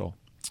social.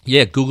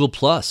 Yeah, Google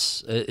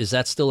Plus. Is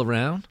that still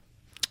around?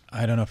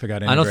 I don't know if it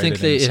got integrated. I don't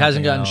think it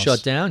hasn't gotten else.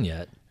 shut down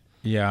yet.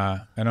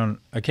 Yeah, I don't.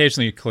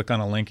 Occasionally, you click on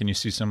a link and you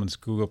see someone's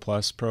Google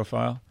Plus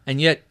profile. And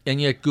yet,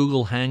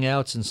 Google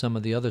Hangouts and some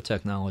of the other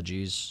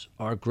technologies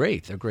are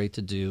great. They're great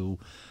to do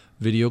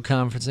video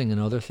conferencing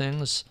and other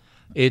things.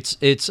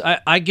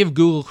 I give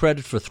Google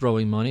credit for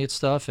throwing money at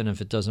stuff, and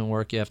if it doesn't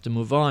work, you have to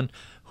move on.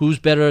 Who's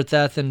better at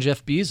that than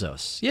Jeff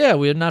Bezos? Yeah,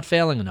 we're not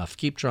failing enough.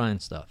 Keep trying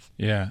stuff.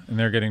 Yeah, and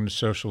they're getting to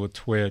social with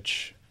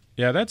Twitch.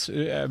 Yeah,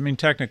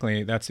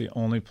 technically, that's the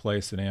only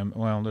place that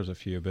well, there's a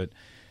few, but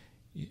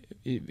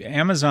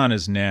Amazon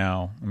is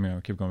now, I'll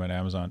keep going about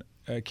Amazon,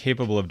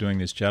 capable of doing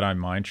these Jedi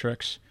mind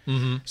tricks.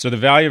 So the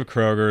value of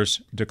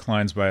Kroger's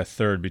declines by a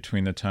third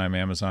between the time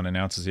Amazon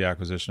announces the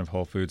acquisition of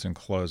Whole Foods and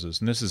closes.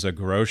 And this is a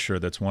grocer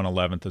that's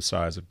 1/11th the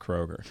size of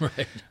Kroger.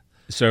 Right.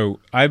 So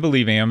I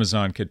believe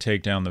Amazon could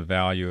take down the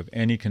value of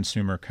any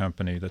consumer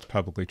company that's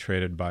publicly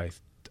traded by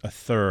a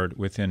third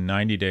within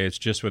 90 days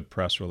just with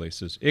press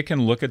releases. It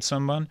can look at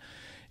someone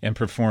and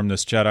perform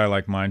this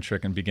Jedi-like mind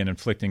trick and begin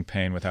inflicting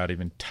pain without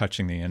even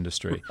touching the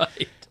industry.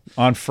 Right.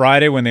 On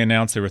Friday, when they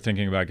announced they were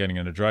thinking about getting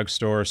into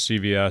drugstores,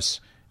 CVS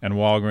and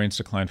Walgreens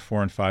declined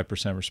 4% and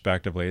 5%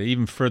 respectively.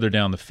 Even further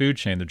down the food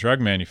chain, the drug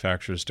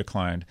manufacturers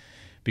declined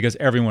because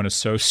everyone is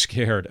so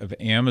scared of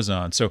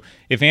Amazon. So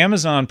if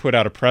Amazon put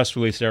out a press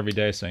release every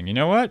day saying, you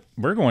know what,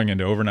 we're going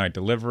into overnight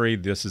delivery.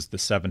 This is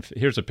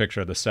here's a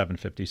picture of the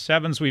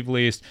 757s we've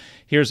leased.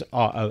 Here's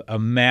a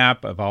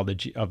map of all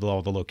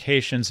the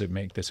locations that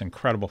make this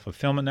incredible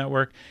fulfillment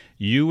network.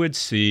 You would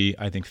see,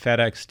 I think,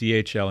 FedEx,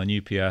 DHL, and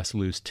UPS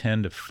lose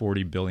 $10 to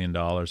 $40 billion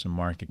in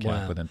market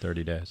cap within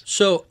 30 days.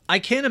 So I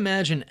can't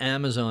imagine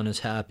Amazon is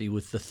happy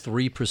with the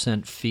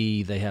 3%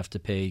 fee they have to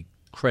pay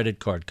credit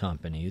card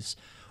companies.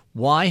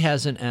 Why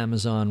hasn't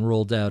Amazon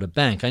rolled out a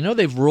bank? I know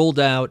they've rolled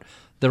out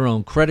their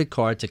own credit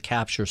card to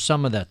capture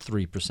some of that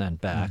 3%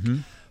 back,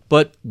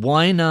 but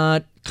why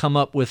not come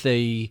up with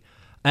a...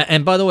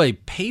 And by the way,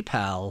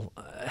 PayPal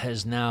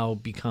has now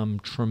become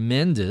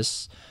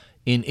tremendous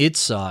in its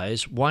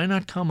size. Why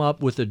not come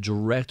up with a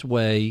direct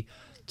way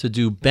to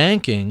do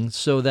banking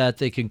so that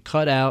they can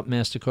cut out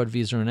MasterCard,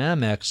 Visa, and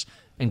Amex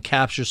and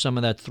capture some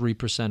of that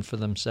 3% for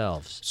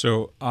themselves?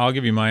 So I'll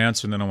give you my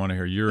answer, and then I want to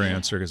hear your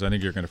answer because I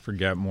think you're going to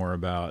forget more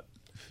about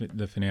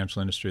the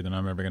financial industry than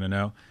I'm ever going to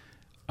know.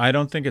 I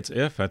don't think it's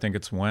if. I think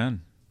it's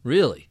when.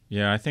 Really?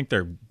 Yeah, I think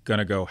they're going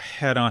to go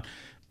head on.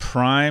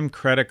 Prime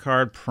credit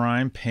card,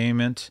 prime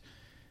payment.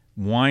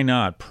 Why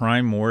not?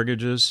 Prime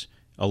mortgages.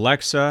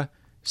 Alexa,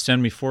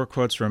 send me 4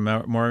 quotes for a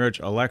mortgage.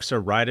 Alexa,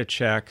 write a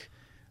check.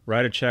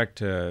 Write a check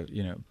to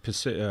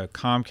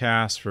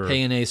Comcast for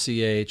pay an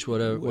ACH,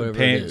 whatever it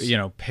is.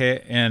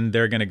 Pay, and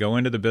they're going to go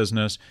into the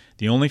business.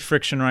 The only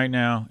friction right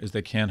now is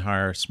they can't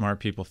hire smart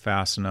people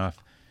fast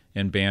enough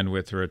and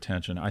bandwidth or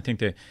attention. I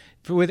think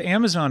with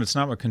Amazon, it's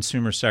not what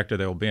consumer sector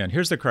they will be in.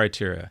 Here's the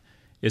criteria: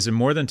 is it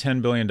more than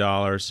 $10 billion?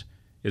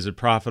 Is it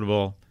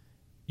profitable?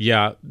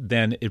 Yeah.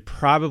 Then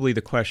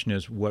the question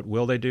is, what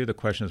will they do? The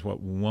question is,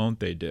 what won't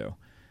they do?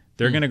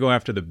 They're going to go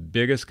after the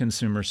biggest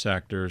consumer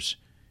sectors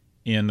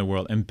in the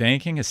world. And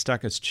banking has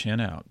stuck its chin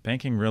out.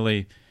 Banking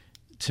really,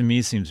 to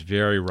me, seems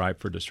very ripe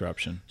for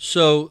disruption.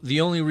 So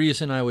the only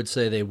reason I would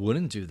say they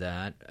wouldn't do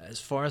that, as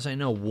far as I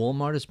know,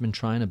 Walmart has been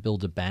trying to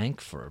build a bank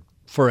for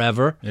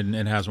forever.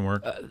 It hasn't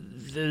worked?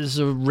 There's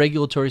a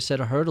regulatory set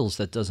of hurdles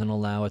that doesn't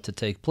allow it to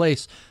take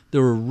place.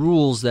 There are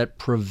rules that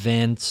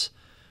prevent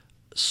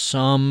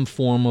some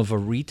form of a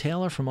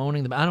retailer from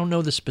owning them. I don't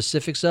know the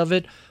specifics of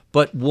it,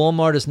 but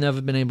Walmart has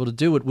never been able to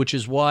do it, which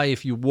is why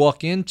if you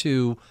walk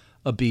into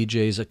a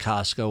BJ's, a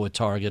Costco, a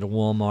Target, a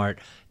Walmart,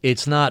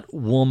 it's not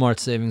Walmart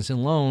Savings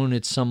and Loan.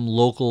 It's some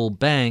local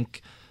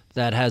bank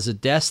that has a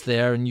desk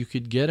there, and you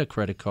could get a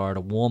credit card,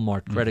 a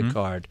Walmart credit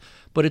card.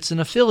 But it's an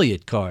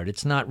affiliate card.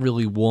 It's not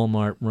really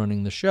Walmart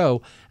running the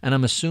show. And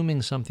I'm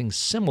assuming something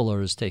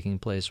similar is taking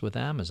place with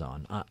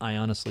Amazon. I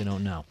honestly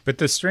don't know. But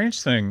the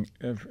strange thing,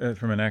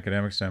 from an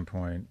academic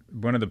standpoint,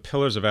 one of the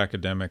pillars of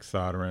academic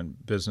thought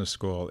around business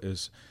school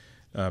is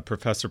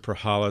Professor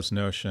Prahala's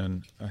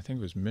notion, I think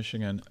it was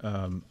Michigan,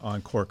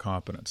 on core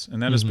competence.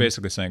 And that is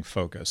basically saying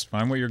focus.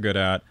 Find what you're good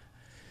at,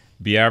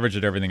 be average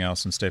at everything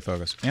else, and stay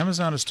focused.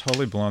 Amazon has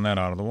totally blown that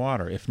out of the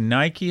water. If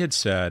Nike had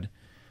said,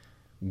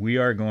 we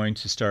are going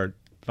to start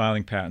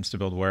filing patents to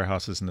build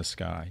warehouses in the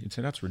sky, you'd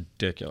say that's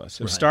ridiculous.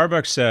 If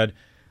Starbucks said,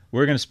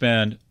 we're going to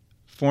spend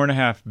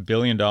 $4.5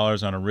 billion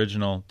on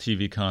original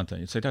TV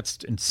content, you'd say that's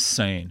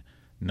insane.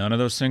 None of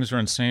those things are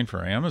insane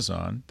for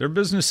Amazon. Their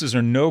businesses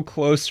are no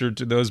closer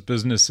to those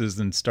businesses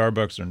than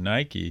Starbucks or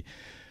Nike.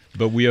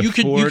 But you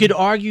could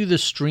argue the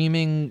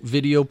streaming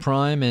video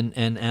Prime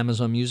and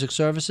Amazon Music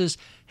services.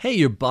 Hey,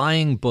 you're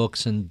buying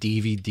books and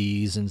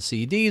DVDs and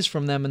CDs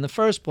from them in the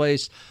first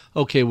place.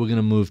 Okay, we're going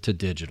to move to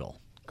digital.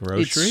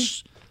 Grocery?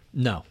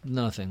 No,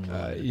 nothing.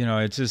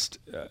 It's just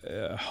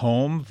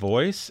home,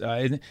 voice.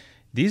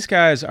 These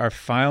guys are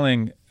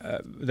filing.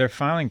 They're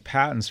filing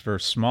patents for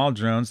small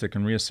drones that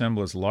can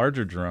reassemble as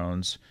larger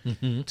drones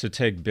to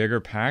take bigger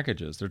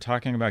packages. They're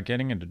talking about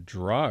getting into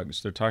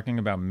drugs. They're talking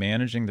about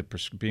managing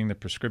being the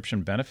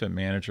prescription benefit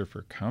manager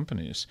for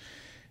companies.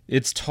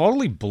 It's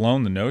totally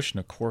blown the notion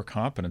of core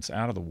competence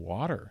out of the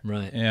water.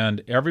 Right.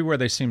 And everywhere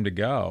they seem to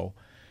go,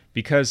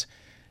 because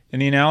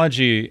in the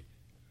analogy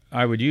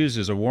I would use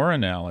is a war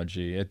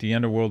analogy. At the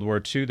end of World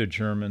War II, the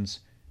Germans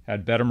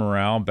had better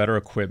morale, better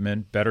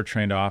equipment, better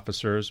trained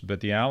officers,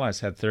 but the Allies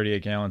had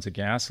 38 gallons of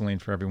gasoline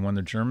for every one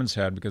the Germans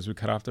had because we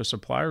cut off their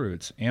supply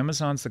routes.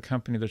 Amazon's the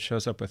company that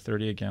shows up with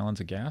 38 gallons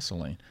of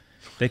gasoline.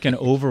 They can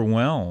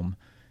overwhelm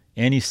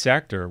any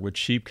sector with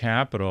cheap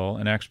capital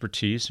and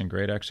expertise and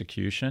great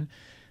execution.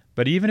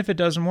 But even if it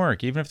doesn't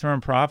work, even if they're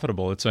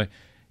unprofitable, it's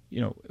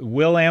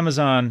will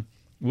Amazon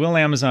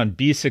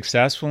be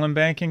successful in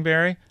banking,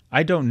 Barry?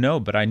 I don't know,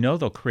 but I know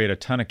they'll create a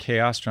ton of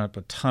chaos, drop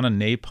a ton of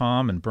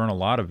napalm, and burn a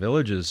lot of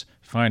villages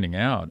finding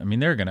out. I mean,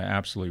 they're going to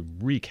absolutely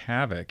wreak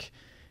havoc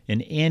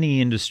in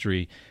any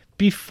industry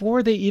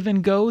before they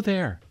even go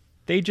there.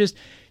 They just,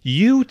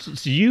 you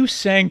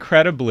saying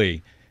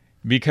credibly,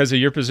 because of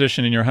your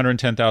position and your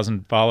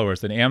 110,000 followers,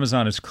 that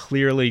Amazon is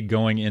clearly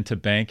going into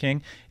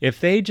banking.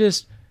 If they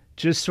just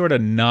sort of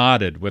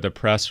nodded with a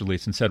press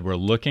release and said, we're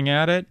looking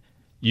at it,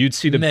 You'd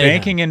see the Mayhem.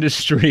 banking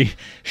industry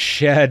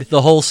shed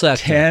The whole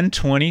sector. 10,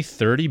 20,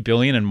 30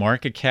 billion in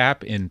market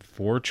cap in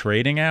 4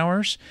 trading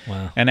hours.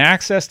 Wow. And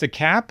access to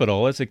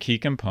capital is a key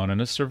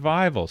component of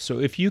survival. So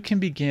if you can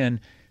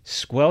begin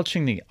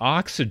squelching the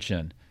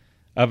oxygen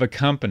of a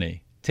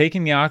company,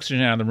 taking the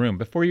oxygen out of the room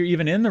before you're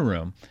even in the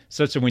room,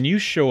 such that when you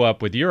show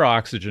up with your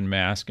oxygen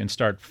mask and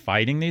start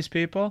fighting these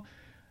people,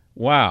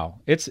 wow,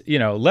 it's,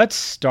 let's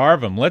starve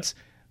them. Let's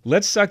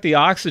suck the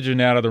oxygen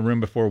out of the room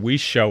before we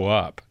show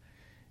up.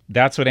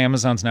 That's what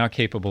Amazon's now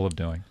capable of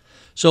doing.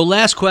 So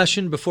last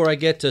question before I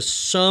get to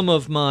some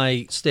of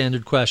my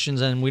standard questions,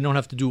 and we don't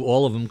have to do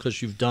all of them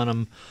because you've done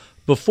them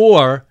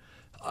before.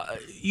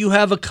 You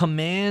have a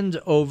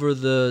command over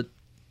the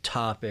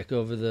topic,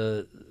 over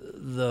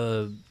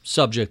the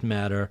subject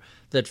matter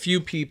that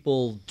few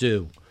people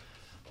do.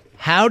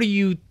 How do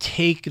you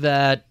take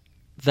that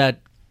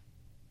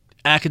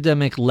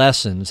academic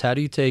lessons? How do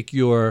you take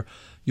your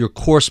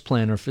course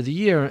planner for the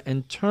year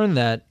and turn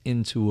that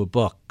into a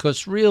book?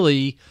 Because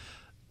really,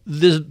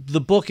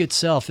 the book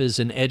itself is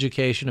an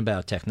education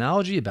about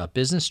technology, about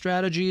business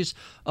strategies,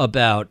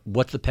 about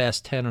what the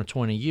past 10 or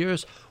 20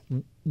 years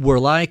were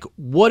like.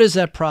 What is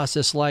that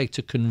process like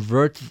to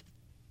convert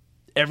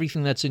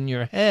everything that's in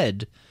your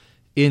head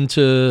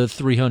into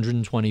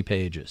 320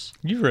 pages?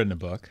 You've written a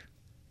book.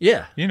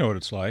 Yeah. You know what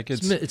it's like.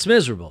 It's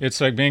miserable.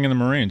 It's like being in the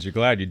Marines. You're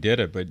glad you did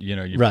it, but you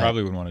Right.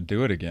 probably wouldn't want to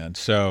do it again.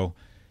 So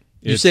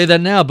you say that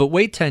now, but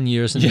wait 10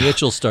 years and the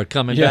itch will start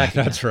coming back.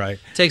 Yeah, that's right.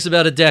 Takes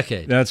about a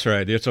decade. That's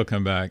right. The itch will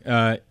come back.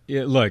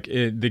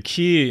 The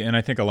key, and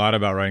I think a lot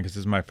about writing because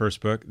this is my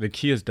first book, the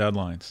key is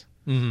deadlines.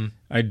 Mm-hmm.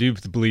 I do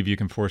believe you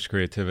can force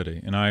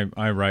creativity. And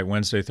I write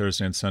Wednesday,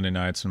 Thursday, and Sunday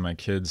nights when my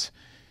kids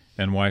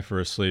and wife are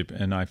asleep.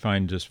 And I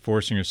find just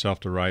forcing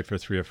yourself to write for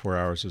 3 or 4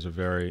 hours is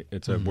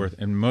worth,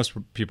 and most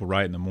people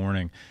write in the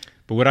morning.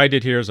 But what I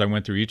did here is I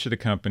went through each of the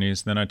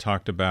companies. Then I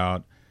talked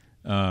about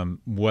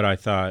what I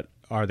thought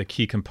are the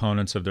key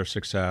components of their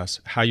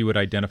success, how you would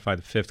identify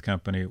the 5th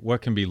company,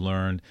 what can be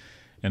learned.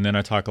 And then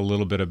I talk a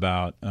little bit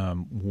about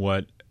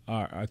what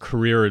are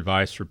career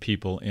advice for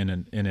people in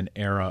an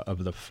era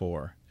of the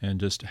 4. And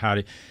just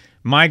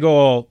my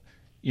goal,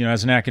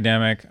 as an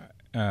academic,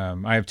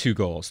 I have 2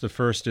 goals. The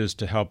first is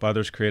to help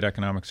others create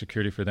economic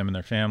security for them and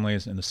their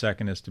families. And the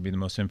second is to be the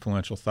most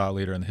influential thought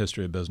leader in the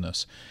history of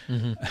business.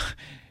 Mm-hmm.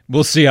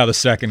 We'll see how the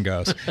second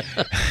goes.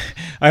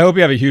 I hope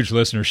you have a huge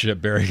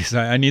listenership, Barry, because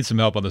I need some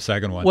help on the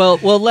second one. Well,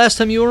 last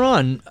time you were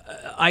on,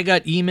 I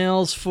got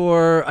emails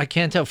for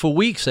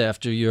weeks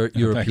after your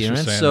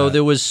appearance. So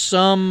there was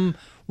some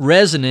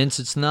resonance.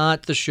 It's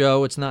not the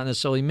show. It's not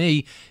necessarily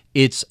me.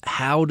 It's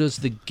how does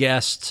the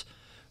guest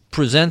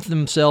present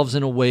themselves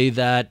in a way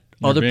that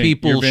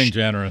people... You're being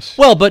generous.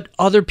 Well, but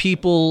other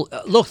people...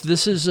 Look,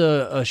 this is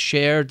a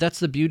shared... That's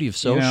the beauty of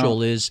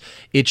social is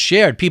it's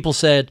shared. People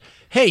said...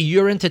 Hey,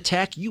 you're into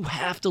tech, you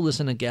have to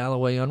listen to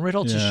Galloway on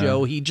Ritholtz's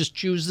show. He just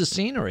chews the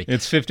scenery.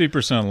 It's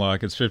 50%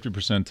 luck, it's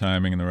 50%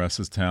 timing, and the rest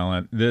is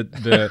talent.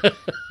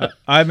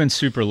 I've been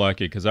super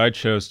lucky because I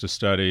chose to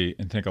study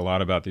and think a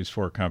lot about these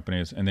 4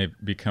 companies, and they've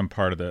become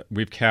part of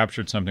we've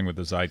captured something with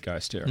the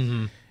zeitgeist here.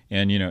 Mm-hmm.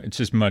 And, it's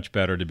just much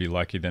better to be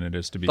lucky than it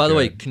is to be By the good.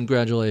 way,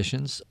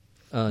 congratulations.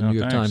 New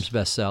York Times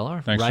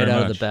bestseller. Thanks right very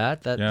out much. of the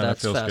bat.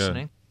 That's feels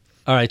fascinating. good.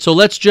 All right, so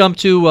let's jump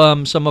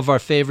to some of our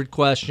favorite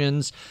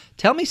questions.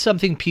 Tell me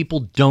something people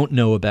don't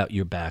know about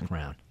your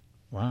background.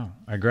 Wow.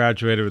 I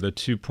graduated with a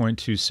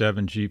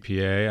 2.27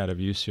 GPA out of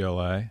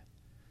UCLA.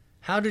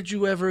 How did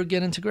you ever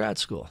get into grad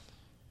school?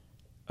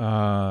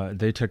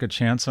 They took a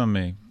chance on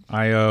me.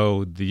 I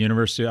owe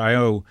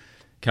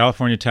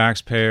California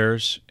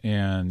taxpayers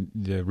and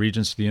the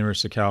regents of the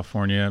University of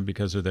California,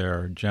 because of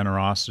their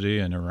generosity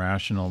and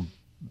irrational,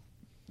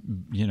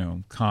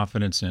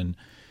 confidence in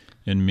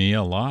me,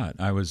 a lot.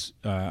 I was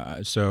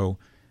so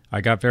I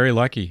got very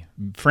lucky.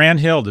 Fran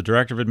Hill, the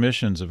director of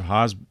admissions of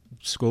Haas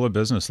School of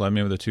Business, led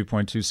me with a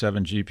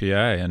 2.27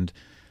 GPA, and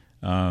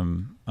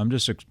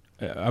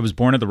I was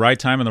born at the right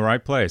time in the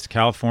right place.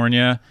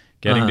 California,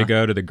 getting to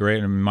go to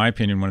in my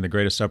opinion, one of the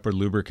greatest upward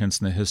lubricants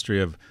in the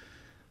history of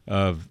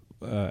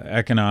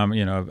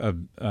economic, of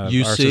our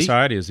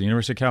society is the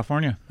University of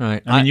California.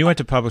 Right. I mean, you went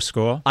to public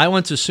school. I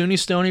went to SUNY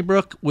Stony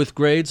Brook with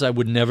grades I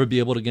would never be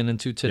able to get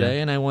into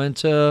today, and I went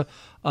to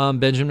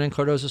Benjamin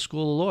Cardozo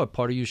School of Law,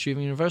 part of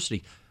Yeshiva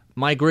University.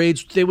 My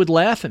grades, they would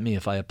laugh at me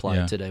if I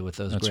applied today with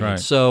those grades. Right.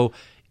 So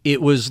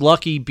it was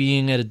lucky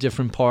being at a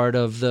different part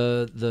of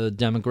the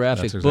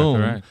demographic That's boom.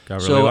 exactly right.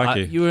 Got really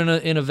lucky. You were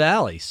in a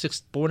valley,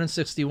 born in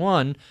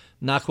 61,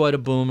 not quite a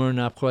boomer,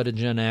 not quite a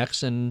Gen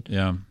X,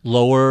 and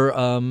lower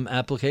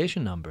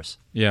application numbers.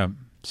 Yeah.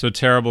 So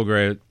terrible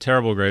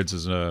grades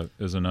as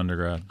an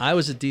undergrad. I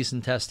was a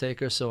decent test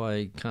taker, so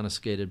I kind of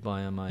skated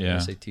by on my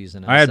SATs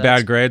and LSATs. I had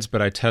bad grades,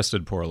 but I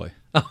tested poorly.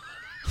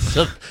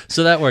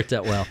 So that worked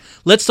out well.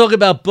 Let's talk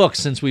about books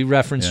since we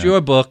referenced your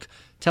book.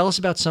 Tell us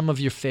about some of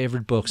your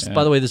favorite books.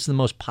 By the way, this is the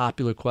most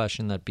popular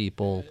question that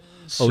people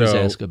always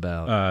ask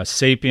about.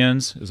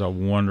 Sapiens is a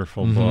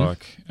wonderful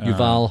book.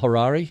 Yuval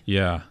Harari?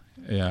 Yeah.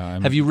 Yeah.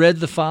 Have you read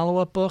the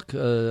follow-up book?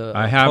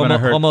 I haven't.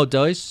 Homo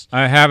Deus?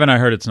 I haven't. I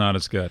heard it's not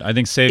as good. I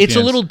think Sapiens. It's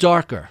a little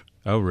darker.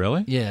 Oh,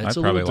 really? Yeah, it's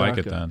I'd a probably little like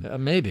darker. it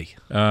then. Maybe.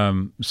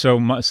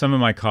 Some of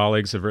my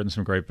colleagues have written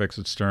some great books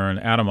at Stern.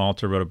 Adam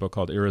Alter wrote a book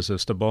called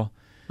Irresistible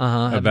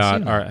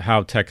about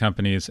how tech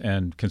companies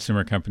and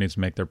consumer companies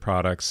make their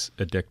products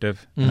addictive.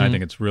 Mm-hmm. And I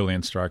think it's really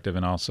instructive,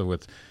 and also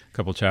with a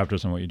couple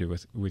chapters on what you do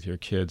with your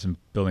kids and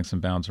building some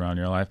bounds around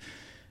your life.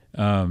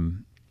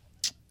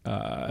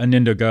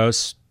 Anindo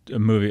Ghost,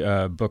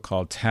 a book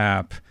called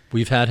Tap.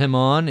 We've had him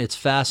on. It's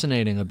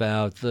fascinating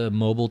about the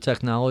mobile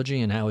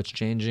technology and how it's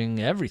changing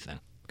everything.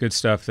 Good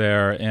stuff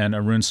there. And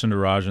Arun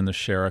Sundararajan, The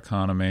Share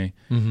Economy.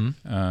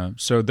 Mm-hmm.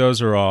 So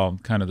those are all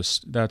kind of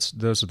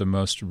those are the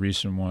most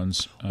recent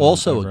ones.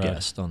 Also a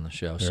guest on the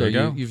show. There so you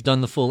go. You've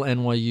done the full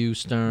NYU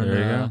Stern. There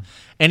you go.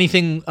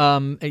 Anything,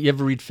 you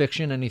ever read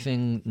fiction?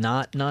 Anything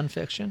not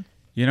nonfiction?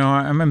 You know,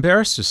 I'm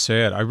embarrassed to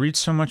say it. I read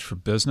so much for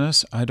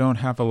business. I don't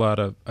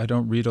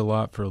read a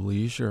lot for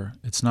leisure.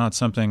 It's not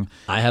something.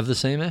 I have the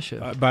same issue.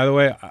 By the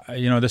way,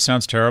 this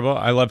sounds terrible.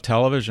 I love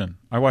television.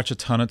 I watch a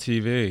ton of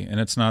TV, and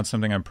it's not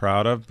something I'm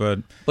proud of.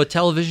 But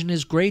television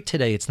is great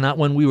today. It's not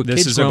when we were this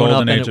kids is a growing up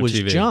golden and age it was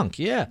of TV. junk.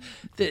 Yeah.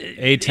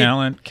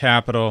 Talent,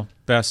 capital,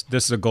 best.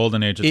 This is a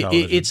golden age of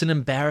television. It's an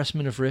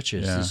embarrassment of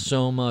riches. Yeah. There's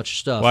so much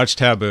stuff. Watch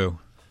Taboo.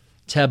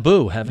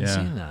 Haven't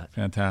seen that.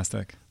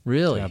 Fantastic.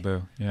 Really?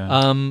 Taboo,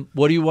 yeah.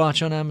 What do you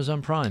watch on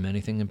Amazon Prime?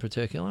 Anything in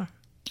particular?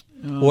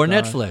 Or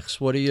Netflix?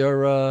 What are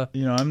your?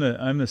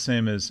 I'm the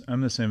same as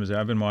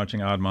I've been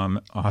watching Odd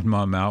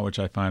Mom Out, which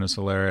I find is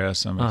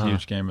hilarious. I'm a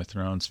huge Game of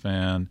Thrones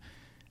fan.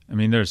 I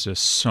mean, there's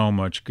just so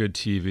much good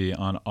TV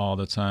on all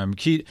the time.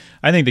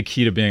 I think the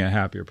key to being a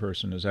happier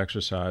person is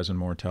exercise and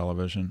more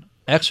television.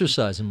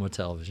 Exercise and more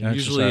television.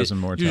 Usually it's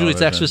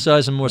television.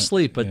 exercise and more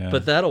sleep,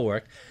 but that'll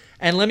work.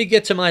 And let me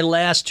get to my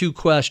last two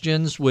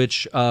questions,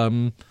 which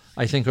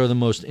I think are the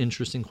most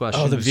interesting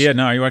questions. Oh, the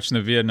Vietnam. Are you watching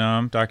the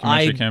Vietnam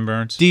documentary, Ken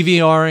Burns?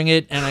 DVRing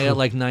it, and I got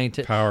like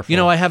 19.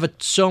 Powerful. I have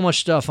so much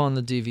stuff on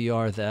the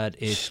DVR that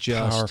it's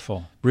just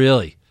powerful.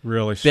 Really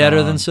strong.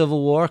 Better than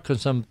Civil War,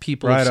 because some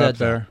people have said up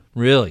there. That.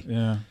 Really?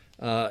 Yeah.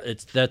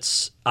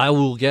 I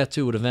will get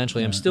to it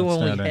eventually. I'm still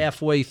only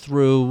halfway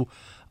through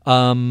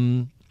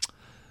the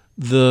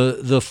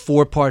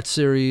 4-part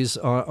series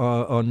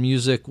on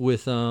music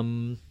with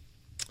I'm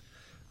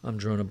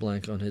drawing a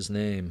blank on his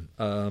name.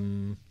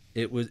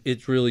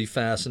 It's really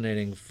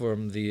fascinating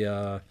from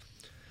the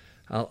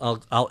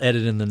I'll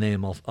edit in the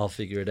name. I'll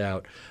figure it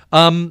out.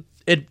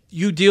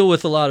 You deal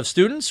with a lot of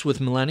students, with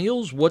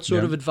millennials. What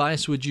sort of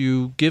advice would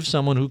you give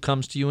someone who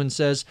comes to you and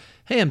says,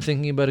 "Hey, I'm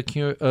thinking about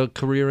a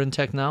career in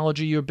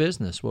technology or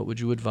business"? What would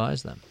you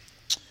advise them?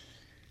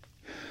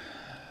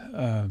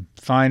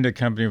 Find a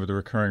company with a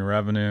recurring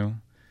revenue.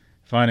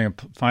 Find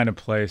a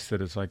place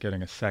that is like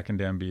getting a second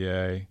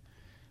MBA.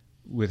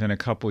 Within a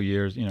couple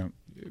years,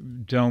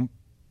 don't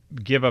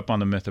give up on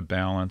the myth of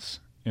balance.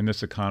 In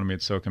this economy,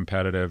 it's so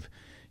competitive.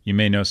 You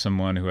may know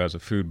someone who has a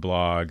food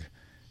blog,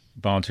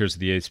 volunteers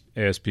at the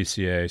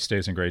ASPCA,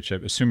 stays in great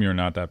shape. Assume you're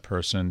not that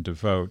person.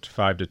 Devote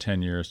 5 to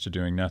 10 years to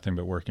doing nothing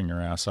but working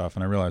your ass off.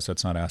 And I realize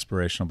that's not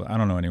aspirational, but I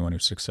don't know anyone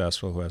who's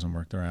successful who hasn't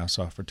worked their ass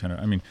off for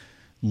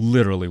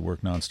literally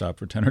work nonstop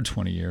for 10 or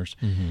 20 years.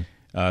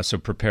 Mm-hmm. So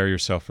prepare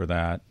yourself for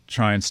that.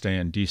 Try and stay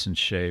in decent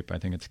shape. I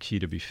think it's key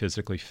to be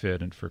physically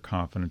fit and for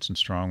confidence and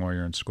strong while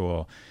you're in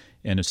school.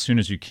 And as soon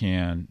as you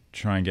can,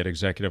 try and get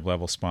executive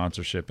level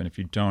sponsorship. And if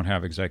you don't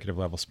have executive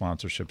level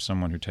sponsorship,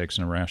 someone who takes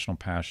an irrational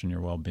passion in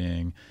your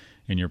well-being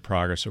and your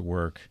progress at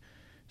work,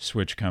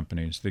 switch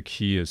companies. The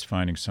key is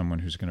finding someone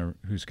who's gonna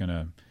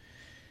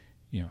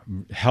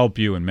help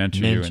you and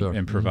mentor you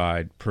and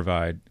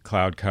provide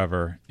cloud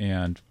cover.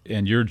 And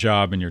your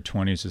job in your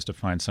 20s is to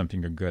find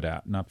something you're good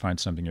at, not find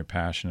something you're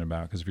passionate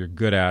about. Because if you're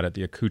good at it,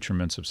 the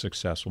accoutrements of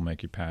success will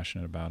make you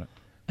passionate about it.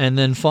 And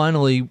then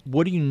finally,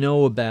 what do you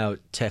know about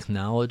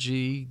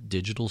technology,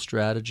 digital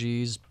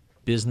strategies,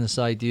 business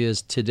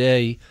ideas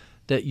today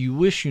that you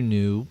wish you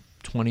knew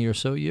 20 or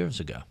so years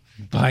ago?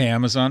 Buy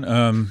Amazon.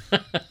 I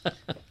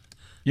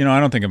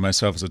don't think of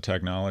myself as a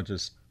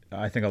technologist.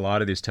 I think a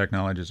lot of these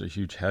technologies are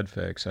huge head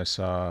fakes. I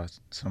saw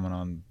someone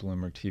on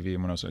Bloomberg TV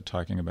when I was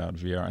talking about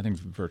VR. I think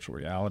virtual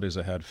reality is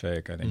a head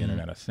fake. I think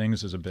Internet of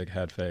Things is a big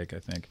head fake. I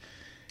think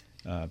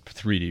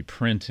 3D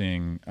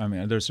printing. I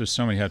mean, there's just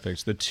so many head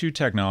fakes. The two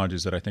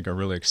technologies that I think are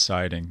really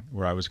exciting,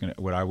 what I would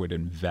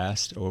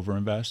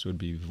overinvest would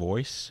be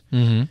voice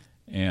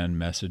and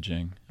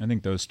messaging. I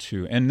think those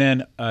two, and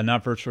then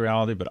not virtual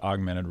reality, but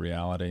augmented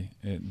reality.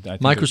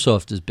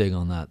 Microsoft is big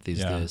on that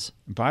these days.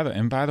 By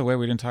the way,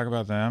 we didn't talk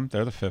about them.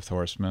 They're the fifth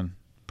horseman.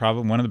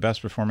 Probably one of the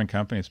best performing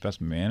companies, best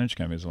managed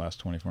companies the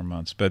last 24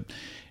 months. But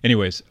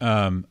anyways,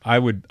 I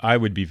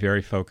would be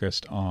very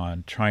focused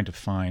on trying to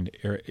find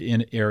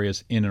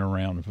areas in and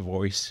around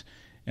voice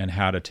and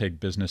how to take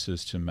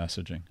businesses to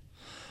messaging.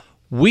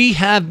 We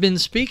have been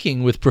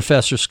speaking with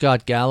Professor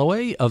Scott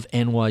Galloway of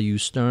NYU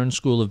Stern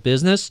School of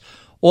Business,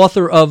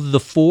 author of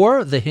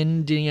The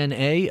Hidden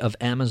DNA of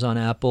Amazon,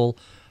 Apple,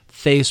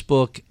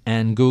 Facebook,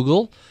 and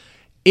Google.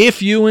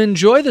 If you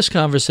enjoy this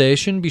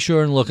conversation, be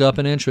sure and look up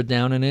an inch or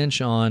down an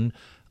inch on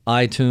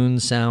iTunes,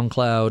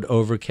 SoundCloud,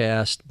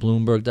 Overcast,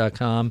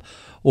 Bloomberg.com,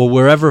 or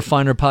wherever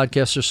finer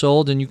podcasts are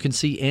sold, and you can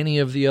see any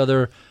of the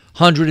other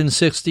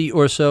 160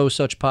 or so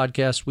such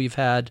podcasts we've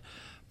had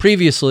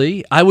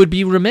previously. I would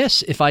be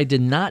remiss if I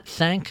did not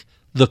thank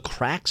the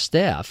crack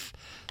staff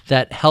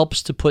that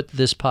helps to put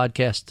this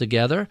podcast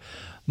together.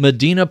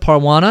 Medina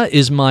Parwana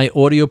is my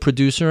audio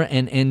producer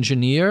and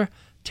engineer.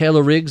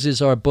 Taylor Riggs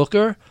is our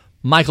booker.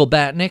 Michael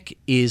Batnick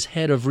is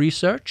head of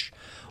research.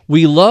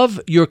 We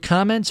love your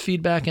comments,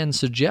 feedback, and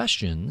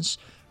suggestions.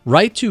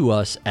 Write to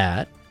us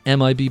at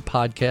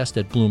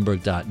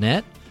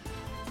mibpodcast@bloomberg.net.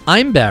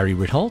 I'm Barry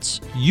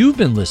Ritholtz. You've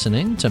been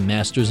listening to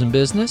Masters in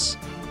Business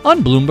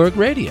on Bloomberg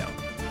Radio.